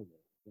all of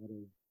it that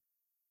is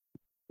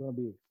going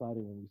to be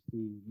exciting when we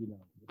see,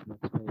 this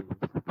next phase.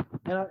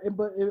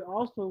 But it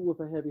also with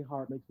a heavy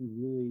heart makes me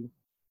really.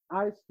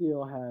 I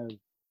still have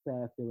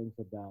sad feelings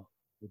about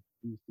the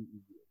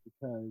DCEU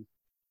because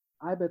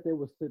I bet they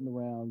were sitting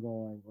around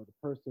going, or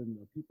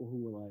the people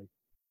who were like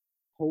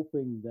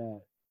hoping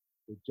that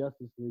the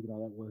Justice League and all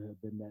that would have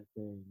been that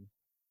thing.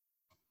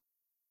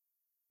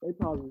 They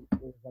probably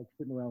were like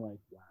sitting around like,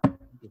 wow,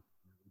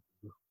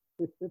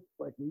 it's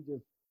like we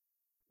just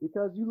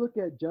because you look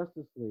at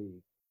Justice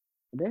League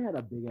and they had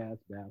a big ass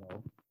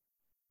battle,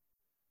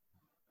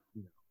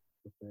 with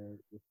Destiny.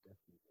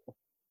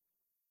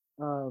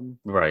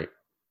 Right.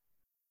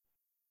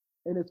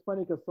 And it's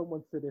funny because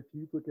someone said if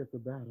you look at the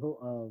battle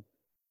of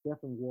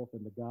Steppenwolf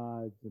and the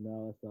gods and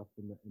all that stuff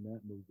in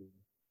that movie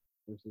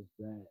versus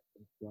that,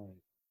 it's like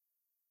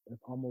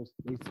it's almost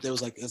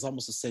it's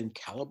almost the same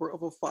caliber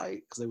of a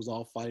fight because they was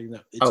all fighting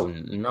that.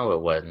 No,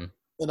 it wasn't.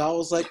 And I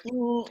was like,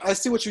 I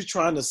see what you're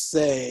trying to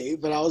say,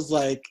 but I was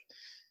like,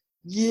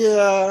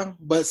 yeah,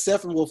 but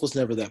Steppenwolf was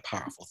never that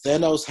powerful.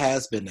 Thanos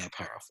has been that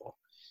powerful,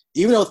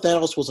 even though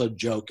Thanos was a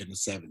joke in the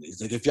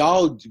 '70s. Like if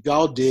y'all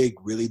dig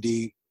really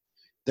deep,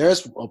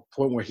 there's a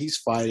point where he's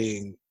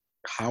fighting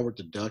Howard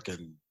the Duck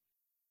and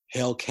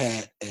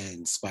Hellcat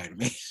and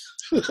Spider-Man.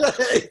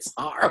 It's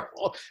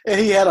horrible.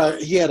 And he had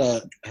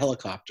a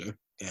helicopter,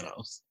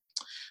 Thanos.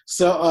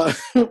 So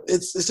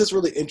it's just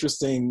really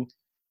interesting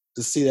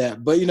to see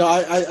that. But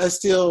I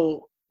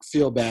still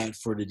feel bad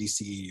for the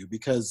DCEU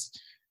because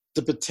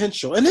the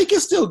potential, and they can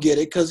still get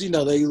it because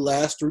the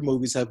last 3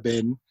 movies have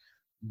been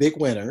big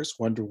winners: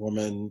 Wonder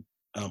Woman,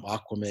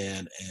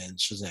 Aquaman, and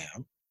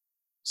Shazam.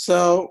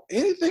 So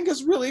anything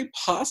is really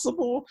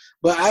possible.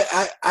 But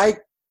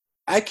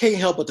I can't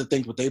help but to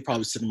think what they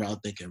probably sitting around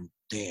thinking,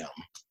 damn,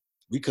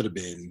 we could have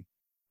been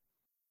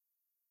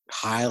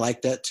high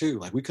like that too.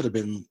 Like we could have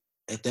been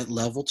at that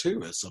level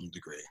too at some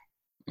degree.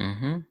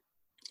 Mm-hmm.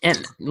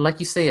 And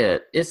like you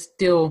said, I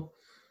still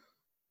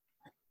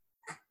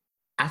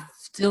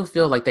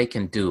feel like they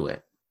can do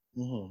it.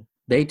 Mm-hmm.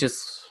 They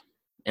just,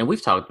 and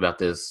we've talked about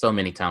this so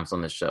many times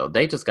on the show,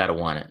 they just got to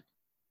want it.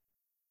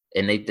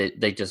 And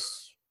they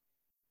just,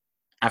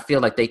 I feel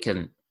like they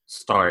can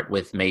start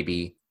with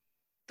maybe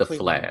the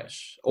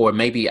Flash, or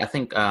maybe I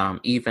think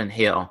even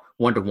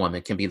Wonder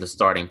Woman can be the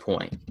starting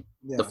point.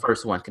 Yeah. The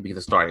first one can be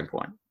the starting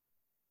point.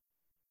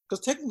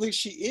 Because technically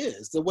she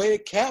is. The way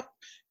Cap,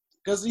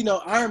 because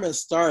Iron Man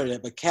started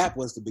it, but Cap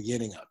was the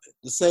beginning of it.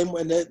 The same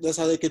way, that's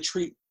how they could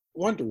treat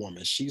Wonder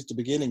Woman. She's the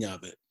beginning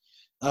of it.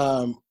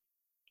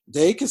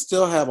 They can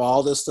still have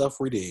all this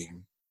stuff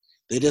redeemed.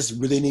 They just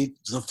really need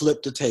to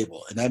flip the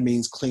table, and that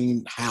means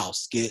clean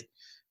house, get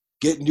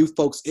new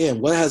folks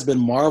in. What has been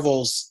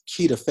Marvel's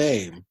key to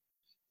fame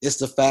is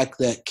the fact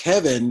that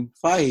Kevin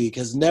Feige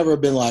has never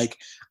been like,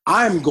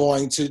 I'm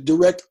going to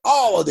direct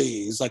all of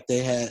these like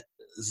they had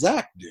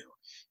Zach do.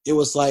 It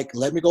was like,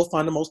 let me go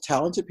find the most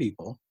talented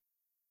people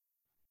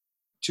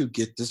to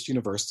get this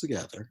universe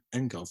together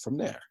and go from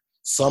there.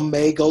 Some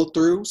may go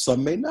through,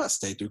 some may not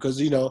stay through,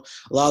 because, a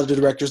lot of the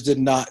directors did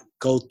not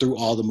go through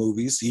all the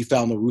movies. He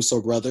found the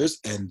Russo brothers,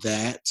 and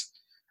that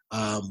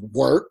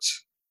worked.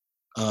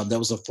 That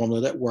was a formula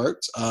that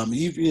worked.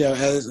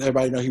 As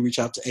everybody know, he reached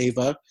out to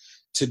Ava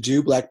to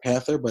do Black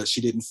Panther, but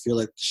she didn't feel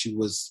like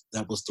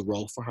that was the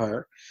role for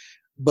her.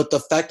 But the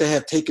fact that they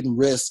have taken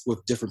risks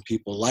with different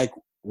people like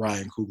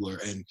Ryan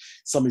Coogler and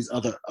some of these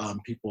other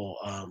people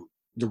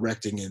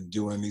directing and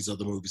doing these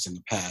other movies in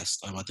the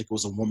past. I think it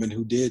was a woman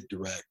who did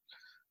direct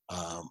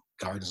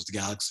Guardians of the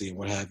Galaxy and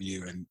what have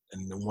you, and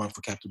the one for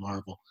Captain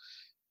Marvel.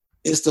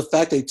 It's the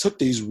fact they took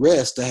these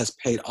risks that has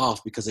paid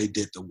off because they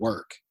did the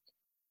work.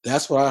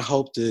 That's what I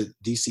hope the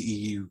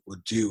DCEU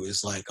would do,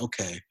 is like,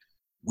 okay,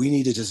 we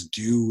need to just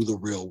do the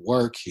real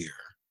work here.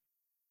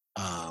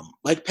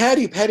 Like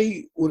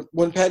Patty,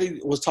 when Patty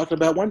was talking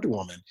about Wonder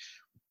Woman,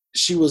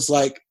 she was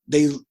like,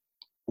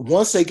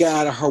 once they got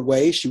out of her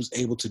way, she was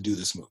able to do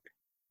this movie.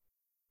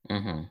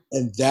 Mm-hmm.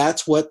 And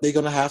that's what they're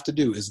going to have to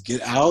do, is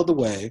get out of the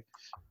way,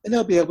 and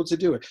they'll be able to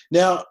do it.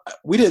 Now,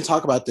 we didn't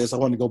talk about this. I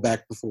want to go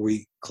back before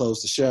we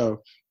close the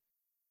show.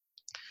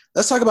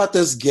 Let's talk about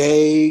this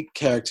gay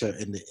character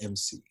in the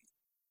MCU.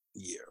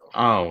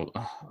 Oh,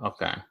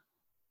 okay.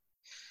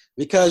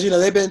 because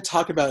they've been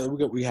talking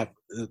about we have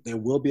there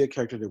will be a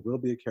character, there will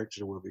be a character,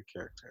 there will be a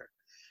character,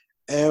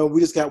 and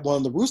we just got one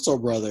of the Russo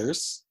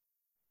brothers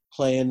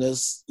playing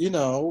this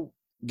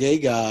gay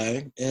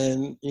guy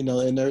in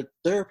their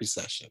therapy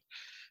session,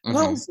 and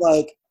I was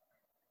like,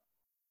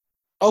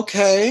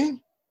 okay,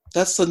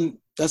 that's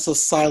a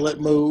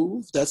silent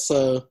move. That's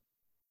a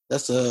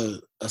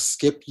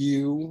skip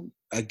you,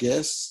 I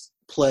guess,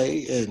 play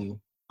in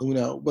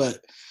Uno, but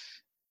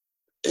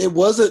it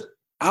wasn't.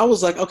 I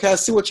was like, okay, I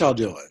see what y'all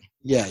doing.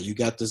 Yeah, you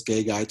got this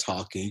gay guy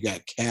talking. You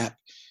got Cap,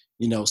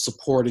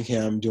 supporting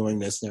him doing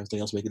this and everything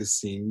else, making a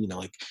scene.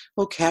 Like,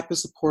 oh, Cap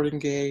is supporting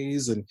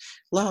gays and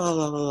la la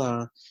la la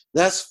la.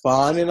 That's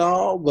fine and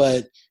all,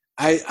 but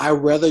I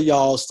rather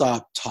y'all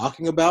stop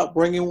talking about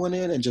bringing one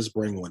in and just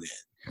bring one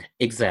in.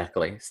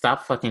 Exactly.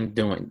 Stop fucking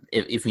doing.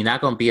 If you're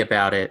not gonna be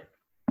about it,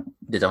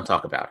 then don't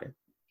talk about it.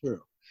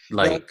 True.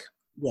 Like,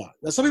 yeah.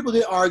 Now some people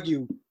did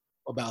argue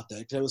about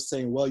that. They was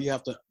saying, well, do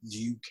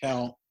you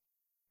count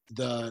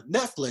the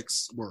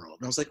Netflix world?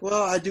 And I was like,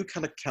 well, I do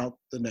kind of count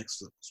the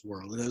Netflix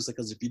world. And it was like,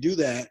 because if you do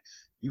that,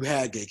 you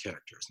had gay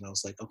characters. And I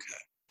was like, okay.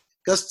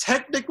 Because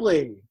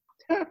technically,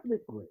 they've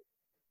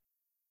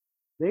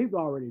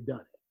already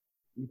done it.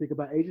 You think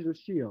about Agents of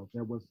S.H.I.E.L.D.,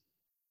 there was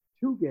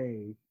 2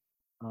 gay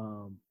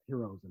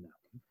heroes in that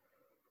one.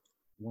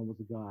 One was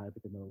a guy, I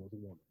think another was a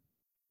woman.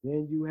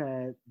 Then you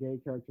had gay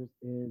characters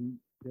in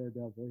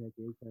Daredevil. You had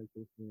gay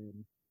characters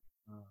in,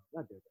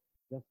 not Daredevil,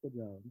 Jessica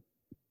Jones.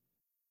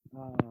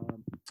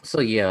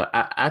 So yeah,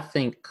 I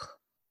think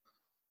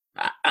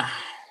I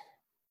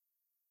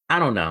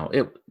don't know.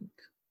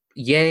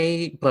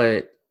 Yay,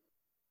 but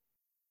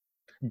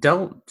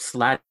don't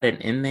slide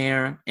it in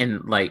there.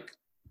 And like,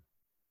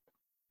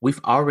 we've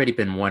already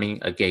been wanting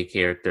a gay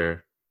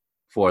character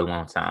for a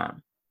long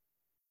time,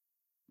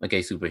 a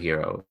gay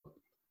superhero.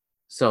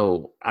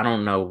 So I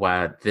don't know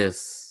why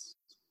this.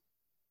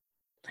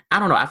 I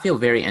don't know. I feel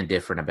very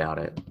indifferent about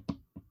it.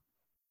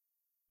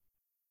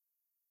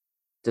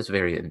 Just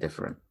very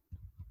indifferent.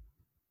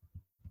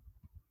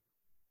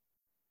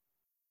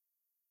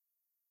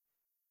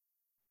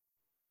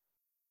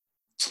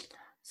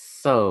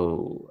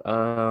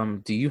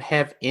 So, do you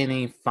have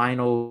any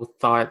final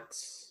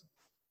thoughts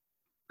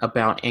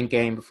about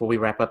Endgame before we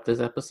wrap up this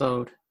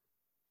episode?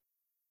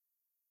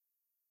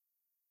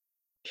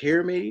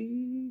 Hear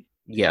me?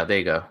 Yeah, there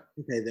you go.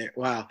 Okay, there.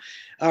 Wow.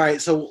 All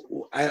right.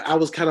 So I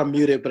was kind of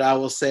muted, but I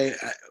will say,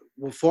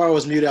 before I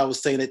was muted, I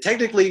was saying that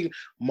technically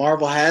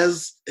Marvel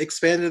has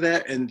expanded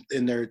that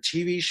in their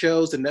TV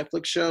shows and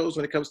Netflix shows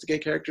when it comes to gay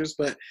characters.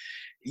 But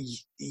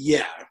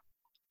yeah,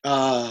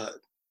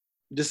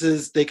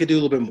 they could do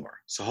a little bit more.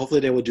 So hopefully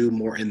they will do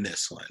more in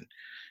this one.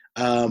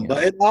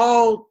 But in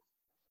all,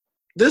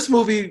 this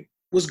movie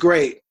was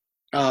great.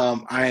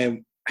 I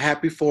am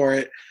happy for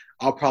it.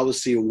 I'll probably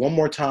see it one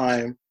more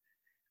time.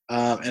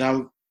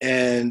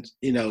 And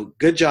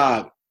good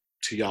job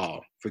to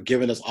y'all for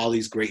giving us all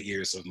these great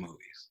years of movies.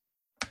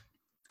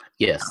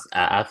 Yes,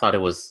 I thought it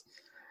was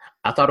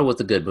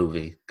a good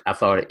movie. I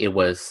thought it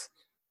was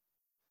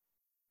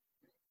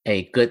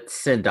a good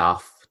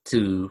send-off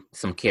to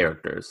some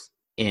characters.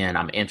 And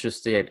I'm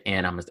interested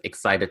and I'm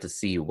excited to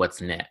see what's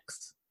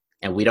next.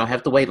 And we don't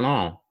have to wait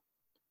long.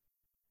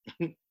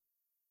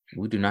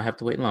 We do not have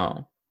to wait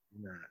long.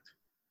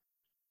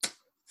 Right.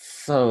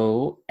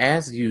 So,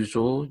 as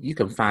usual, you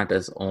can find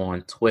us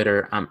on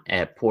Twitter. I'm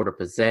at Porter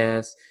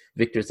Pizzazz.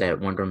 Victor's at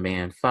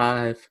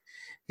Wonderman5.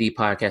 The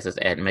podcast is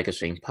at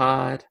Megashane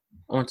Pod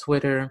on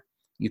Twitter.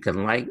 You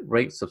can like,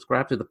 rate,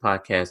 subscribe to the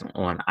podcast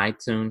on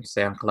iTunes,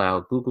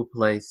 SoundCloud, Google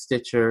Play,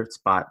 Stitcher,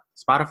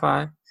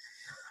 Spotify.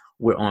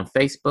 We're on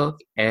Facebook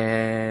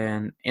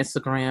and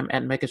Instagram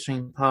at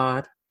Megashane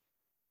Pod.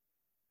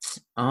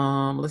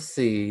 Let's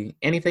see.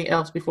 Anything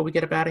else before we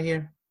get up out of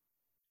here?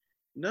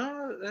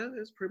 No, that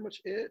is pretty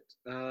much it.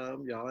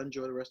 Y'all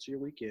enjoy the rest of your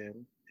weekend,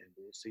 and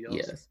we'll see y'all soon.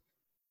 Yes.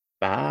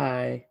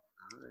 Bye.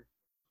 Bye.